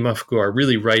and Imafuku are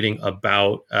really writing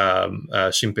about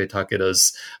Shinpei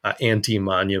Takeda's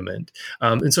Anti-Monument.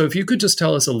 And so if you could just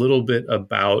tell us a little bit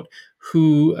about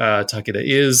who Takeda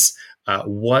is,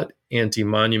 what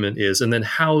Anti-Monument is, and then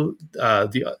how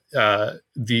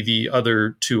the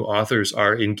other 2 authors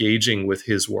are engaging with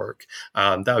his work.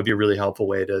 That would be a really helpful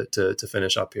way to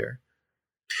finish up here.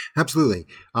 Absolutely.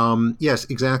 Yes,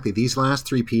 exactly. These last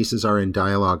 3 pieces are in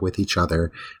dialogue with each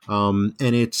other. And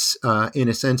it's, in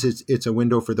a sense, it's a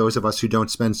window for those of us who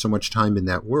don't spend so much time in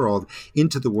that world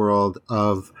into the world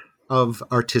of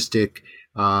artistic,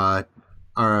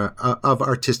 of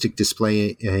artistic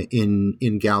display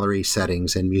in gallery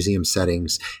settings and museum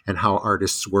settings, and how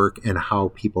artists work and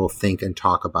how people think and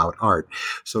talk about art.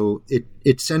 So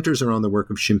it centers around the work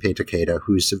of Shinpei Takeda,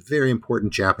 who's a very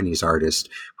important Japanese artist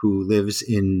who lives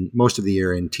in most of the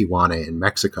year in Tijuana in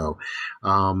Mexico.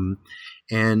 And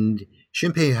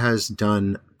Shinpei has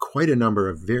done quite a number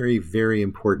of very, very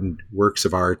important works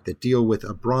of art that deal with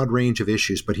a broad range of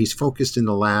issues, but he's focused in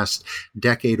the last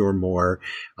decade or more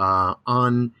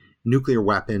on nuclear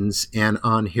weapons and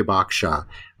on hibakusha.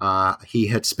 He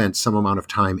had spent some amount of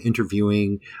time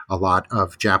interviewing a lot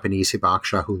of Japanese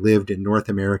hibakusha who lived in North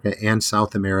America and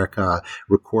South America,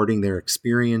 recording their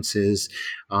experiences.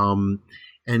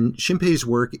 And Shinpei's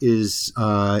work is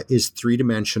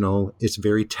 3-dimensional. It's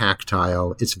very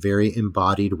tactile. It's very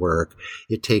embodied work.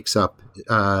 It takes up,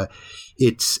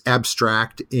 it's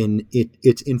abstract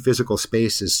it's in physical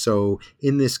spaces. So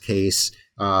in this case,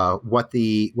 what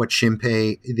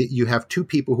Shinpei, you have 2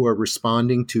 people who are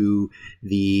responding to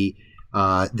the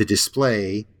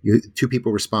display, 2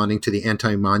 people responding to the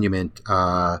Anti-Monument,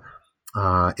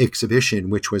 exhibition,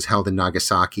 which was held in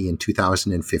Nagasaki in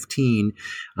 2015,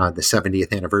 the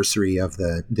 70th anniversary of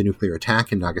the nuclear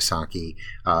attack in Nagasaki,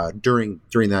 during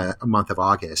the month of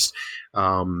August.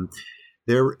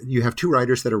 There you have 2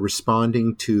 writers that are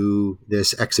responding to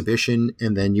this exhibition,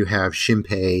 and then you have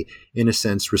Shinpei, in a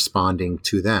sense, responding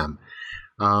to them.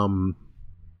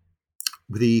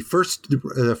 The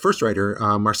first writer,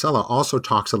 Marcela, also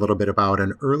talks a little bit about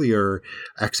an earlier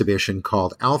exhibition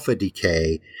called Alpha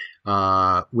Decay,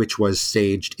 which was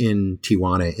staged in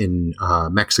Tijuana in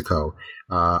Mexico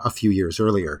a few years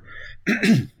earlier.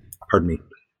 Pardon me.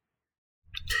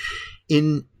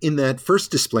 In that first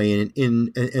display, and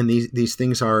these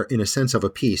things are in a sense of a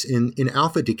piece. In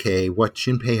Alpha Decay, what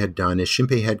Shinpei had done is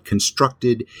Shinpei had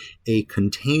constructed a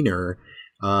container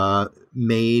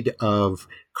made of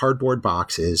cardboard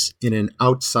boxes in an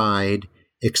outside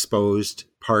exposed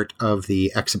part of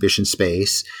the exhibition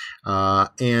space.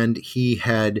 And he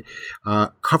had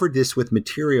covered this with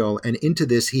material, and into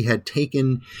this he had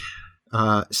taken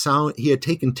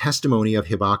testimony of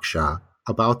hibakusha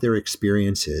about their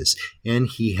experiences, and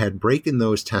he had broken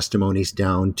those testimonies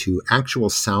down to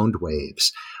actual sound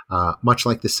waves, much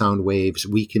like the sound waves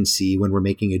we can see when we're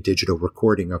making a digital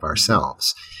recording of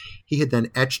ourselves. He had then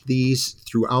etched these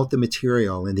throughout the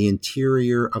material in the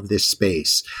interior of this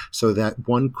space so that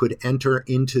one could enter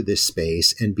into this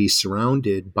space and be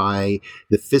surrounded by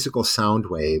the physical sound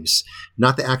waves,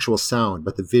 not the actual sound,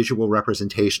 but the visual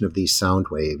representation of these sound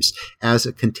waves as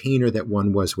a container that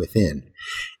one was within.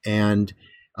 And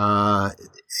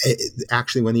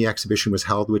actually, when the exhibition was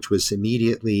held, which was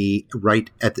immediately right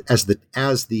as the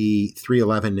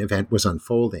 3/11 event was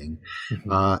unfolding,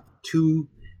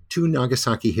 two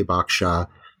Nagasaki hibakusha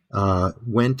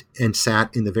went and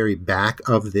sat in the very back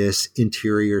of this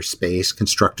interior space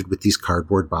constructed with these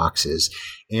cardboard boxes,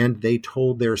 and they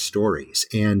told their stories.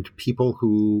 And people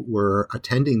who were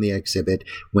attending the exhibit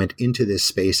went into this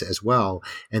space as well,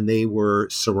 and they were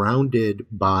surrounded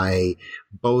by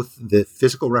both the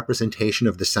physical representation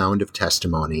of the sound of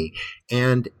testimony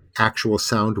and actual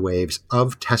sound waves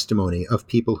of testimony of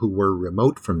people who were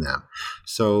remote from them.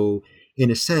 So in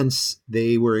a sense,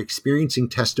 they were experiencing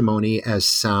testimony as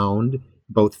sound,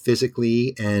 both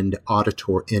physically and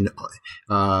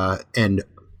and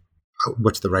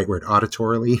what's the right word?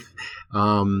 Auditorily.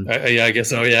 Yeah, I guess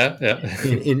so. Yeah.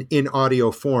 in audio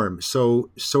form.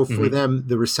 So for them,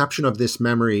 the reception of this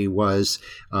memory was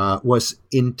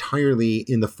entirely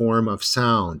in the form of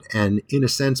sound. And in a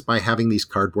sense, by having these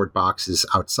cardboard boxes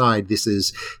outside, this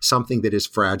is something that is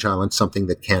fragile and something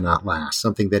that cannot last,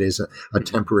 something that is a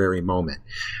temporary moment.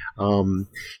 In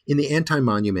the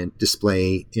Anti-Monument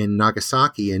display in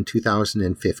Nagasaki in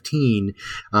 2015,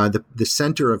 the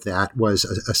center of that was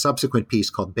a subsequent piece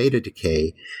called Beta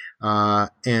Decay.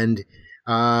 And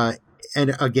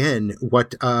again,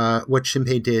 what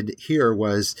Shinpei did here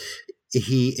was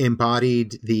he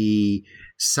embodied the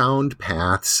sound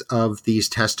paths of these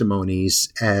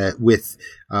testimonies with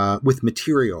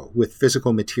material, with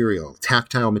physical material,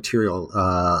 tactile material,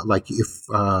 like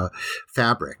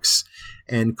fabrics,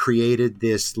 and created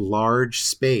this large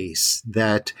space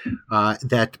that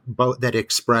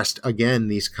expressed again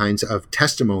these kinds of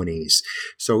testimonies.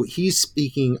 So he's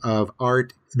speaking of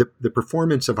art, the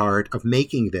performance of art, of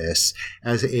making this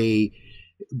as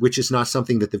which is not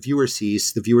something that the viewer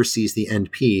sees. The viewer sees the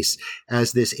end piece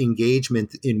as this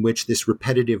engagement in which this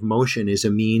repetitive motion is a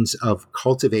means of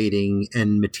cultivating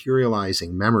and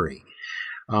materializing memory.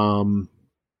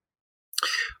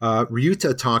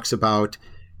 Ryuta talks about,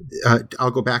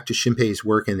 I'll go back to Shinpei's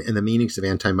work and the meanings of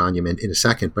Anti-Monument in a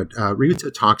second, but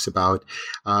Ryuta talks about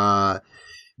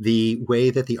the way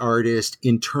that the artist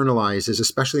internalizes,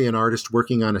 especially an artist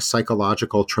working on a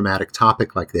psychological traumatic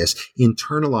topic like this,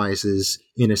 internalizes,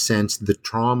 in a sense, the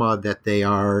trauma that they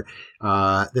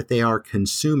are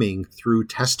consuming through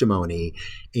testimony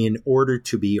in order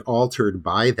to be altered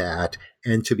by that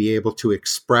and to be able to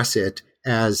express it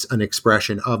as an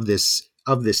expression of this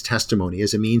testimony,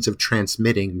 as a means of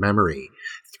transmitting memory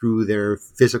through their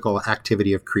physical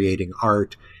activity of creating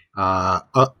art,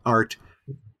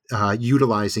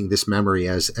 utilizing this memory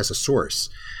as a source.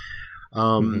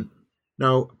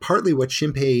 Now, partly what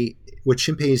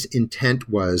Shinpei's intent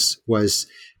was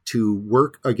to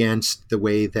work against the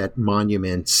way that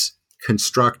monuments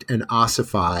construct and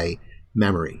ossify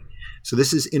memory. So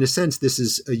this is, in a sense, this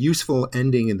is a useful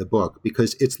ending in the book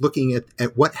because it's looking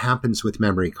at what happens with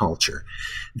memory culture.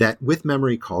 That with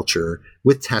memory culture,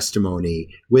 with testimony,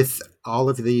 with all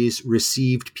of these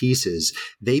received pieces,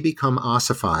 they become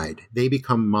ossified. They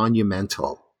become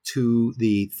monumental to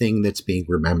the thing that's being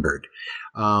remembered.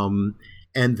 And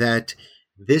that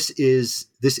this is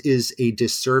a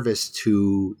disservice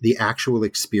to the actual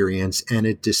experience and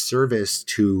a disservice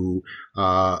to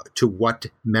what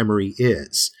memory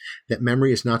is. That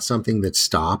memory is not something that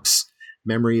stops.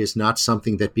 Memory is not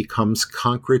something that becomes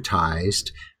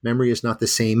concretized. Memory is not the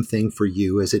same thing for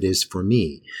you as it is for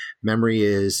me. Memory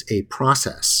is a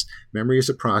process. Memory is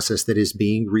a process that is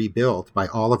being rebuilt by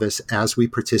all of us as we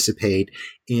participate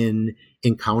in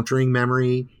encountering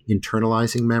memory,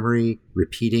 internalizing memory,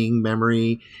 repeating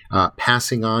memory,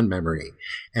 passing on memory.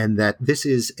 And that this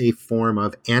is a form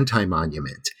of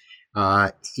anti-monument.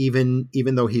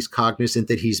 Even though he's cognizant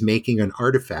that he's making an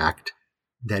artifact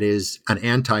that is an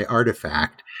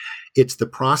anti-artifact, it's the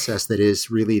process that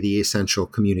is really the essential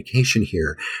communication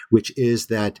here, which is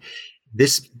that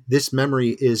this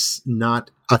memory is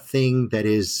not a thing that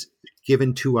is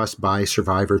given to us by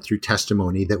survivor through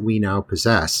testimony that we now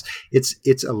possess.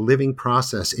 It's a living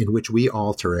process in which we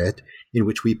alter it, in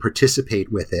which we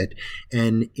participate with it,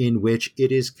 and in which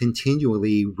it is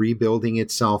continually rebuilding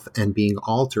itself and being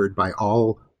altered by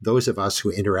all those of us who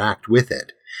interact with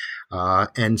it.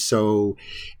 And so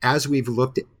as we've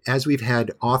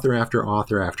had author after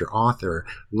author after author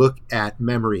look at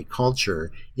memory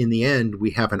culture, in the end, we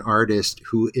have an artist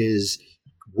who is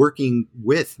working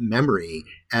with memory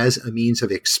as a means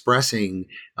of expressing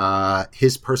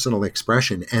his personal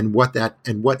expression, and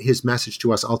what his message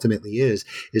to us ultimately is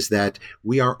that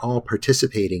we are all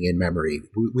participating in memory.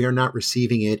 We are not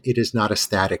receiving it. It is not a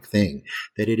static thing.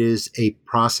 That it is a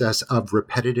process of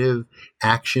repetitive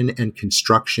action and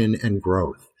construction and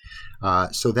growth.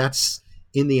 So that's,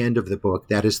 in the end of the book,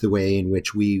 that is the way in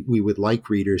which we would like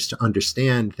readers to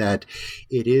understand that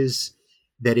it is.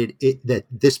 That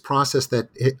this process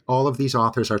all of these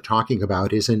authors are talking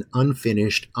about is an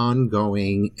unfinished,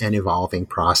 ongoing, and evolving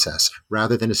process,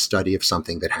 rather than a study of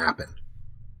something that happened.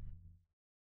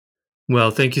 Well,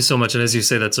 thank you so much. And as you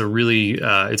say, that's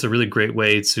it's a really great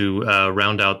way to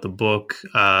round out the book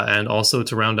and also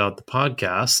to round out the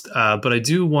podcast. But I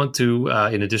do want to,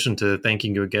 in addition to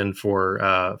thanking you again for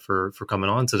coming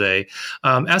on today,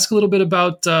 ask a little bit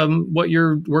about what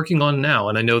you're working on now.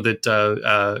 And I know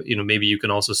that maybe you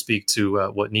can also speak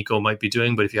to what Nico might be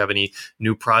doing. But if you have any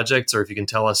new projects, or if you can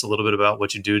tell us a little bit about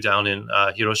what you do down in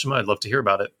Hiroshima, I'd love to hear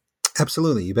about it.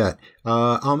 Absolutely, you bet.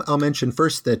 I'll mention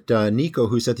first that Nico,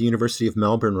 who's at the University of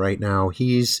Melbourne right now,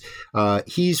 he's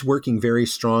working very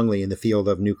strongly in the field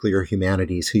of nuclear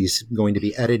humanities. He's going to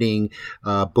be editing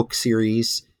a book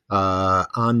series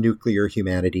on nuclear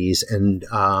humanities, and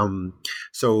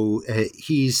so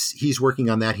he's working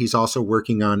on that. He's also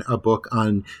working on a book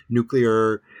on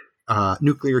nuclear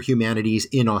humanities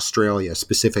in Australia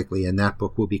specifically, and that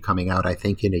book will be coming out, I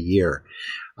think, in a year.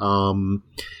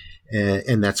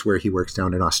 And that's where he works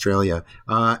down in Australia.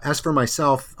 As for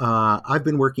myself, I've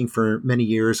been working for many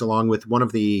years along with one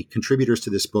of the contributors to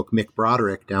this book, Mick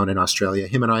Broderick, down in Australia.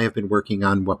 Him and I have been working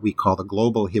on what we call the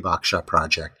Global Hibakusha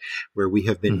Project, where we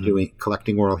have been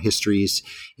collecting oral histories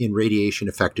in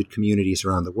radiation-affected communities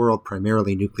around the world,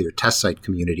 primarily nuclear test site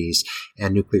communities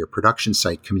and nuclear production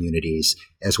site communities,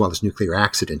 as well as nuclear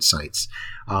accident sites.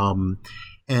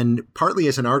 And partly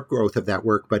as an outgrowth of that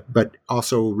work, but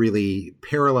also really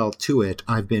parallel to it,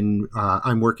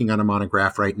 I'm working on a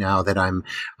monograph right now that I'm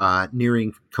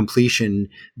nearing completion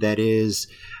that is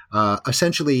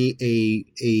essentially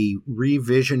a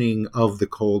revisioning of the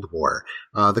Cold War.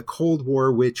 The Cold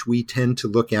War, which we tend to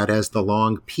look at as the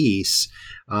long peace,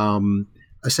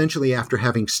 essentially after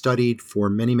having studied for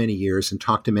many, many years and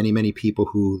talked to many, many people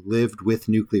who lived with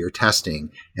nuclear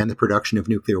testing and the production of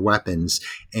nuclear weapons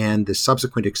and the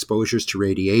subsequent exposures to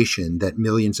radiation that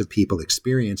millions of people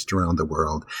experienced around the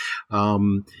world,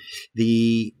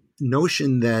 the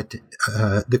notion that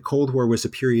the Cold War was a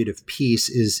period of peace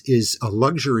is a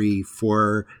luxury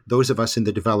for those of us in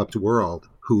the developed world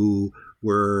who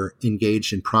were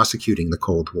engaged in prosecuting the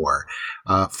Cold War.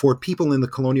 For people in the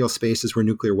colonial spaces where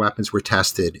nuclear weapons were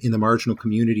tested, in the marginal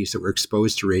communities that were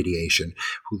exposed to radiation,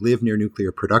 who lived near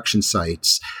nuclear production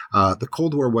sites, the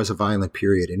Cold War was a violent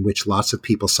period in which lots of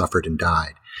people suffered and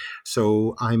died.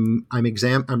 So I'm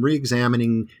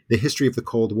re-examining the history of the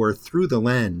Cold War through the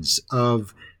lens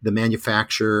of the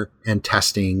manufacture and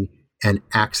testing and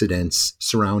accidents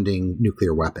surrounding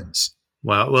nuclear weapons.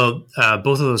 Wow. Well,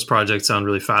 both of those projects sound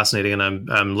really fascinating, and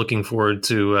I'm looking forward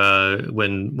to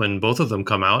when both of them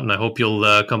come out. And I hope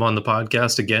you'll come on the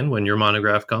podcast again when your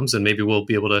monograph comes, and maybe we'll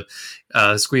be able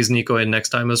to squeeze Nico in next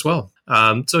time as well.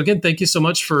 So again, thank you so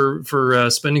much for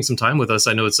spending some time with us.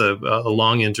 I know it's a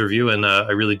long interview, and I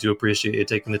really do appreciate you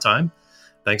taking the time.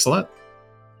 Thanks a lot.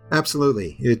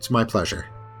 Absolutely. It's my pleasure.